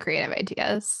contributing creative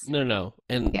ideas. No.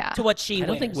 And Yeah. To what she I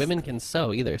don't think wears. women can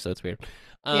sew either, so it's weird.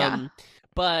 Yeah.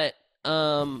 But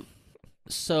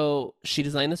so she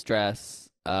designed this dress.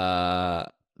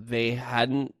 They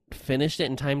hadn't finished it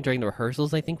in time during the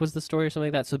rehearsals, I think was the story or something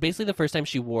like that. So basically the first time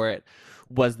she wore it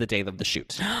was the day of the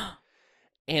shoot.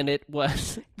 And it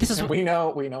was This is We know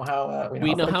how we know how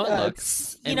it that's-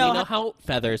 looks, You and know we know how- how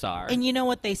feathers are. And you know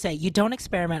what they say: you don't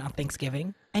experiment on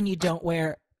Thanksgiving, and you don't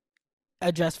wear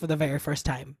a dress for the very first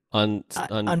time on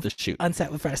on- the shoot. on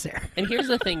set with Fred Astaire. And here's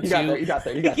the thing You got there. too, You got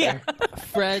there. You got Yeah. there.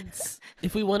 Fred's.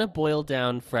 If we want to boil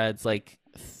down Fred's, like,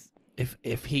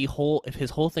 if his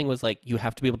whole thing was like, you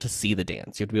have to be able to see the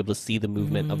dance, you have to be able to see the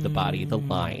movement of the body, the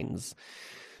lines.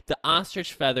 The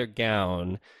ostrich feather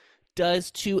gown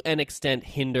does to an extent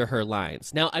hinder her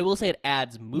lines. Now, I will say it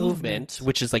adds movement,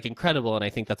 which is like incredible, and I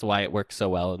think that's why it works so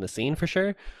well in the scene for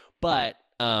sure. But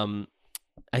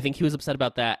I think he was upset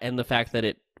about that, and the fact that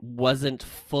it wasn't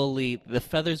fully, the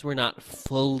feathers were not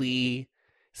fully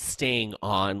staying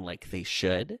on like they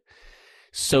should.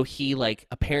 So he like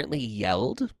apparently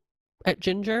yelled at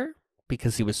Ginger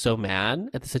because he was so mad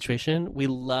at the situation. We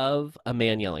love a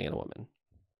man yelling at a woman.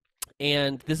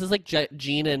 And this is like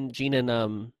Gene and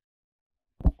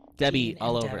Debbie Gene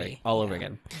all and over Debbie. all over Yeah.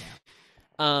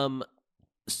 again.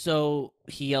 So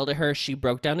he yelled at her. She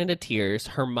broke down into tears.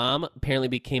 Her mom apparently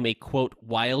became a quote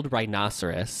wild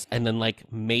rhinoceros, and then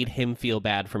like made him feel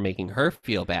bad for making her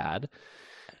feel bad.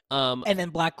 And then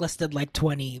blacklisted like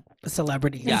 20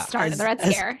 celebrities. Yeah. Started the Red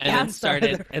Scare.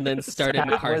 And then started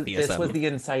McCarthyism. This was the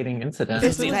inciting incident.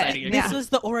 This This is was, the it. inciting this was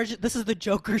the origin. This is the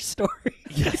Joker story.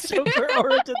 Yes. Joker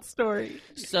origin story.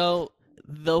 So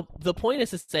the point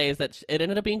is to say is that it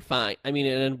ended up being fine. I mean,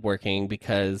 it ended up working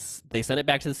because they sent it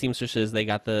back to the seamstresses. They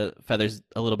got the feathers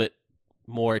a little bit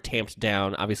more tamped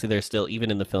down. Obviously, there's still,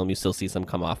 even in the film, you still see some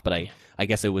come off, but I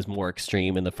guess it was more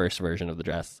extreme in the first version of the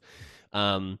dress.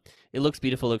 It looks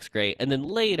beautiful, looks great. And then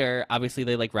later, obviously,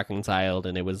 they like reconciled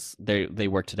and it was they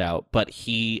worked it out. But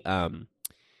he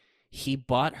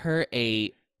bought her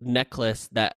a necklace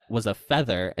that was a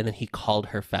feather, and then he called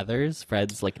her Feathers.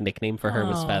 Fred's like nickname for her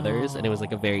was Feathers, and it was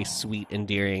like a very sweet,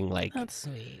 endearing, like That's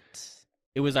sweet.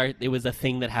 it was a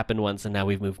thing that happened once, and now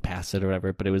we've moved past it or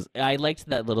whatever. But I liked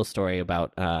that little story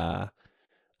about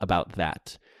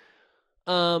that.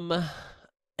 And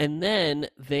then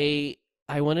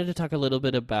I wanted to talk a little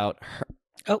bit about her.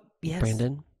 Oh, yes.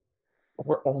 Brandon.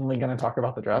 We're only going to talk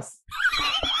about the dress.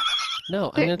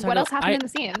 No, I'm going to talk What else about happened in the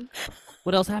scene?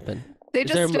 what else happened. They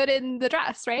just stood in the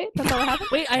dress, right? That's all that happened.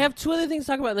 Wait, I have two other things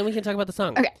to talk about, and then we can talk about the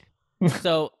song. Okay.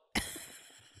 So,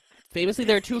 famously,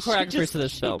 there are two choreographers to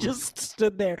this film. She just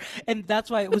stood there, and that's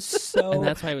why it was so. And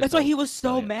that's why he was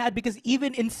so mad, because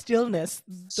even in stillness,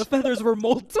 the feathers were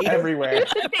molting everywhere.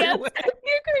 Dance. You could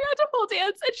have to whole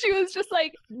dance, and she was just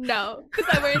like, "No, because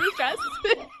I'm wearing this dress."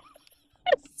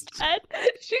 Instead,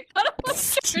 she got up on her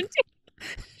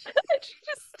and she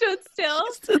just stood still,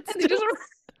 and they just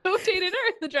rotated her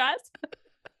in the dress.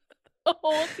 The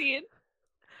whole scene.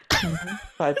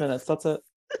 5 minutes. That's it.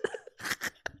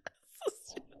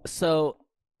 So,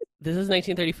 this is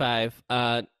 1935.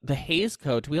 The Hays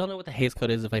Code. Do we all know what the Hays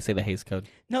Code is if I say the Hays Code?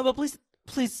 No, but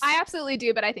please. I absolutely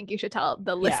do, but I think you should tell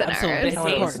the listeners. Absolutely.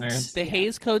 The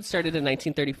Hays Code started in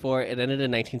 1934. It ended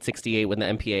in 1968 when the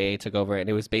MPAA took over, and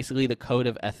it was basically the code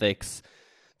of ethics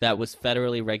that was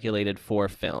federally regulated for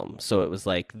film. So it was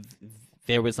like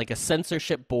there was like a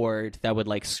censorship board that would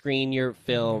like screen your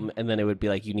film, and then it would be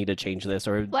like, you need to change this,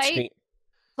 or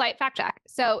Slight fact check.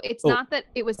 So it's not that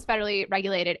it was federally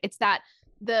regulated. It's that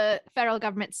the federal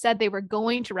government said they were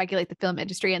going to regulate the film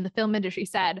industry, and the film industry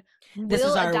said,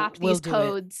 we'll adopt these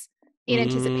codes in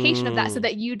anticipation of that so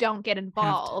that you don't get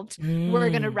involved. We're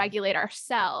going to regulate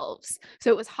ourselves. So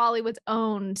it was Hollywood's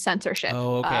own censorship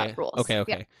rules. Okay.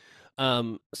 Yeah.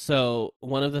 So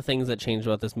one of the things that changed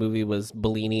about this movie was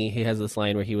Bellini. He has this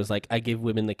line where he was like, I give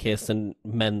women the kiss and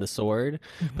men the sword.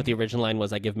 But the original line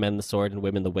was, I give men the sword and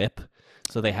women the whip.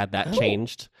 So they had that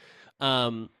changed.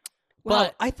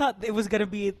 But I thought it was going to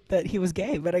be that he was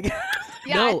gay, but I guess.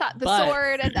 Yeah, no, I thought the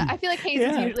sword, and I feel like Hays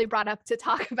is usually brought up to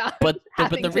talk about. But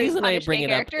the reason I bring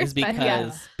it up is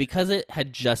because it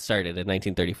had just started in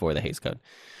 1934, the Hays Code.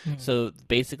 So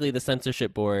basically, the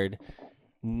censorship board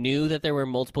knew that there were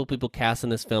multiple people cast in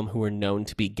this film who were known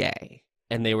to be gay,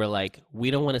 and they were like,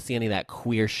 "We don't want to see any of that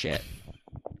queer shit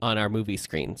on our movie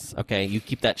screens. Okay, you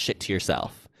keep that shit to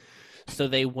yourself." So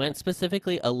they went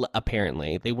specifically,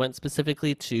 apparently,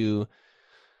 to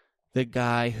the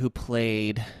guy who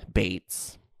played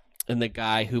Bates and the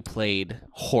guy who played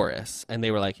Horace, and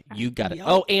they were like, "You got it." Yep.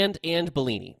 Oh, and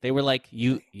Bellini. They were like,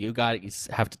 "You got it. You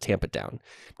have to tamp it down."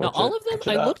 Now, all of them,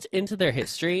 I looked into their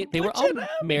history. They were all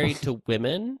married to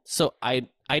women. So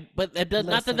but that does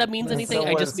not that means anything.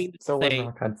 I just mean to say,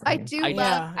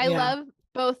 I love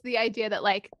both the idea that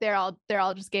like they're all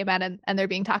just gay men and they're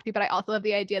being talked to, but I also love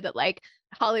the idea that like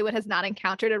Hollywood has not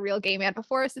encountered a real gay man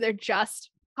before, so they're just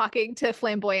talking to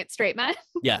flamboyant straight men.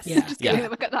 Yes. Just giving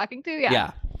them a talking to.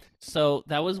 Yeah. So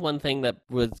that was one thing that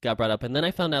got brought up, and then I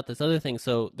found out this other thing.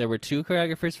 So there were two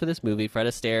choreographers for this movie. Fred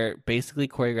Astaire basically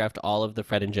choreographed all of the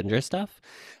Fred and Ginger stuff,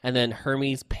 and then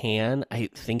Hermes Pan, I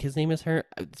think his name is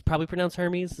it's probably pronounced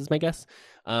Hermes, is my guess.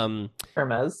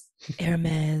 Hermes.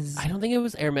 I don't think it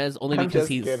was Hermes, only because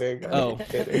he's kidding.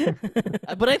 Kidding.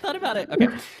 But I thought about it. Okay,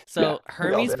 so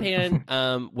Hermes Pan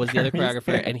was the other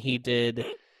choreographer, and he did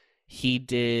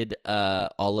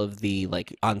all of the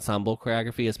like ensemble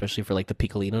choreography, especially for like the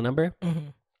Piccolino number.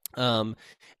 And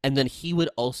then he would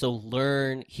also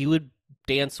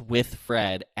dance with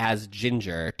Fred as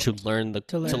Ginger to learn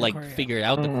figure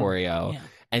out the choreo. Yeah.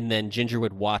 And then Ginger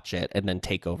would watch it and then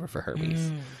take over for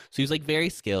Hermes. So he was like very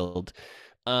skilled.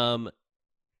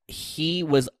 He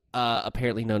was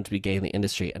apparently known to be gay in the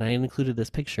industry, and I included this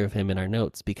picture of him in our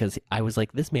notes because I was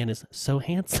like, this man is so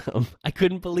handsome. I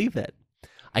couldn't believe it.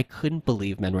 I couldn't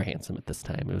believe men were handsome at this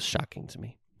time. It was shocking to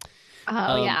me.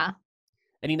 Yeah.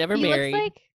 And he never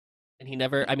married. And he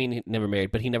never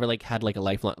married, but he never like had like a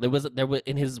lifelong. There was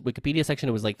in his Wikipedia section,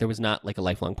 it was like there was not like a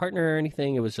lifelong partner or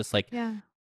anything. It was just like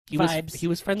he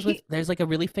was friends with. There's like a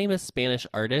really famous Spanish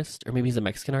artist, or maybe he's a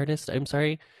Mexican artist. I'm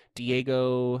sorry,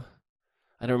 Diego.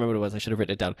 I don't remember what it was. I should have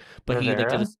written it down. But Rivera? he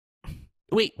like did.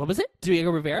 Wait, what was it?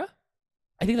 Diego Rivera?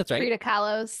 I think that's right. Frida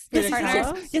Kahlo's. Yes.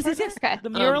 Okay. The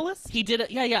muralist. He did it.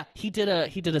 Yeah. He did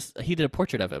a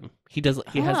portrait of him. He has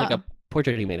like a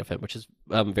portrait he made of him, which is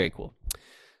very cool.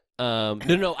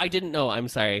 No, I didn't know. I'm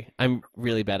sorry. I'm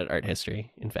really bad at art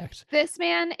history. In fact, this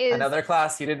man is another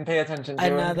class you didn't pay attention to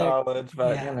in college,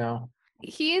 but you know,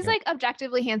 he is like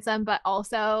objectively handsome, but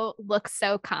also looks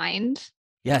so kind.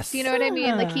 Yes. Do you know what I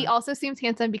mean? Like he also seems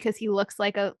handsome because he looks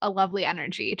like a lovely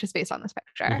energy just based on this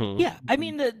picture. Yeah. I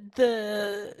mean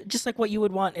the just like what you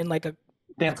would want in like a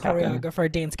dance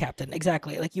choreographer, dance captain.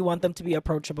 Exactly. Like you want them to be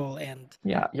approachable and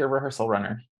your rehearsal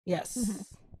runner. Yes.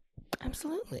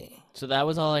 Absolutely. So that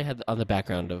was all I had on the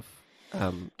background of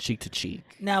Cheek to Cheek.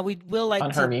 Now we will like on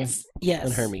Hermes. Yes.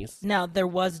 On Hermes. Now there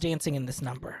was dancing in this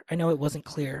number. I know it wasn't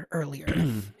clear earlier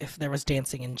if there was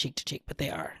dancing in Cheek to Cheek, but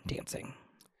they are dancing.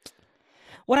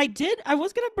 What I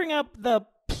was going to bring up the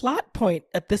plot point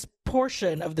at this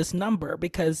portion of this number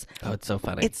because it's so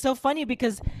funny. It's so funny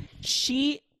because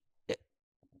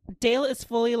Dale is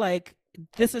fully like,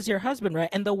 this is your husband, right?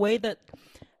 And the way that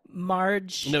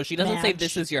Marge. No, she doesn't say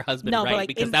this is your husband, no, right? But like,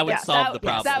 because that would solve the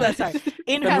problem. Sorry.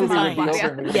 In The her movie would mind, be over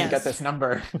and we wouldn't get this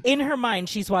number. In her mind,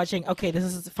 she's watching, okay, this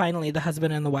is finally the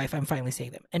husband and the wife. I'm finally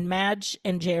seeing them. And Madge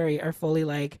and Jerry are fully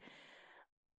like,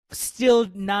 still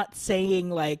not saying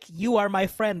like, you are my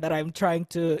friend that I'm trying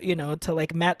to, to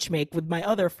like match make with my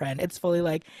other friend. It's fully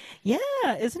like, yeah,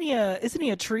 isn't he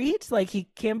a treat? Like, he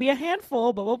can be a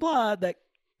handful, blah, blah, blah. That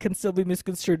can still be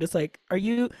misconstrued. It's like, are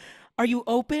you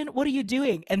open? What are you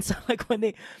doing? And so like when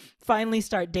they finally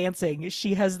start dancing,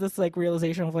 she has this like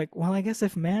realization of like, well, I guess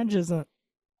if Madge isn't,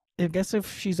 I guess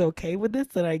if she's okay with this,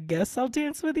 then I guess I'll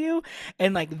dance with you.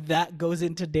 And like that goes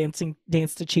into dance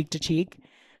to cheek.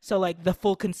 So like the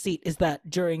full conceit is that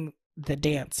during the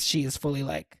dance, she is fully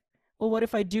like, well, what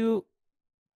if I do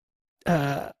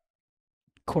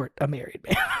court a married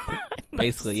man?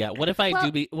 Basically, yeah. What if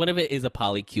what if it is a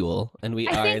polycule and we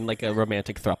are in like a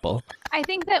romantic throuple? I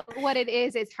think that what it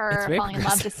is her falling in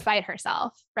love despite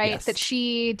herself, right? Yes. That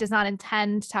she does not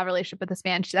intend to have a relationship with this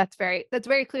man. That's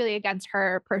very clearly against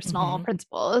her personal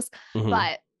principles,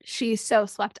 but she's so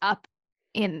swept up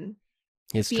in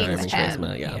his charm and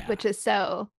charisma, yeah. Which is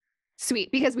so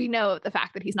sweet because we know the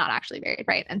fact that he's not actually married,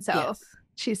 right? And so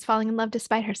she's falling in love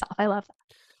despite herself. I love that.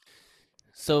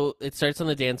 So it starts on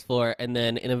the dance floor, and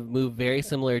then in a move very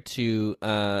similar to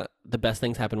The Best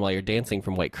Things Happen While You're Dancing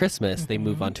from White Christmas, they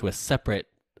move on to a separate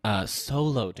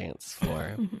solo dance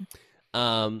floor.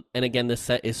 And again, this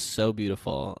set is so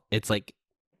beautiful. It's like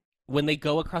when they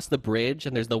go across the bridge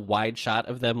and there's the wide shot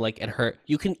of them like at her,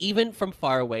 you can even from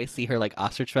far away see her like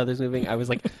ostrich feathers moving. I was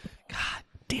like, God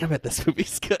damn it, this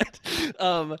movie's good.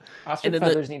 Ostrich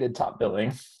feathers needed top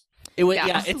billing.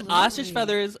 It's ostrich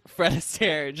feathers, Fred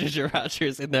Astaire, Ginger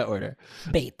Rogers in that order.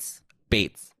 Bates.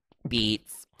 Should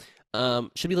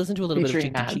we listen to a little bit of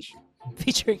Cheek to Cheek?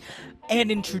 Featuring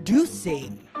and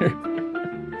introducing.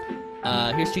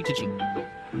 Here's Cheek to Cheek.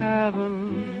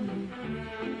 Heaven,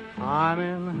 I'm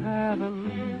in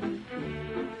heaven,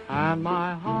 and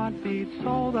my heart beats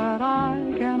so that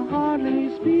I can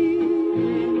hardly speak.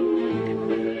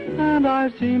 And I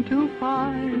seem to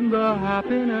find the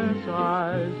happiness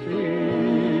I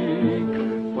seek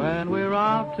when we're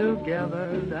out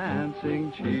together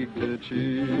dancing cheek to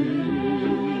cheek.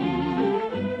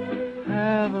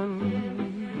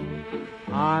 Heaven,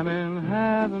 I'm in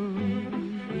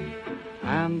heaven,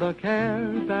 and the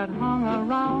cares that hung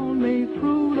around me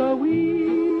through the week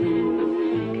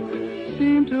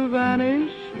seem to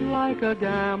vanish like a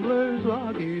gambler's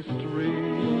lucky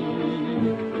streak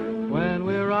when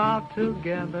we're out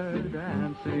together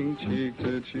dancing cheek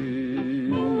to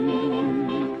cheek.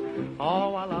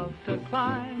 Oh, I love to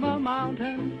climb a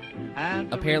mountain.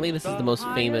 And apparently this is the most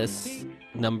famous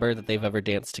number that they've ever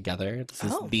danced together. This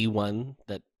is the one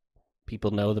that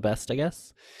people know the best, I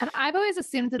guess. And I've always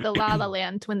assumed that the La La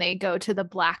Land, when they go to the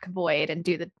black void and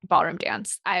do the ballroom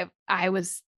dance, I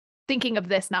was thinking of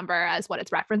this number as what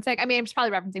it's referencing. I mean, it's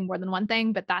probably referencing more than one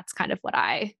thing, but that's kind of what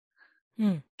I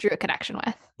drew a connection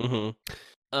with.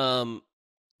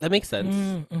 That makes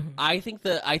sense. I think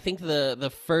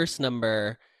the first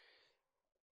number,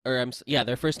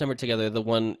 their first number together, the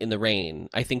one in the rain,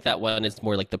 I think that one is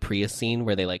more like the Prius scene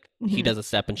where they like he does a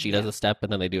step and she does a step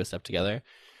and then they do a step together.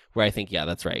 Where I think,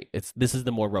 that's right. This is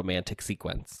the more romantic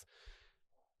sequence.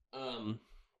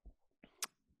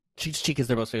 Cheek to Cheek is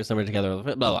their most famous number together.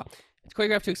 Blah blah. It's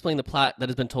choreographed to explain the plot that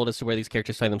has been told as to where these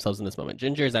characters find themselves in this moment.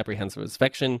 Ginger is apprehensive of his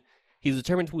affection. He's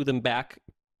determined to woo them back.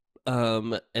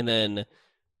 And then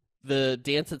the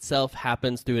dance itself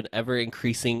happens through an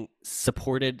ever-increasing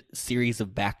supported series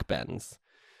of back bends.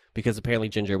 Because apparently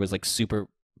Ginger was like super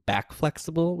back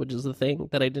flexible, which is the thing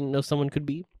that I didn't know someone could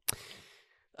be.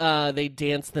 They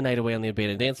dance the night away on the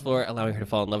abandoned dance floor, allowing her to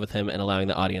fall in love with him and allowing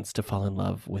the audience to fall in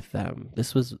love with them.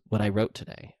 This was what I wrote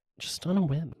today, just on a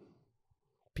whim.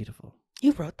 Beautiful.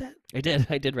 You wrote that?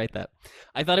 I did write that.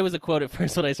 I thought it was a quote at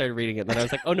first when I started reading it. Then I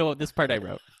was like, oh no, this part I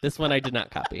wrote. This one I did not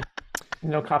copy.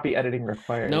 No copy editing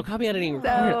required. No copy editing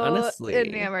required, honestly.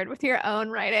 Enamored with your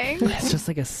own writing. It's just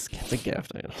like it's a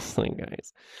gift, honestly,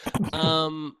 guys.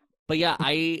 But yeah,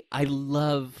 I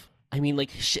love. I mean, like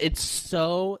it's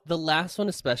so the last one,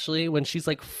 especially when she's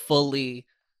like fully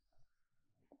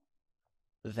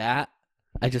that.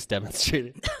 I just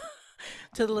demonstrated.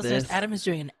 To the listeners, Adam is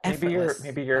doing an effortless.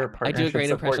 Maybe your partner I do a great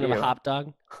impression you. of a hop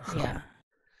dog.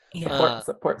 Yeah.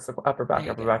 Support, upper back.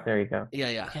 There you go.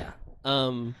 Yeah.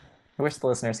 I wish the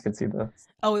listeners could see this.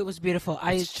 Oh, it was beautiful.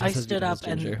 I stood up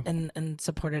and and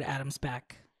supported Adam's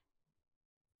back.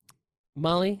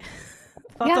 Molly,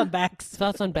 Thoughts on backs?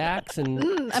 thoughts on backs and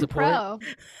I'm support? pro.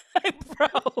 I'm pro.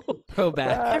 Pro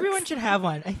back. Everyone should have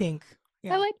one, I think.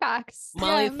 Yeah. I like backs.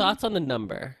 Molly, Yeah, thoughts on the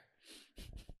number?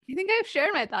 I think I've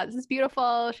shared my thoughts. It's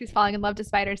beautiful. She's falling in love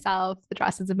despite herself. The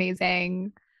dress is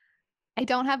amazing. I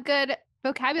don't have good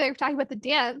vocabulary for talking about the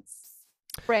dance.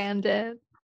 Brandon,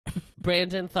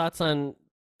 thoughts on?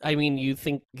 I mean, you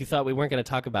thought we weren't going to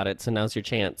talk about it, so now's your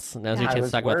chance. Now's your chance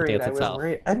to talk about the dance itself.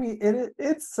 I mean,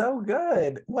 it's so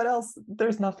good. What else?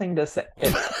 There's nothing to say.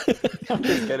 I'm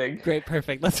just kidding. Great,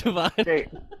 perfect. Let's move on. Great.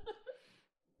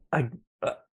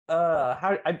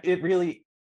 It really.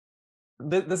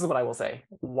 This is what I will say.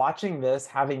 Watching this,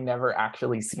 having never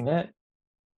actually seen it,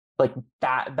 like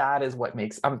that is what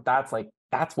makes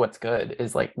that's what's good,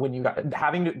 is like when you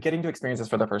getting to experience this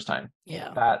for the first time.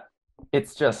 Yeah. That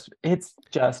it's just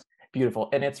beautiful,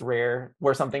 and it's rare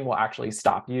where something will actually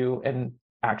stop you and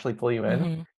actually pull you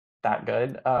in that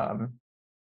good.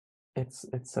 It's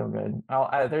so good.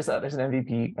 There's an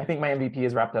MVP. I think my MVP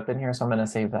is wrapped up in here, so I'm gonna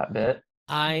save that bit.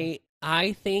 I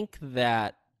think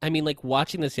that, I mean, like,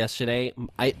 watching this yesterday,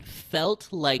 I felt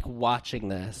like watching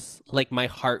this, like my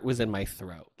heart was in my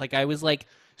throat. Like, I was like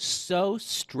so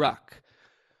struck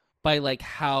by like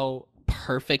how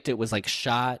perfect it was, like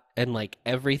shot, and like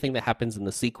everything that happens in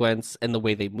the sequence and the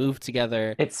way they move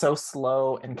together. It's so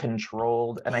slow and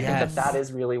controlled, and I think that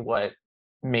is really what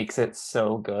makes it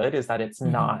so good, is that it's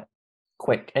not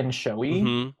quick and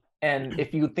showy. And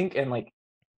if you think in like,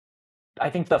 I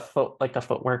think the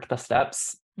footwork, the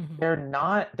steps, they're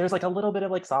not, there's like a little bit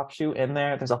of like soft shoe in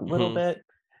there, there's a little bit,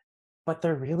 but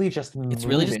they're really just moving. It's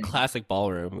really just classic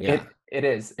ballroom. Yeah, it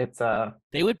is. It's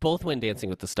they would both win Dancing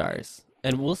with the Stars,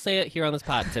 and we'll say it here on this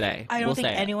pod today. I don't think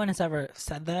anyone has ever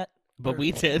said that, but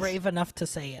we did. Brave enough to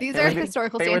say it. These are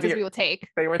historical stances we will take.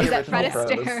 They were the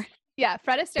original pros. Yeah,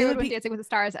 Fred Astaire would win Dancing with the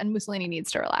Stars, and Mussolini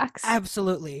needs to relax.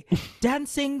 Absolutely.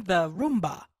 Dancing the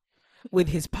rumba with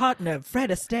his partner, Fred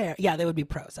Astaire. Yeah, they would be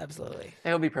pros, absolutely.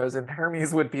 They would be pros, and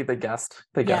Hermes would be the guest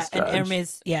judge.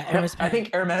 Hermes, Hermes. I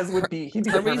think Hermes would be, he'd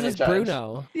be Hermes is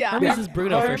Bruno. Yeah. Hermes is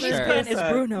Bruno for Hermes sure. is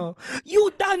Bruno.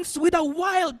 You dance with a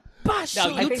wild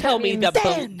passion. Now, you tell me that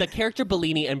the character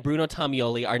Bellini and Bruno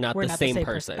Tomioli are not the same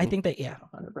person. I think that,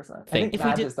 100%. I think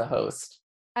Madge is the host.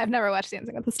 I've never watched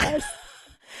Dancing with the Stars.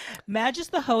 Madge is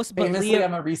the host, but famously,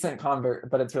 I'm a recent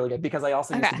convert, but it's really good because I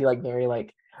also used to be like very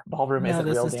like ballroom isn't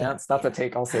real dance. That's a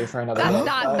take I'll say for another.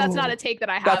 That's not a take that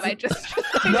I have. I just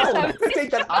no, that's a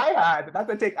take that I had. That's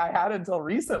a take I had until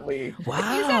recently.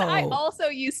 Wow. You said I also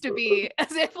used to be,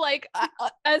 as if like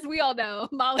as we all know,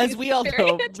 Molly. As we all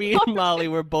know, me and Molly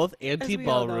were both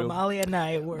anti-ballroom. Molly and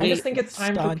I were. I just think it's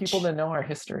time for people to know our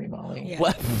history, Molly. Yeah.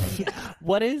 What?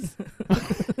 What is?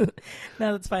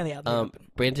 Now that's finally out there.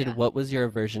 Brandon, what was your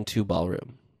aversion to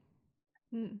ballroom?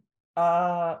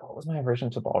 What was my aversion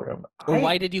to ballroom? Or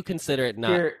why did you consider it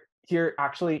not? Here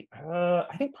actually,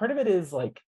 I think part of it is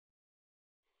like,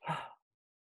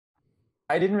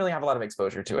 I didn't really have a lot of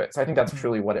exposure to it. So I think that's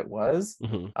truly what it was.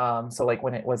 So like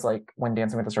when it was like, when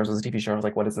Dancing with the Stars was a TV show, I was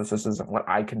like, what is this? This isn't what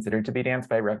I considered to be dance,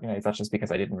 but I recognize that's just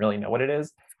because I didn't really know what it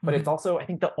is. But it's also, I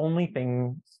think the only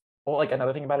thing, well, like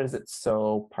another thing about it is it's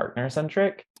so partner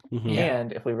centric.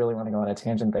 And if we really want to go on a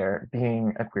tangent there,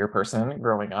 being a queer person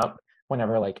growing up,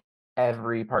 whenever like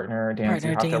every partner dance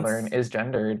you have to learn is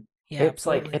gendered, it's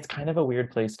like, it's kind of a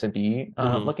weird place to be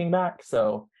looking back.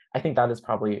 So I think that is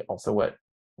probably also what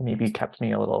maybe kept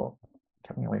me away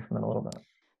from it a little bit.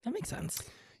 That makes sense.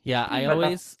 Yeah,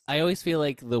 I always feel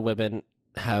like the women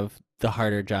have the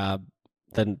harder job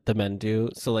than the men do.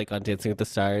 So like on Dancing with the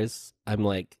Stars, I'm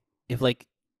like,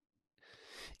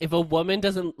 if a woman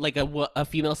doesn't, like a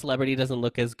female celebrity doesn't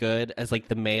look as good as like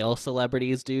the male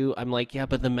celebrities do, I'm like, yeah,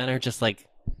 but the men are just like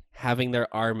having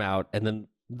their arm out, and then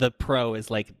the pro is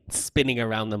like spinning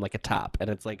around them like a top, and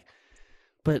it's like,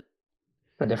 but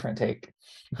a different take.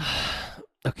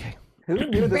 Okay. Who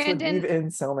knew this Brandon, would weave in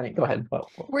so many? Go ahead.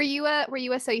 Were you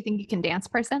a So You Think You Can Dance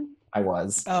person? I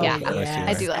was. Oh, yeah.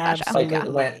 I do like that show.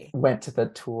 Like went to the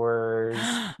tours.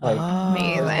 Like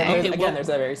amazing. Again, there's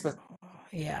a very specific.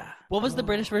 Yeah. What was the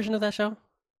British version of that show?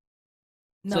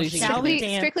 No, So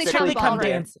Strictly Come Come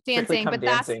Dancing, but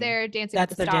that's their Dancing with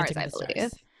the Stars, I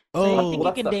believe. Oh,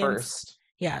 well, that's the first.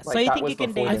 Yeah, Like, so you that think was you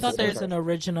can before dance? I Disney thought there's Channel. an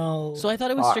original. So I thought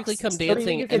it was Strictly Come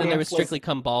Dancing, and then there was Strictly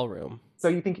Come Ballroom. So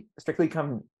you think Strictly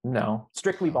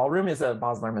Ballroom is a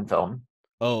Baz Luhrmann film.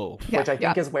 Oh. which I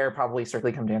think is where probably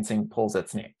Strictly Come Dancing pulls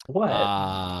its name. What?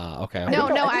 Okay. No,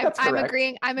 I think that's I'm correct.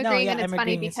 agreeing. I'm No, agreeing, yeah, and it's I'm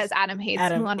funny agreeing. because Adam hates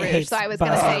Adam Moulin Rouge. hates So I was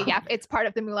going to both. say, yep, it's part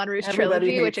of the Moulin Rouge Everybody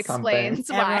trilogy, which hates something. explains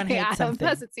why Everyone hates Adam something.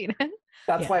 hasn't seen it.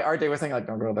 That's Yeah. why RJ was saying like,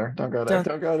 don't go there, don't go there,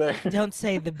 don't go there. Don't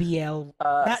say the BL. So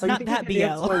You not Think that You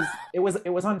Can BL. Dance it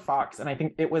was on Fox, and I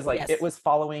think it was like Yes. it was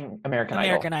following American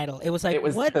Idol. It was like it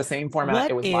was what? the same format. What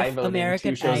It was if live voting,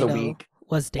 American 2 shows Idol a week.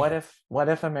 was dance? What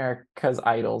if America's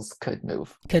Idols could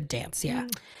move? Could dance? Yeah.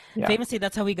 Yeah. Famously,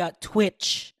 that's how we got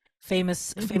Twitch.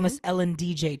 Famous Ellen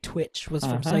DJ Twitch was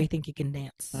from So You Think You Can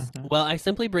Dance. Well, I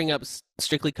simply bring up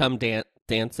Strictly Come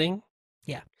Dancing.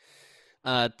 Yeah.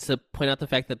 To point out the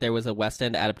fact that there was a West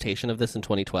End adaptation of this in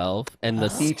 2012, and the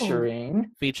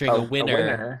Featuring a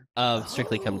winner of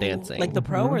Strictly Come Dancing, Like the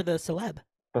pro or the celeb?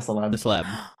 the celeb. the celeb.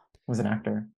 Was an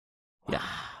actor. Yeah.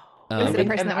 Is it a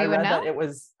person And that I we would read know? that it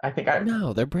was. I think I.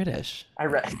 No, they're British. I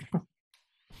read.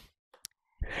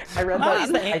 I read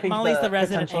Molly's that. the- I think Molly's the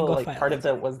resident potential, Anglophile. part of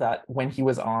it was that when he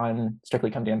was on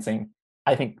Strictly Come Dancing,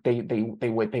 I think they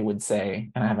would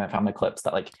say, and I haven't found the clips,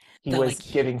 that like he That, was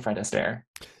like, giving Fred Astaire.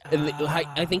 And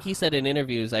I think he said in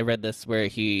interviews, I read this where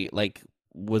he like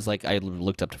was like, I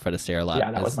looked up to Fred Astaire a lot.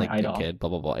 Yeah, that as, was my like, idol. a kid, blah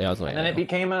blah blah. Yeah, that was my And then it idol.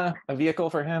 became a vehicle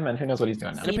for him, and who knows what he's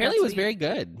doing now. And See, apparently it that's was what very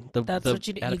good. That's what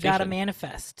you do. You gotta adaptation.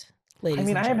 manifest, ladies. I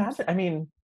mean, and I gents. imagine. I mean,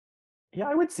 yeah,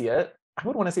 I would see it. I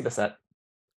would want to see the set.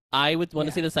 I would want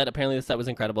to Yeah. see the set. Apparently, the set was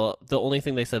incredible. The only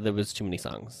thing they said there was too many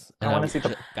songs. I wanna see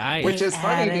the- guys. Which is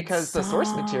funny added because the source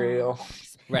material.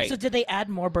 songs. Right. So did they add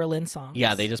more Berlin songs?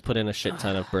 Yeah, they just put in a shit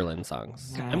ton of Berlin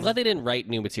songs. God. I'm glad they didn't write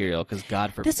new material because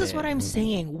God forbid. This is what I'm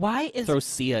saying. Why is Throw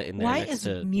Sia in there. why next is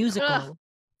to... musical Ugh.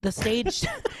 the stage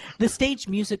the stage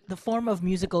music, the form of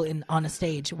musical on a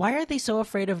stage? Why are they so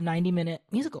afraid of 90-minute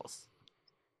musicals?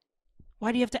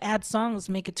 Why do you have to add songs,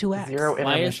 make it 2 acts? Zero Why is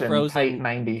intermission. Frozen- Tight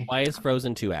 90. Why is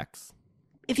Frozen 2X?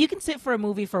 If you can sit for a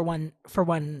movie for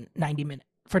 90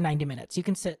 minutes, you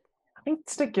can sit. I think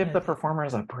it's to give the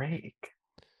performers a break.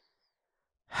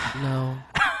 No,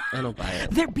 I don't buy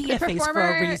it. They're BFAs for a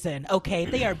performer- reason. Okay,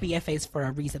 they are BFAs for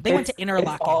a reason. They went to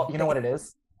Interlochen. You know what it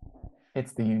is?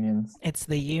 It's the unions. It's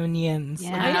the unions.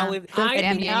 Yeah. Now we've,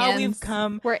 Damn now we've unions.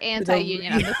 come. We're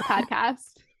anti-union on this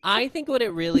podcast. I think what it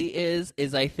really is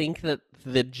I think that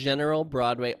the general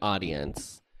Broadway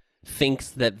audience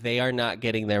thinks that they are not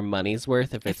getting their money's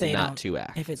worth if it's they not don't-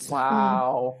 2X. If it's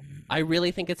Wow. I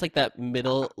really think it's like that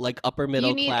middle, like upper middle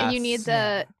You need class. you need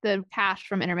the cash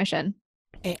from intermission.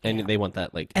 And they want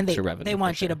that like and extra revenue. they for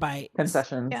want you sure. to buy.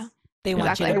 Concessions. Yeah. They want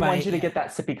Exactly. you They to buy. want you to get that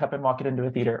sippy cup and walk it into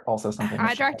a theater. Also something.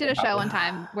 I directed a show one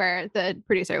time where the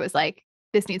producer was like,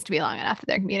 "This needs to be long enough that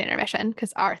there can be an intermission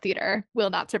because our theater will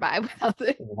not survive without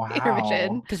the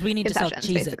intermission." Because we need to sell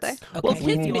concessions, Cheez-Its. basically. Okay. Well, kids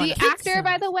we want want The actor, pizza.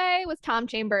 by the way, was Tom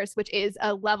Chambers, which is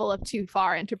a level of too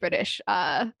far into British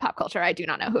pop culture. I do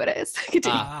not know who it is.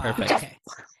 Continue. Perfect. Okay.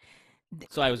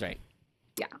 So I was right.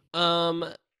 Yeah.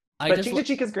 I But just Cheek to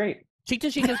Cheek is great. Cheek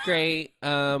to Cheek is great.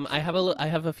 I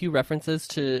have a few references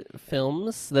to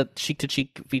films that Cheek to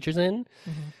Cheek features in.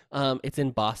 It's in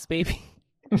Boss Baby.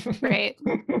 Great.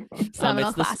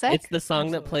 Seminal classic. It's the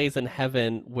song that plays in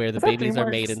Heaven where the Is that babies are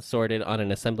made DreamWorks? and sorted on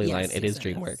an assembly Yes, line. It is yes,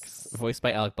 it DreamWorks, voiced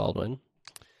by Alec Baldwin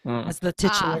As the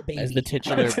titular baby. as the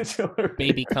titular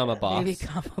baby, comma boss. Baby,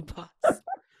 comma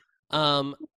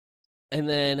boss. And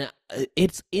then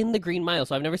it's in the Green Mile.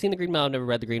 So I've never seen the Green Mile. I've never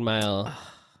read the Green Mile.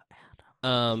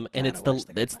 And it's Gotta watch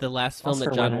The Green the last film Oscar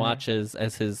that John winner. watches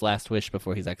as his last wish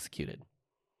before he's executed.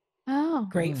 Oh.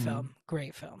 Great Hmm. film.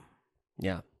 Great film.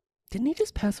 Yeah. Didn't he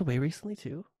just pass away recently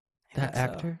too? I That think so.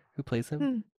 actor who plays him?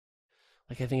 Hmm.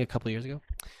 Like I think a couple years ago.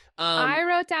 I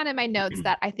wrote down in my notes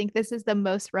that I think this is the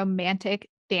most romantic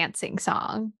dancing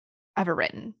song ever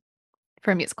written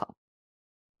for a musical.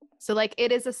 So like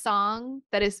it is a song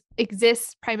that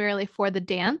exists primarily for the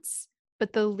dance,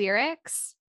 but the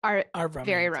lyrics are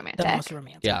very romantic. The most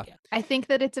romantic. Yeah. I think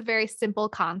that it's a very simple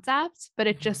concept, but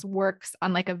it Mhm. just works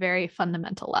on like a very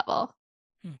fundamental level.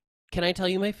 Can I tell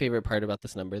you my favorite part about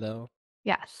this number though?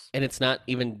 Yes. And it's not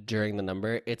even during the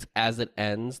number. It's as it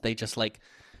ends. They just like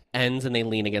ends and they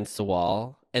lean against the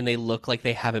wall and they look like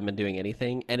they haven't been doing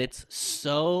anything. And it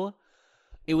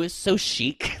was so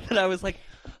chic that I was like,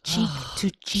 Cheek to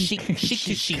cheek. chic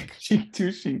to chic. Cheek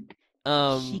to Cheek.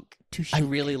 Cheek to I cheek.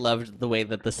 really loved the way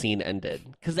that the scene ended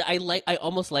because I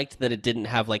almost liked that it didn't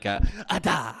have like a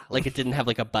da, like it didn't have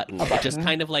like a button. It just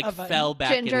kind of like A button. fell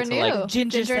back Ginger into knew. like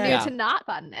Ginger said- knew Yeah. to not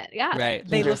button it. Yeah. right.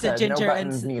 They looked at said, Ginger no and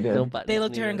buttons s- needed. No buttons They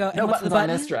looked at her and go, needed. and No what's the buttons on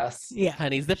button? this dress. Yeah.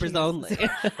 Honey, zippers only.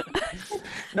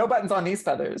 No buttons on these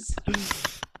feathers.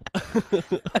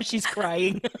 She's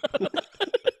crying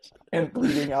And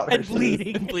bleeding out her and shoes.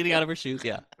 bleeding. Bleeding out of her shoes.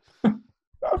 Yeah.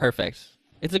 Perfect.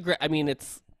 It's a great. I mean,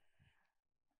 it's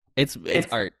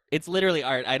art. It's literally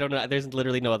art. I don't know. There's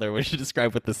literally no other way to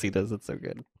describe what the scene is. It's so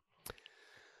good.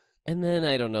 And then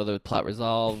I don't know. The plot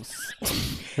resolves.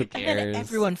 Who cares? And then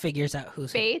everyone figures out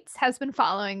who's Bates has been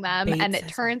following them, and it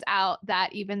turns out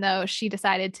that even though she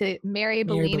decided to marry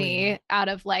Bellini out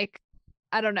of like,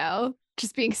 I don't know,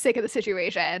 just being sick of the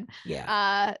situation,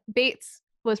 Bates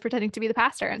was pretending to be the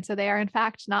pastor, and so they are in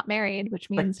fact not married, which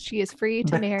means she is free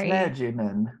to marry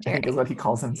clergyman. I think is what he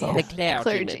calls himself. The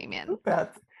clergyman.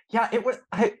 It was.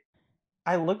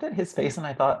 I looked at his face and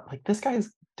I thought, like, this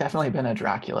guy's definitely been a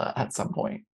Dracula at some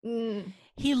point.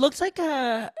 He looks like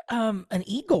an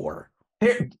Igor.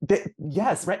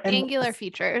 Yes, right. And angular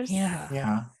features.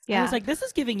 Yeah. I was like, this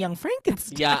is giving Young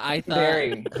Frankenstein. Yeah, I thought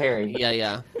very.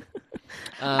 Yeah.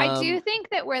 I do think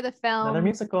that where the film another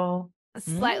musical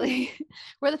slightly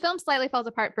falls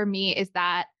apart for me is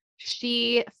that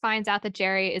she finds out that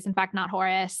Jerry is in fact not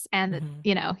Horace, and that,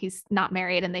 you know, he's not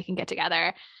married and they can get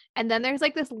together. And then there's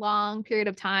like this long period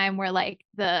of time where like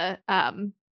the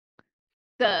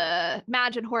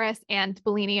Madge and Horace and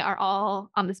Bellini are all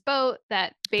on this boat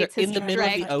that Bates has in the middle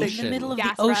of the ocean. In the middle of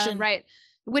the ocean, right?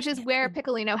 Which is where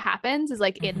Piccolino happens, is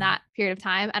like in that period of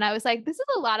time. And I was like, this is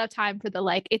a lot of time for the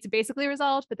like, it's basically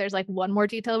resolved, but there's like one more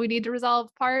detail we need to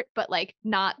resolve part, but like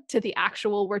not to the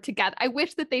actual we're together. I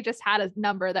wish that they just had a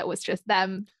number that was just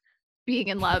them being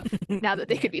in love now that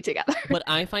they could be together. What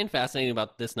I find fascinating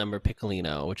about this number,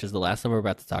 Piccolino, which is the last number we're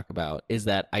about to talk about, is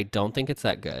that I don't think it's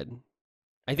that good.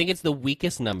 I think it's the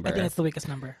weakest number. I think it's the weakest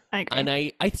number. I agree. And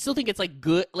I still think it's like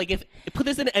good. Like if put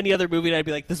this in any other movie, I'd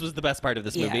be like, this was the best part of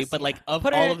this movie. But like of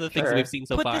all of the things we've seen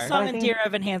so far, put the song in Dear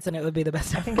Evan Hansen, it would be the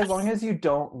best. I think as long as you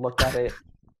don't look at it,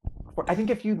 I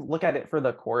think if you look at it for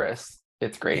the chorus,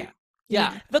 it's great.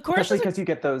 Yeah. The chorus, especially because you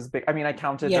get those big. I mean, I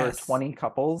counted there were 20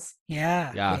 couples.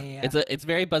 Yeah. It's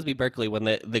very Busby Berkeley when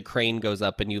the crane goes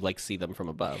up and you like see them from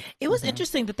above. It was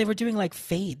interesting that they were doing like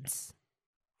fades.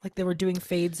 Like they were doing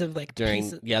fades of like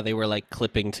pieces. They were like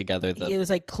clipping together. It was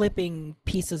like clipping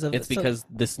pieces of. It's because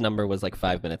this number was like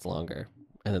 5 minutes longer,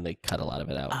 and then they cut a lot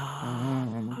of it out.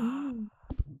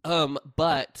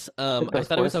 But I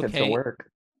thought it was okay.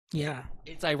 Yeah,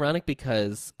 it's ironic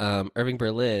because Irving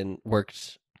Berlin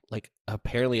worked like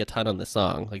apparently a ton on this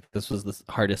song. Like this was the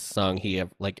hardest song he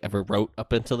ever wrote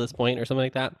up until this point, or something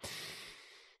like that.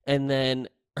 And then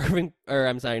Fred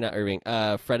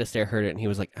Astaire heard it and he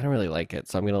was like, I don't really like it,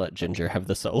 so I'm gonna let Ginger have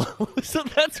the solo. So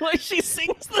that's why she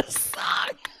sings the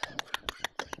song.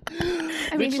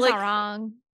 I mean, he's not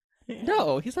wrong.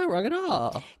 No, he's not wrong at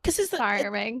all. Because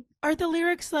Irving. Are the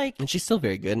lyrics like? And she's still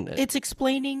very good in it. It's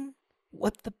explaining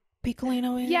what the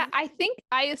Piccolino is. Yeah, I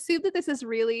assume that this is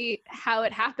really how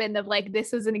it happened. Of like,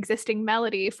 this was an existing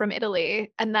melody from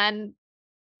Italy, and then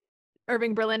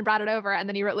Irving Berlin brought it over, and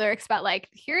then he wrote lyrics about like,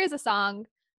 here is a song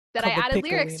that I added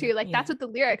lyrics to. Like that's what the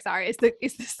lyrics are. Is the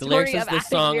story the lyrics is of the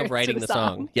song of writing the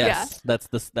song. Yes, that's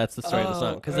the story of the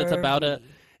song, because it's about a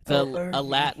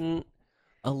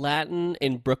Latin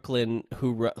in Brooklyn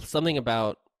who wrote something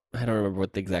about, I don't remember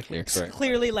what the exact lyrics were.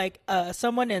 Clearly, like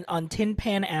someone on Tin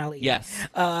Pan Alley. Yes,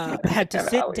 had to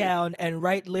sit down and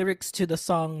write lyrics to the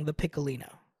song "The Piccolino."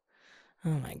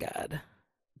 Oh my God!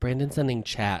 Brandon's sending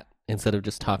chat instead of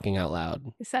just talking out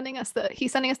loud. He's sending us the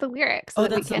lyrics. So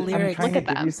that's the lyrics. I'm trying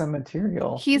to give you some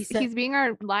material. He's being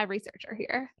our live researcher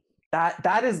here.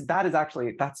 That is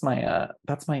actually that's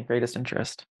my greatest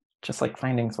interest. Just like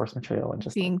finding source material and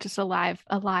just being just a live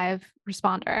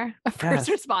responder, a first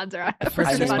responder.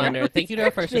 First responder. Thank you to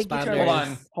our first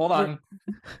responders. Hold on.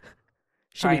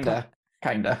 Kinda.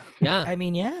 Yeah. I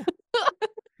mean, yeah.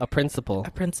 A principal.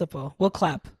 We'll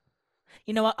clap.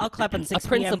 You know what? I'll clap at 6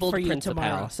 p.m. for you principal.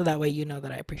 tomorrow, so that way you know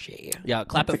that I appreciate you. Yeah,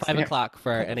 clap at 5 o'clock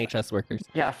for our NHS workers.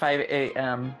 Yeah, 5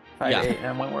 a.m.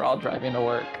 when we're all driving to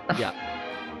work. Yeah.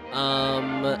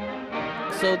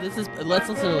 So let's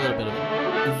listen to a little bit of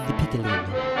the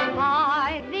Piccolino.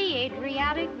 By the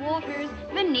Adriatic waters,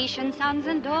 Venetian sons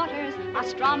and daughters are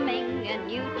strumming a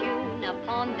new tune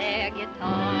upon their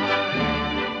guitar.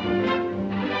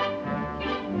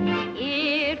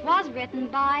 It was written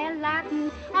by a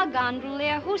Latin, a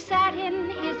gondolier who sat in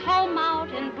his home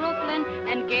out in Brooklyn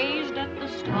and gazed at the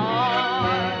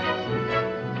stars.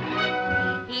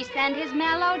 He sent his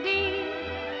melody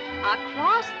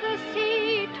across the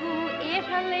sea to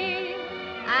Italy,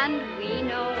 and we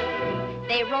know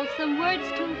they wrote some words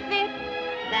to fit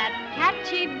that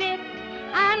catchy bit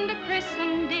and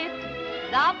christened it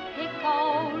the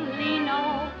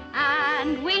Piccolino.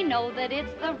 And we know that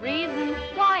it's the reason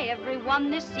why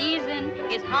everyone this season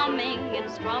is humming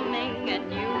and strumming a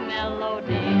new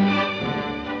melody.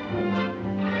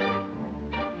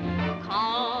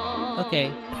 Come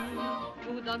Okay.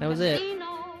 to That was it.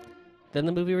 Then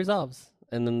the movie resolves,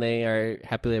 and then they are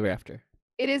happily ever after.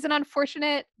 It is an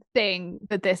unfortunate thing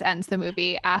that this ends the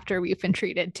movie after we've been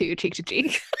treated to cheek to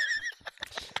cheek.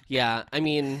 Yeah, I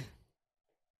mean,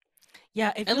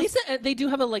 yeah. At least they do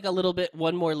have a little bit,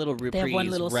 one more little reprise, they have one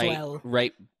little swell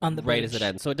right on the right as bridge. it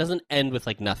ends. So it doesn't end with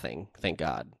like nothing, thank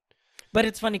God. But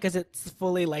it's funny because it's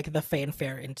fully like the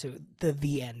fanfare into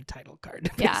the end title card.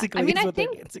 Yeah, Basically, I mean, is I what they're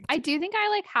think dancing I to. do think I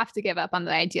like have to give up on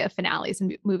the idea of finales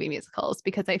in movie musicals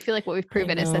because I feel like what we've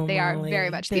proven is that know, they are Molly. very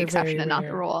much the They're exception very and not the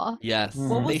rare. rule. Yes,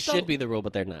 What they was should the- be the rule,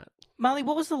 but they're not. Molly,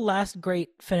 what was the last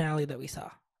great finale that we saw?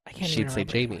 I can't She'd even say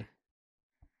remember Jamie.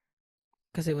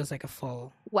 because it was like a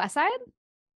full. West Side?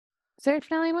 Is there a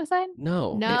finale in West Side?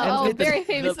 No, No, it ends oh, with the- very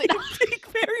famously.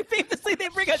 Very famously, they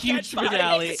bring a Huge dead body.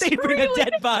 finale. They bring a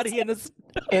dead body in a.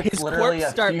 It's His literally corpse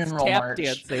a starts funeral tap march.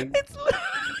 dancing.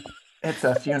 It's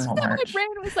a funeral My march. brain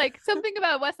was like something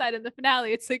about West Side in the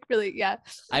finale. It's like really, yeah.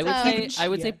 I would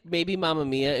Yeah. say maybe Mamma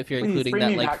Mia if you're Please, including bring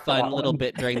that me like back to fun that little one.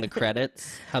 bit during the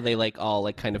credits, how they like all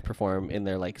like kind of perform in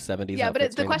their like 70s. Yeah, but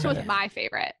outfits the during question was credits. my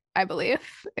favorite, I believe.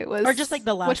 It was Or just like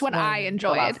the last which one I one. The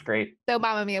enjoyed. last great. So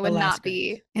Mamma Mia The would last not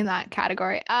be in that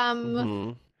category.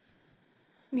 Mhm.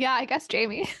 Yeah, I guess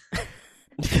Jamie.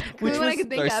 Which one I was could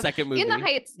think our of. second movie. In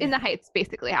the Heights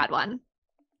basically had one.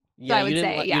 Yeah, I would you didn't,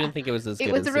 say, you yeah. didn't think it was as It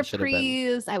good was as a it should have been.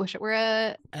 reprise. I wish it were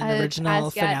An a original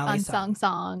as yet finale unsung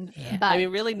song. Yeah. But I mean,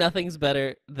 really, nothing's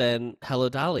better than Hello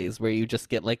Dollies, where you just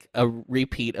get like a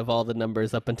repeat of all the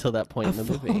numbers up until that point in the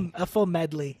movie. A full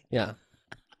medley. Yeah,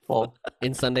 Full.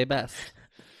 in Sunday Best.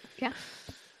 Yeah.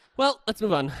 Well, let's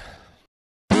move on.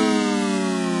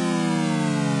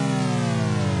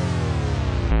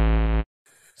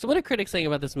 So what are critics saying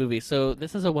about this movie? So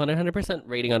this is a 100%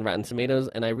 rating on Rotten Tomatoes,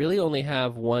 and I really only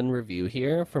have one review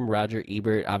here from Roger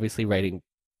Ebert, obviously writing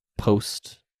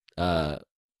post.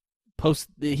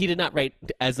 He did not write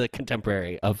as a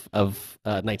contemporary of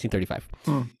 1935.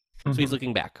 So he's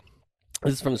looking back.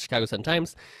 This is from the Chicago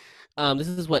Sun-Times. This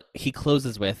is what he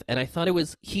closes with, and I thought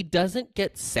he doesn't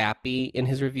get sappy in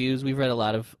his reviews. We've read a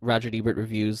lot of Roger Ebert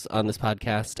reviews on this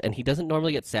podcast, and he doesn't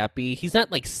normally get sappy. He's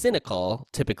not like cynical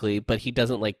typically, but he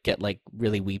doesn't like get like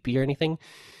really weepy or anything.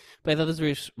 But I thought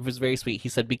this was very sweet. He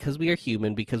said, because we are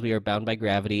human, because we are bound by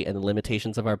gravity and the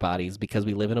limitations of our bodies, because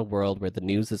we live in a world where the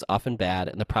news is often bad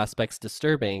and the prospects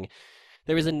disturbing,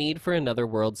 there is a need for another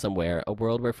world somewhere, a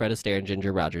world where Fred Astaire and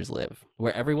Ginger Rogers live,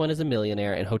 where everyone is a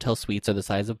millionaire and hotel suites are the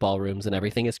size of ballrooms and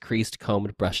everything is creased,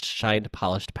 combed, brushed, shined,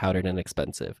 polished, powdered, and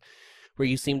expensive, where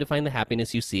you seem to find the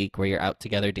happiness you seek, where you're out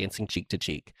together dancing cheek to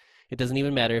cheek. It doesn't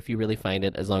even matter if you really find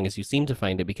it, as long as you seem to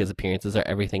find it, because appearances are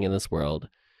everything in this world.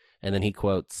 And then he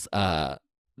quotes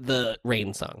the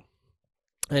Rain song.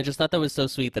 And I just thought that was so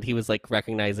sweet that he was like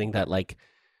recognizing that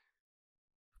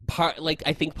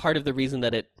I think part of the reason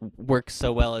that it works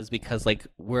so well is because like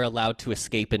we're allowed to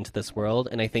escape into this world.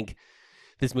 And I think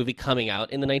this movie coming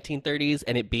out in the 1930s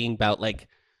and it being about like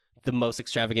the most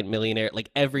extravagant millionaire, like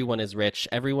everyone is rich,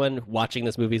 everyone watching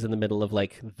this movie is in the middle of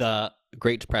like the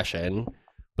Great Depression,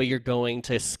 but you're going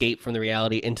to escape from the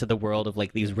reality into the world of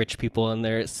like these rich people and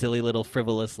their silly little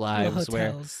frivolous lives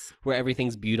where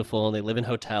everything's beautiful and they live in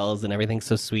hotels and everything's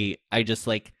so sweet. I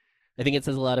think it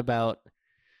says a lot about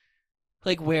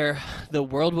like where the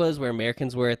world was, where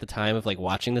Americans were at the time of like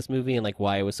watching this movie and like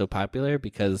why it was so popular,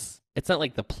 because it's not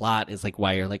like the plot is like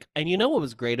why you're like, and you know what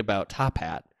was great about Top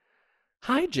Hat?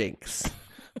 Hijinks.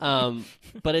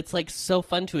 But it's like so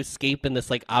fun to escape in this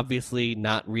like obviously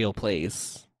not real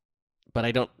place. But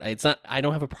I don't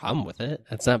have a problem with it.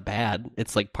 It's not bad.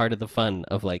 It's like part of the fun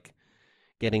of like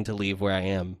getting to leave where I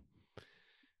am.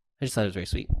 I just thought it was very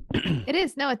sweet. it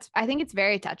is. No, I think it's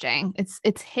very touching.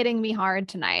 It's hitting me hard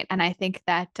tonight. And I think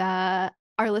that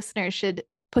our listeners should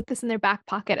put this in their back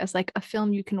pocket as like a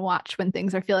film you can watch when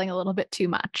things are feeling a little bit too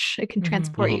much. It can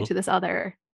transport you to this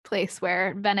other place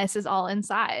where Venice is all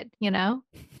inside, you know?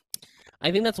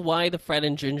 I think that's why the Fred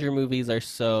and Ginger movies are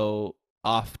so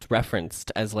oft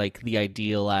referenced as like the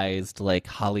idealized like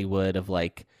Hollywood of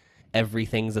like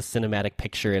everything's a cinematic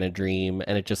picture in a dream,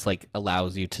 and it just like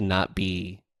allows you to not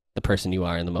be the person you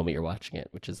are in the moment you're watching it,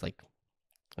 which is like,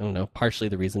 I don't know, partially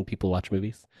the reason people watch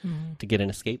movies, to get an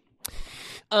escape.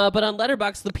 But on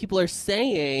Letterboxd, the people are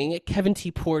saying Kevin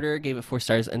T. Porter gave it 4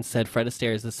 stars and said Fred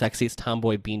Astaire is the sexiest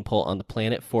tomboy beanpole on the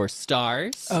planet. 4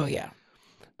 stars. Oh yeah.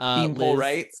 Beanpole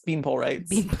rights. Beanpole rights.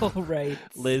 Beanpole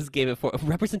rights. Liz gave it 4.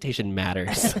 Representation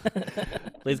matters.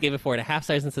 Liz gave it 4.5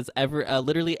 stars and says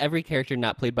literally every character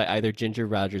not played by either Ginger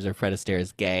Rogers or Fred Astaire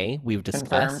is gay. We've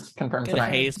discussed. Confirmed. The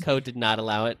Hays Code did not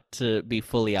allow it to be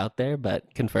fully out there,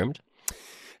 but confirmed.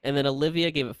 And then Olivia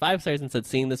gave it 5 stars and said,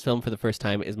 seeing this film for the first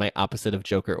time is my opposite of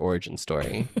Joker origin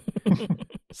story.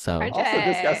 So RJ. Also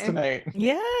discussed tonight.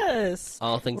 Yes.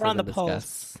 all things We're on the have been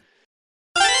pulse.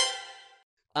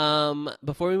 discussed.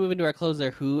 Before we move into our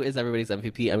closer, who is everybody's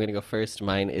MVP? I'm gonna go first.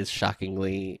 Mine is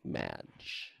shockingly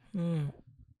Madge.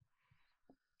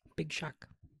 Big shock.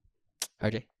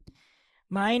 RJ.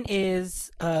 Mine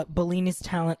is Bellini's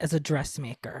talent as a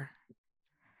dressmaker.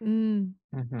 Mm.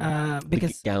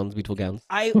 Because gowns, beautiful gowns.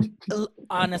 I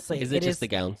honestly, Is it just the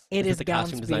gowns? It is the gowns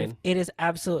costume design? It is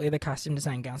absolutely the costume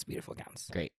design, gowns, beautiful gowns.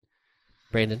 Great.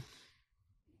 Brandon.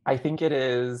 I think it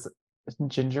is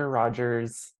Ginger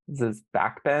Rogers'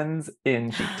 back bends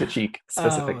in Cheek to Cheek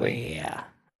specifically. Oh, yeah.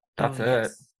 That's it.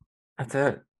 Yes. That's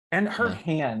it. And her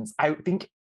hands. I think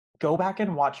go back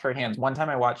and watch her hands. One time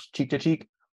I watched Cheek to Cheek,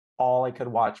 all I could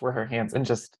watch were her hands, and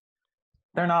just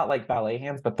they're not like ballet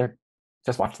hands, but they're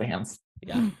just watch the hands.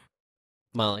 Yeah.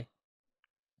 Molly.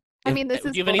 I mean, this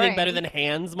is do you have anything better boring. than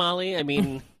hands, Molly? I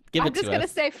mean, give I'm it to us. just gonna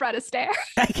say Fred Astaire.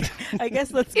 I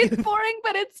guess let's It's give boring,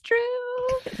 but it's true.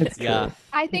 It's Yeah. true.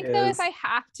 I think It though, is. if I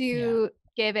have to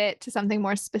give it to something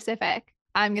more specific,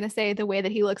 I'm gonna say the way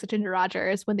that he looks at Ginger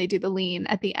Rogers when they do the lean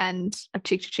at the end of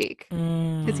Cheek to Cheek,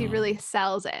 because he really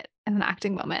sells it in an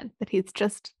acting moment that he's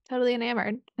just totally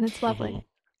enamored, and it's lovely.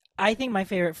 I think my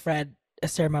favorite Fred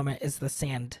Astaire moment is the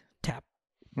sand tap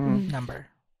number.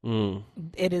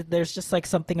 It is. There's just like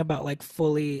something about like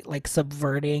fully like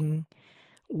subverting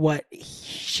what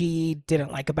she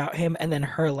didn't like about him, and then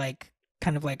her like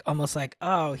kind of like almost like,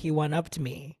 oh, he one upped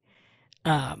me.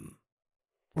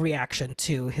 Reaction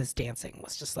to his dancing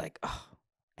was just like, oh,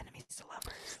 enemies to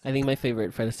lovers. I think my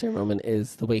favorite Fred Astaire moment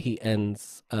is the way he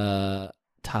ends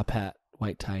top hat,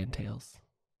 white tie, and tails.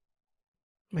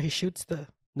 Where he shoots the.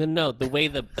 No, the way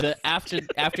the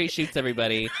after he shoots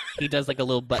everybody, he does like a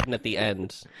little button at the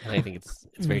end, and I think it's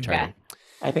very charming.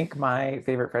 I think my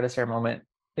favorite Fred Astaire moment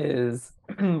is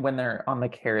when they're on the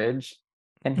carriage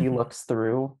and he looks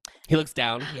through. He looks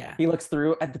down. Yeah. He looks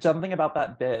through, and something about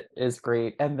that bit is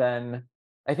great. And then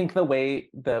I think the way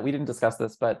that we didn't discuss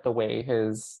this, but the way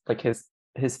his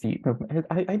feet move,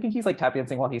 I think he's like tap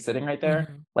dancing while he's sitting right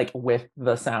there, like with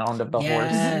the sound of the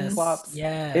horse flops.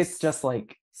 Yes. It's just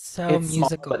like so it's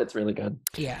musical, small, but it's really good.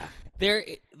 Yeah.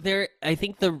 I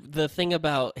think the thing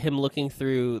about him looking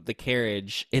through the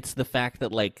carriage, it's the fact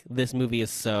that like this movie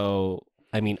is so,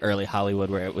 I mean, early Hollywood,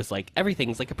 where it was like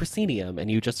everything's like a proscenium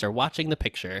and you just are watching the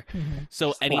picture.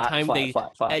 So anytime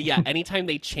anytime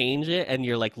they change it and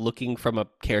you're like looking from a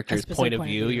character's point of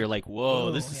view, you're like,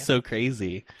 whoa, this is so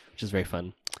crazy, which is very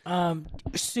fun.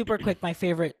 Super quick, my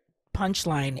favorite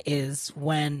punchline is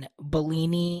when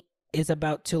Bellini is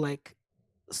about to like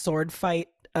sword fight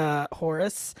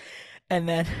Horace, and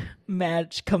then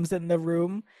Madge comes in the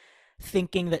room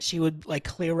thinking that she would like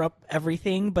clear up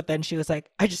everything, but then she was like,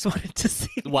 I just wanted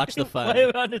to watch the fun.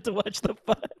 I wanted to watch the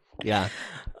fun. Yeah.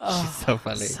 She's so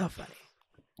funny. So funny.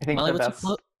 I think Molly, the what's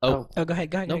your best. quote? Go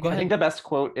ahead. No, go I ahead. think the best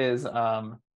quote is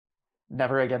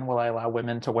 "Never again will I allow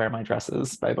women to wear my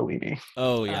dresses" by Bellini.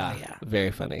 Oh yeah.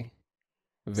 Very funny.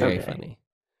 Very funny.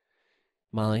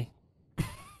 Molly.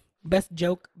 Best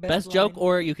joke. Best joke,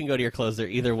 or you can go to your closer.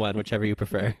 Either one, whichever you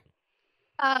prefer.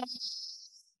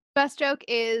 Best joke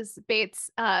is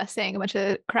Bates saying a bunch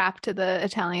of crap to the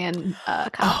Italian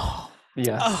cop. Oh,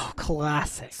 yes. Oh,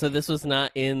 classic. So this was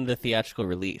not in the theatrical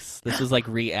release. This was like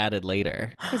re-added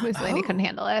later. Because Mussolini couldn't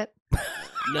handle it.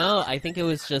 No, I think it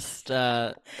was just.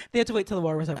 They had to wait till the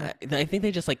war was over. I think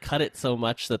they just like cut it so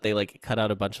much that they like cut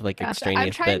out a bunch of like extraneous.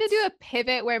 I'm trying bits. to do a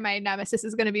pivot where my nemesis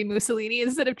is going to be Mussolini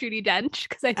instead of Judi Dench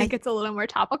because I think it's a little more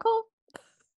topical.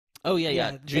 Oh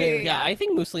yeah. Yeah. I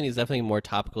think Mussolini is definitely more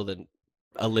topical than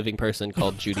a living person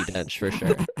called Judi Dench for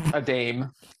sure. A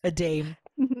dame. A dame.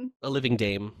 A living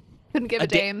dame. Couldn't give a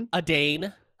dame. A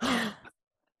Dane.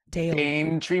 Dale.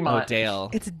 Dame Tremont. Oh, Dale.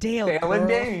 It's Dale. Dale and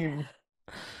Dame.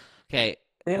 Okay,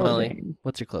 Dale Molly, and Dame.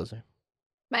 what's your closer?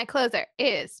 My closer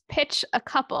is pitch a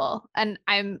couple, and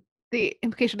the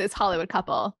implication is Hollywood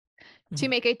couple, to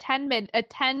make a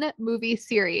 10 movie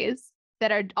series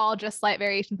that are all just slight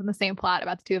variations on the same plot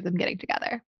about the two of them getting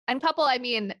together. And couple, I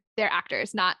mean they're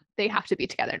actors, not they have to be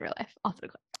together in real life. Also to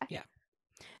clarify. Yeah.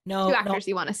 No, two actors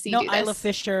you want to see. No, do this. Isla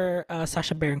Fisher,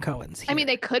 Sacha Baron Cohen's. I mean,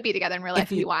 they could be together in real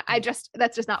life if you want.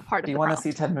 That's just not part of. Do you want to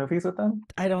see 10 movies with them?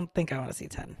 I don't think I want to see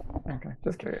 10. Okay,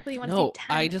 just curious. You want to No, see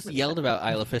 10 I just yelled about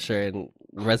Isla Fisher in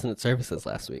Resident Services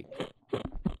last week.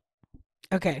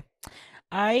 Okay,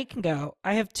 I can go.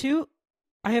 I have two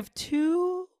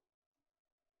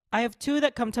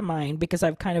that come to mind because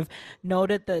I've kind of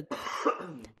noted that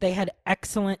they had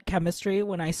excellent chemistry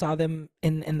when I saw them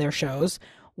in their shows.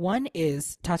 One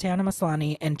is Tatiana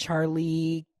Maslany and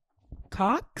Charlie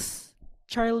Cox.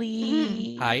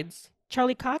 Charlie Hides.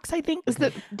 Charlie Cox, I think. Is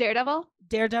the Daredevil?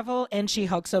 Daredevil and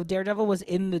She-Hulk. So Daredevil was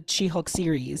in the She-Hulk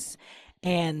series,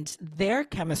 and their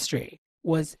chemistry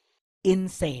was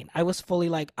insane. I was fully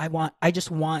like, I just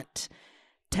want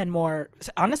 10 more,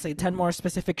 honestly, 10 more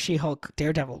specific She-Hulk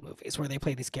Daredevil movies where they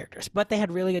play these characters. But they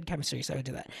had really good chemistry, so I would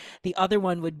do that. The other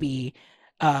one would be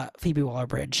Phoebe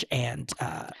Waller-Bridge and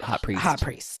Hot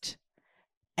Priest.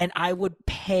 And I would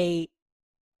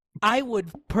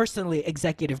personally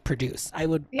executive produce. I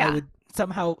would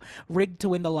somehow rig to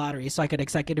win the lottery so I could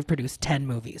executive produce 10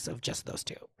 movies of just those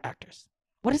two actors.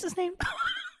 What is his name?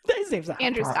 His name's not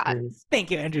Andrew Scott. Thank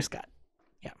you, Andrew Scott.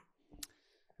 Yeah.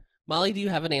 Molly, do you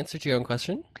have an answer to your own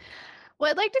question?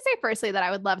 Well, I'd like to say firstly that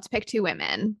I would love to pick two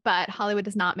women, but Hollywood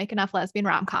does not make enough lesbian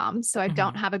rom-coms, so I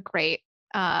don't have a great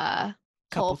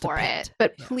pull for it.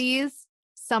 But please,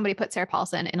 somebody put Sarah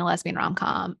Paulson in a lesbian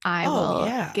rom-com. I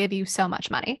will give you so much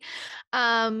money.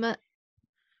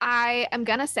 I am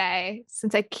gonna say,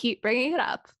 since I keep bringing it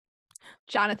up,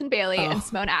 Jonathan Bailey and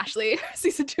Simone Ashley,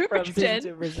 season 2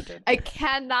 Bridgerton. I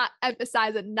cannot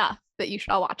emphasize enough that you should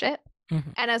all watch it.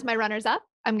 And as my runners-up,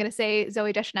 I'm gonna say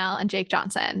Zooey Deschanel and Jake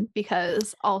Johnson,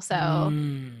 because also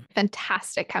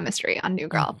fantastic chemistry on New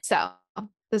Girl. So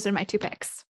those are my two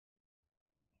picks.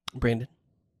 Brandon.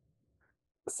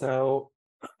 So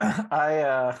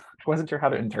I wasn't sure how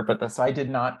to interpret this, so I did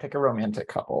not pick a romantic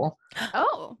couple.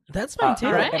 Oh, that's fine too.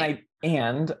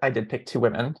 And I did pick two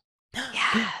women.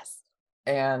 Yes.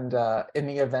 And in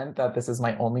the event that this is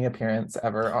my only appearance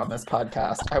ever on this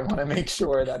podcast, I want to make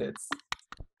sure that it's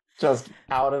just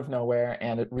out of nowhere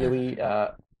and it really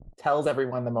tells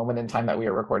everyone the moment in time that we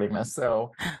are recording this.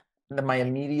 So my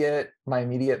immediate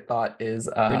thought is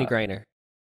Brittany Griner.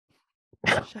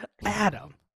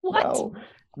 Adam. What? No.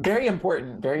 Very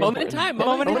important. Very moment important.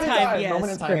 Moment in time. Yes,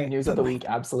 moment in time. great. News of the week.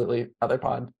 Absolutely. Other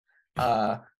pod.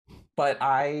 But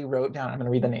I wrote down. I'm going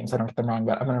to read the names. I don't get them wrong.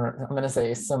 But I'm going to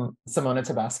say Simona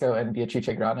Tabasco and Beatrice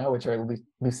Grano, which are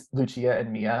Lucia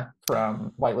and Mia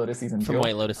from White Lotus season 2. From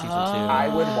White Lotus season 2. I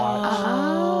would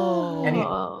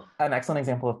watch an excellent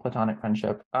example of platonic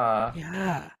friendship.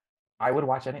 I would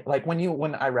watch any, like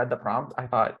when I read the prompt, I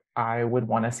thought I would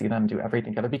want to see them do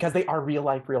everything together because they are real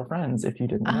friends. If you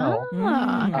didn't know,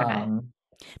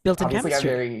 built-in obviously chemistry. I'm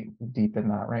very deep in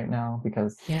that right now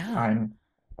because I'm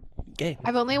gay.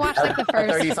 I've only watched like the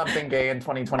first 30-something gay in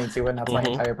 2022, and that's my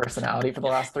entire personality for the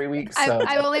last 3 weeks. So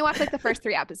I've only watched like the first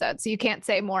 3 episodes, so you can't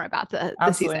say more about the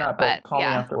absolutely season. not. But call me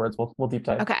afterwards. We'll deep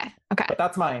dive. Okay. But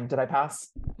that's mine. Did I pass?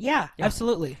 Yeah,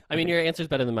 absolutely. I mean, your answer's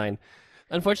better than mine.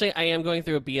 Unfortunately, I am going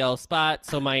through a BL spot,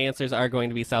 so my answers are going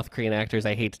to be South Korean actors.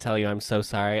 I hate to tell you, I'm so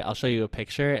sorry. I'll show you a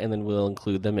picture, and then we'll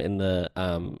include them in the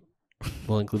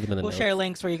We'll notes. Share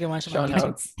links where you can watch them Show on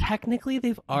notes. Technically,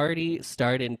 they've already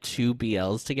started 2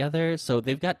 BLs together, so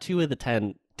they've got 2 of the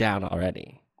 10 down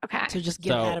already. Okay. So just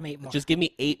give Adam 8 more. Just give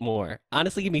me 8 more.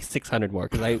 Honestly, give me 600 more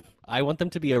because I want them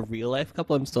to be a real life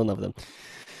couple. I'm still in love with them.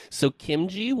 So Kim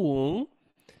Ji-woon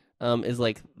is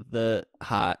like the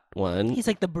hot one. He's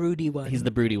like the broody one. He's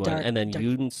the broody one, and then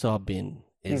Yoon So-bin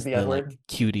is the like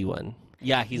cutie one.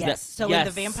 Yeah, he's that. So yes.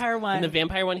 in the vampire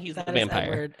one, he's the vampire,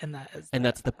 Edward, and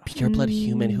that's the pureblood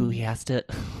human who he has to.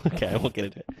 Okay, I won't get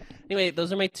into it. Anyway,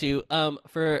 those are my 2.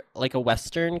 For like a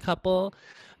Western couple,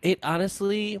 it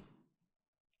honestly,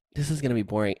 this is gonna be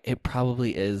boring. It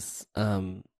probably is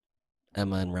Emma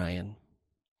and Ryan.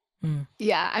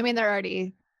 Yeah, I mean they've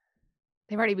already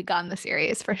begun the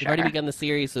series for sure. They've already begun the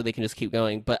series, so they can just keep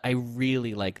going. But I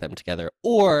really like them together.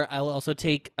 Or I'll also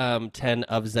take 10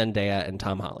 of Zendaya and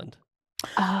Tom Holland.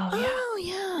 Oh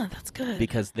yeah, that's good.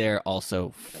 Because they're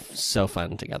also so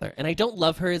fun together. And I don't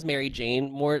love her as Mary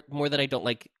Jane more than I don't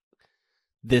like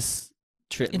this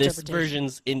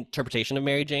version's interpretation of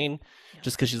Mary Jane,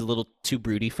 just because she's a little too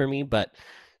broody for me. But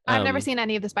I've never seen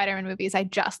any of the Spider-Man movies. I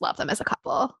just love them as a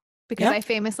couple because I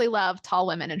famously love tall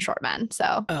women and short men.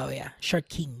 So short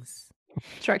kings.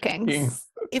 Short kings.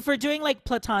 If we're doing like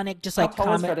platonic, just like how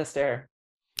tall was Fred Astaire?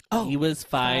 Oh, he was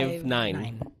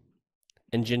 5'9".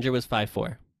 And Ginger was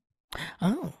 5'4".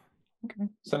 Oh. Okay.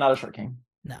 So not a short king.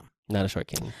 No. Not a short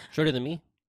king. Shorter than me.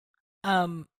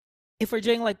 If we're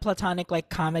doing like platonic like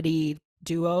comedy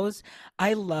duos,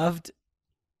 I loved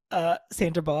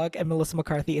Sandra Bullock and Melissa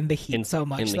McCarthy in The Heat so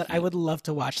much that I would love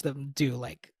to watch them do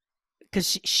like,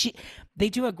 because they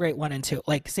do a great 1 and 2.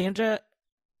 Like Sandra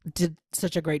did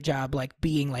such a great job like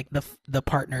being like the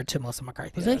partner to Melissa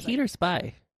McCarthy. Was that Heat or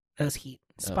Spy? That was Heat.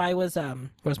 Spy was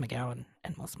Rose McGowan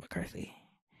and Melissa McCarthy.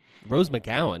 Rose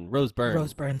McGowan. Rose Byrne.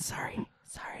 Rose Byrne. Sorry.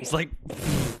 It's like.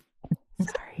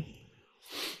 Sorry.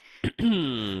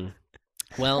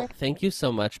 Well, thank you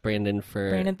so much, Brandon,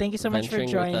 thank you so much for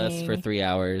joining with us for 3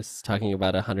 hours talking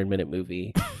about a 100-minute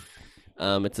movie.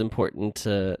 It's important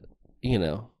to you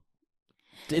know,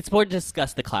 it's important to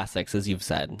discuss the classics, as you've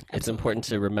said. It's Absolutely. important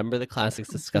to remember the classics,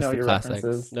 discuss Know the your classics,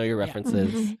 references. know your Yeah.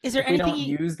 references. Is there If we anything don't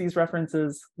you... use these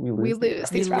references, we We lose lose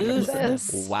these We lose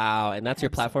references. Wow, and that's your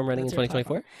platform running in That's your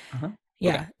 2024? platform.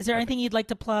 Yeah. Okay. Is there anything you'd like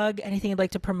to plug? Anything you'd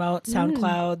like to promote?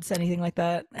 SoundClouds? Anything like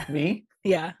that? Me?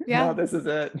 Yeah. Yeah. No, this is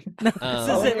it. No, this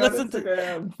Follow is it. me on Listen to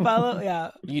Instagram. follow. Yeah.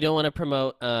 You don't want to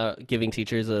promote giving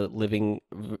teachers a living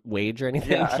wage or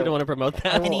anything? Yeah, You don't want to promote I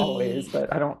that? will always,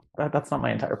 but I don't. That's not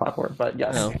my entire platform. But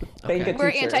yes, Oh, thank okay. a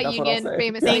We're teacher. That's what I'll anti-union say.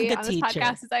 famously Thank a on this teacher.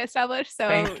 podcast, as I established. So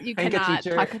you thank cannot a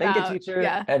teacher. talk Thank about a teacher.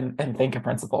 yeah. And thank a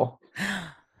principal.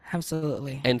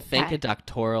 Absolutely. And thank Okay. a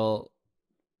doctoral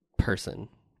person,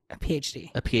 A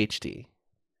PhD. a PhD.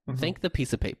 Mhm. Thank the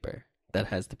piece of paper that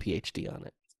has the PhD on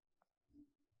it.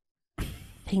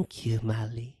 Thank you,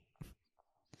 Molly.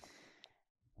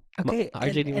 Okay.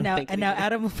 RJ, do you and wanna now thank and now anybody?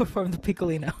 Adam will perform the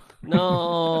Piccolino.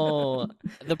 No.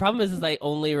 The problem is I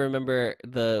only remember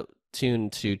the tune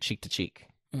to Cheek.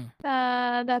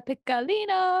 Da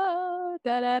piccolino,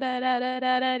 da da da da da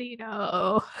da da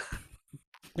dino.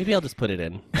 Maybe I'll just put it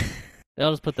in.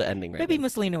 I'll just put the ending right. Maybe in.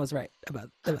 Mussolino was right about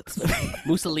this movie.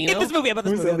 Mussolino? this movie about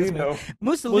this movie. Mussolino.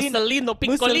 Mussolino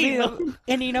Piccolino.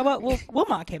 And you know what? We'll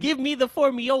mock him. Give me the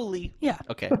formioli. Yeah.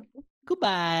 Okay.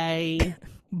 Goodbye.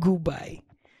 Goodbye.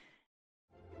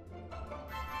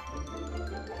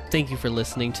 Thank you for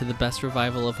listening to the best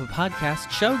revival of a podcast,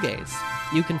 Showgays.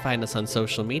 You can find us on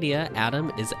social media.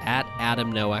 Adam is at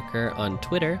Adam Noecker on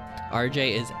Twitter.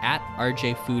 RJ is at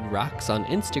RJ Food Rocks on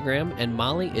Instagram. And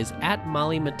Molly is at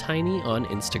Molly Matiny on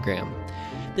Instagram.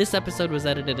 This episode was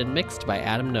edited and mixed by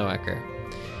Adam Noecker.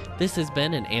 This has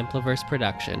been an Ampliverse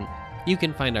production. You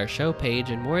can find our show page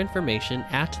and more information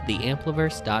at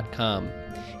theampliverse.com.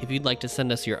 If you'd like to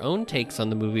send us your own takes on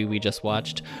the movie we just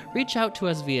watched, reach out to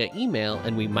us via email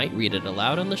and we might read it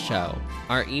aloud on the show.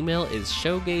 Our email is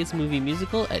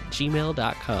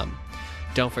showgaysmoviemusical@gmail.com.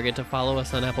 Don't forget to follow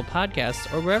us on Apple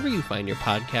Podcasts or wherever you find your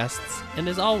podcasts. And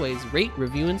as always, rate,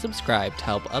 review, and subscribe to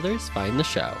help others find the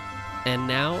show. And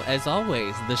now, as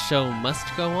always, the show must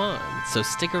go on, so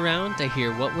stick around to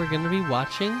hear what we're going to be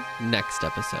watching next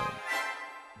episode.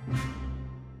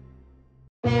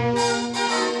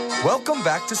 Welcome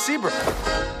back to Seabrook.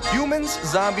 Humans,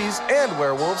 zombies, and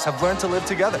werewolves have learned to live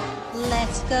together.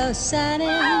 Let's go sunning.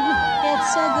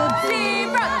 It's a good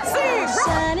feeling.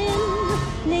 Sunning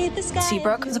 'neath the sky.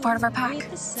 Seabrook is a part of our pack.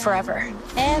 Forever.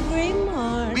 Every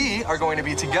morning. We are going to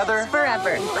be together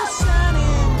Forever.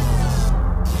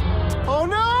 Oh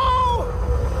no!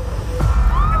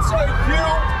 It's a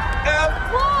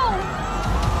UFO!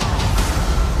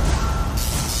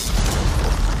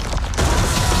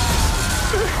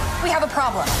 We have a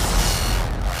problem.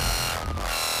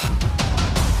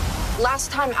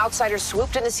 Last time outsiders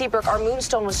swooped into Seabrook, our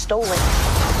moonstone was stolen.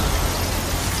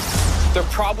 They're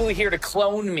probably here to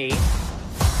clone me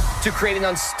to create an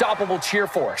unstoppable cheer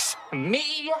force.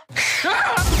 Me?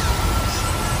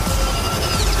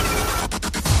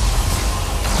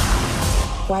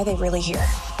 Why are they really here?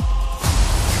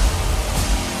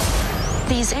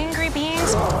 These angry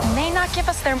beings may not give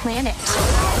us their planet.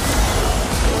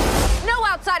 No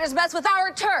outsiders mess with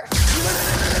our turf!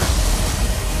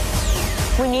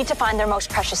 We need to find their most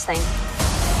precious thing.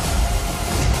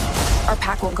 Our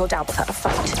pack won't go down without a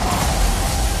fight.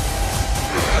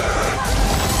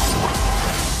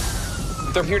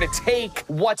 They're here to take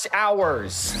what's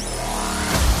ours.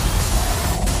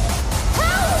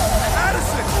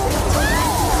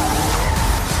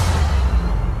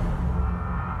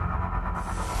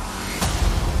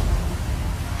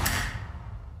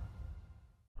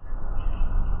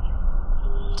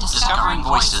 Discovering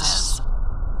voices.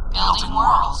 Building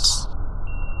worlds.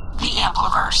 The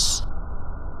Ampliverse.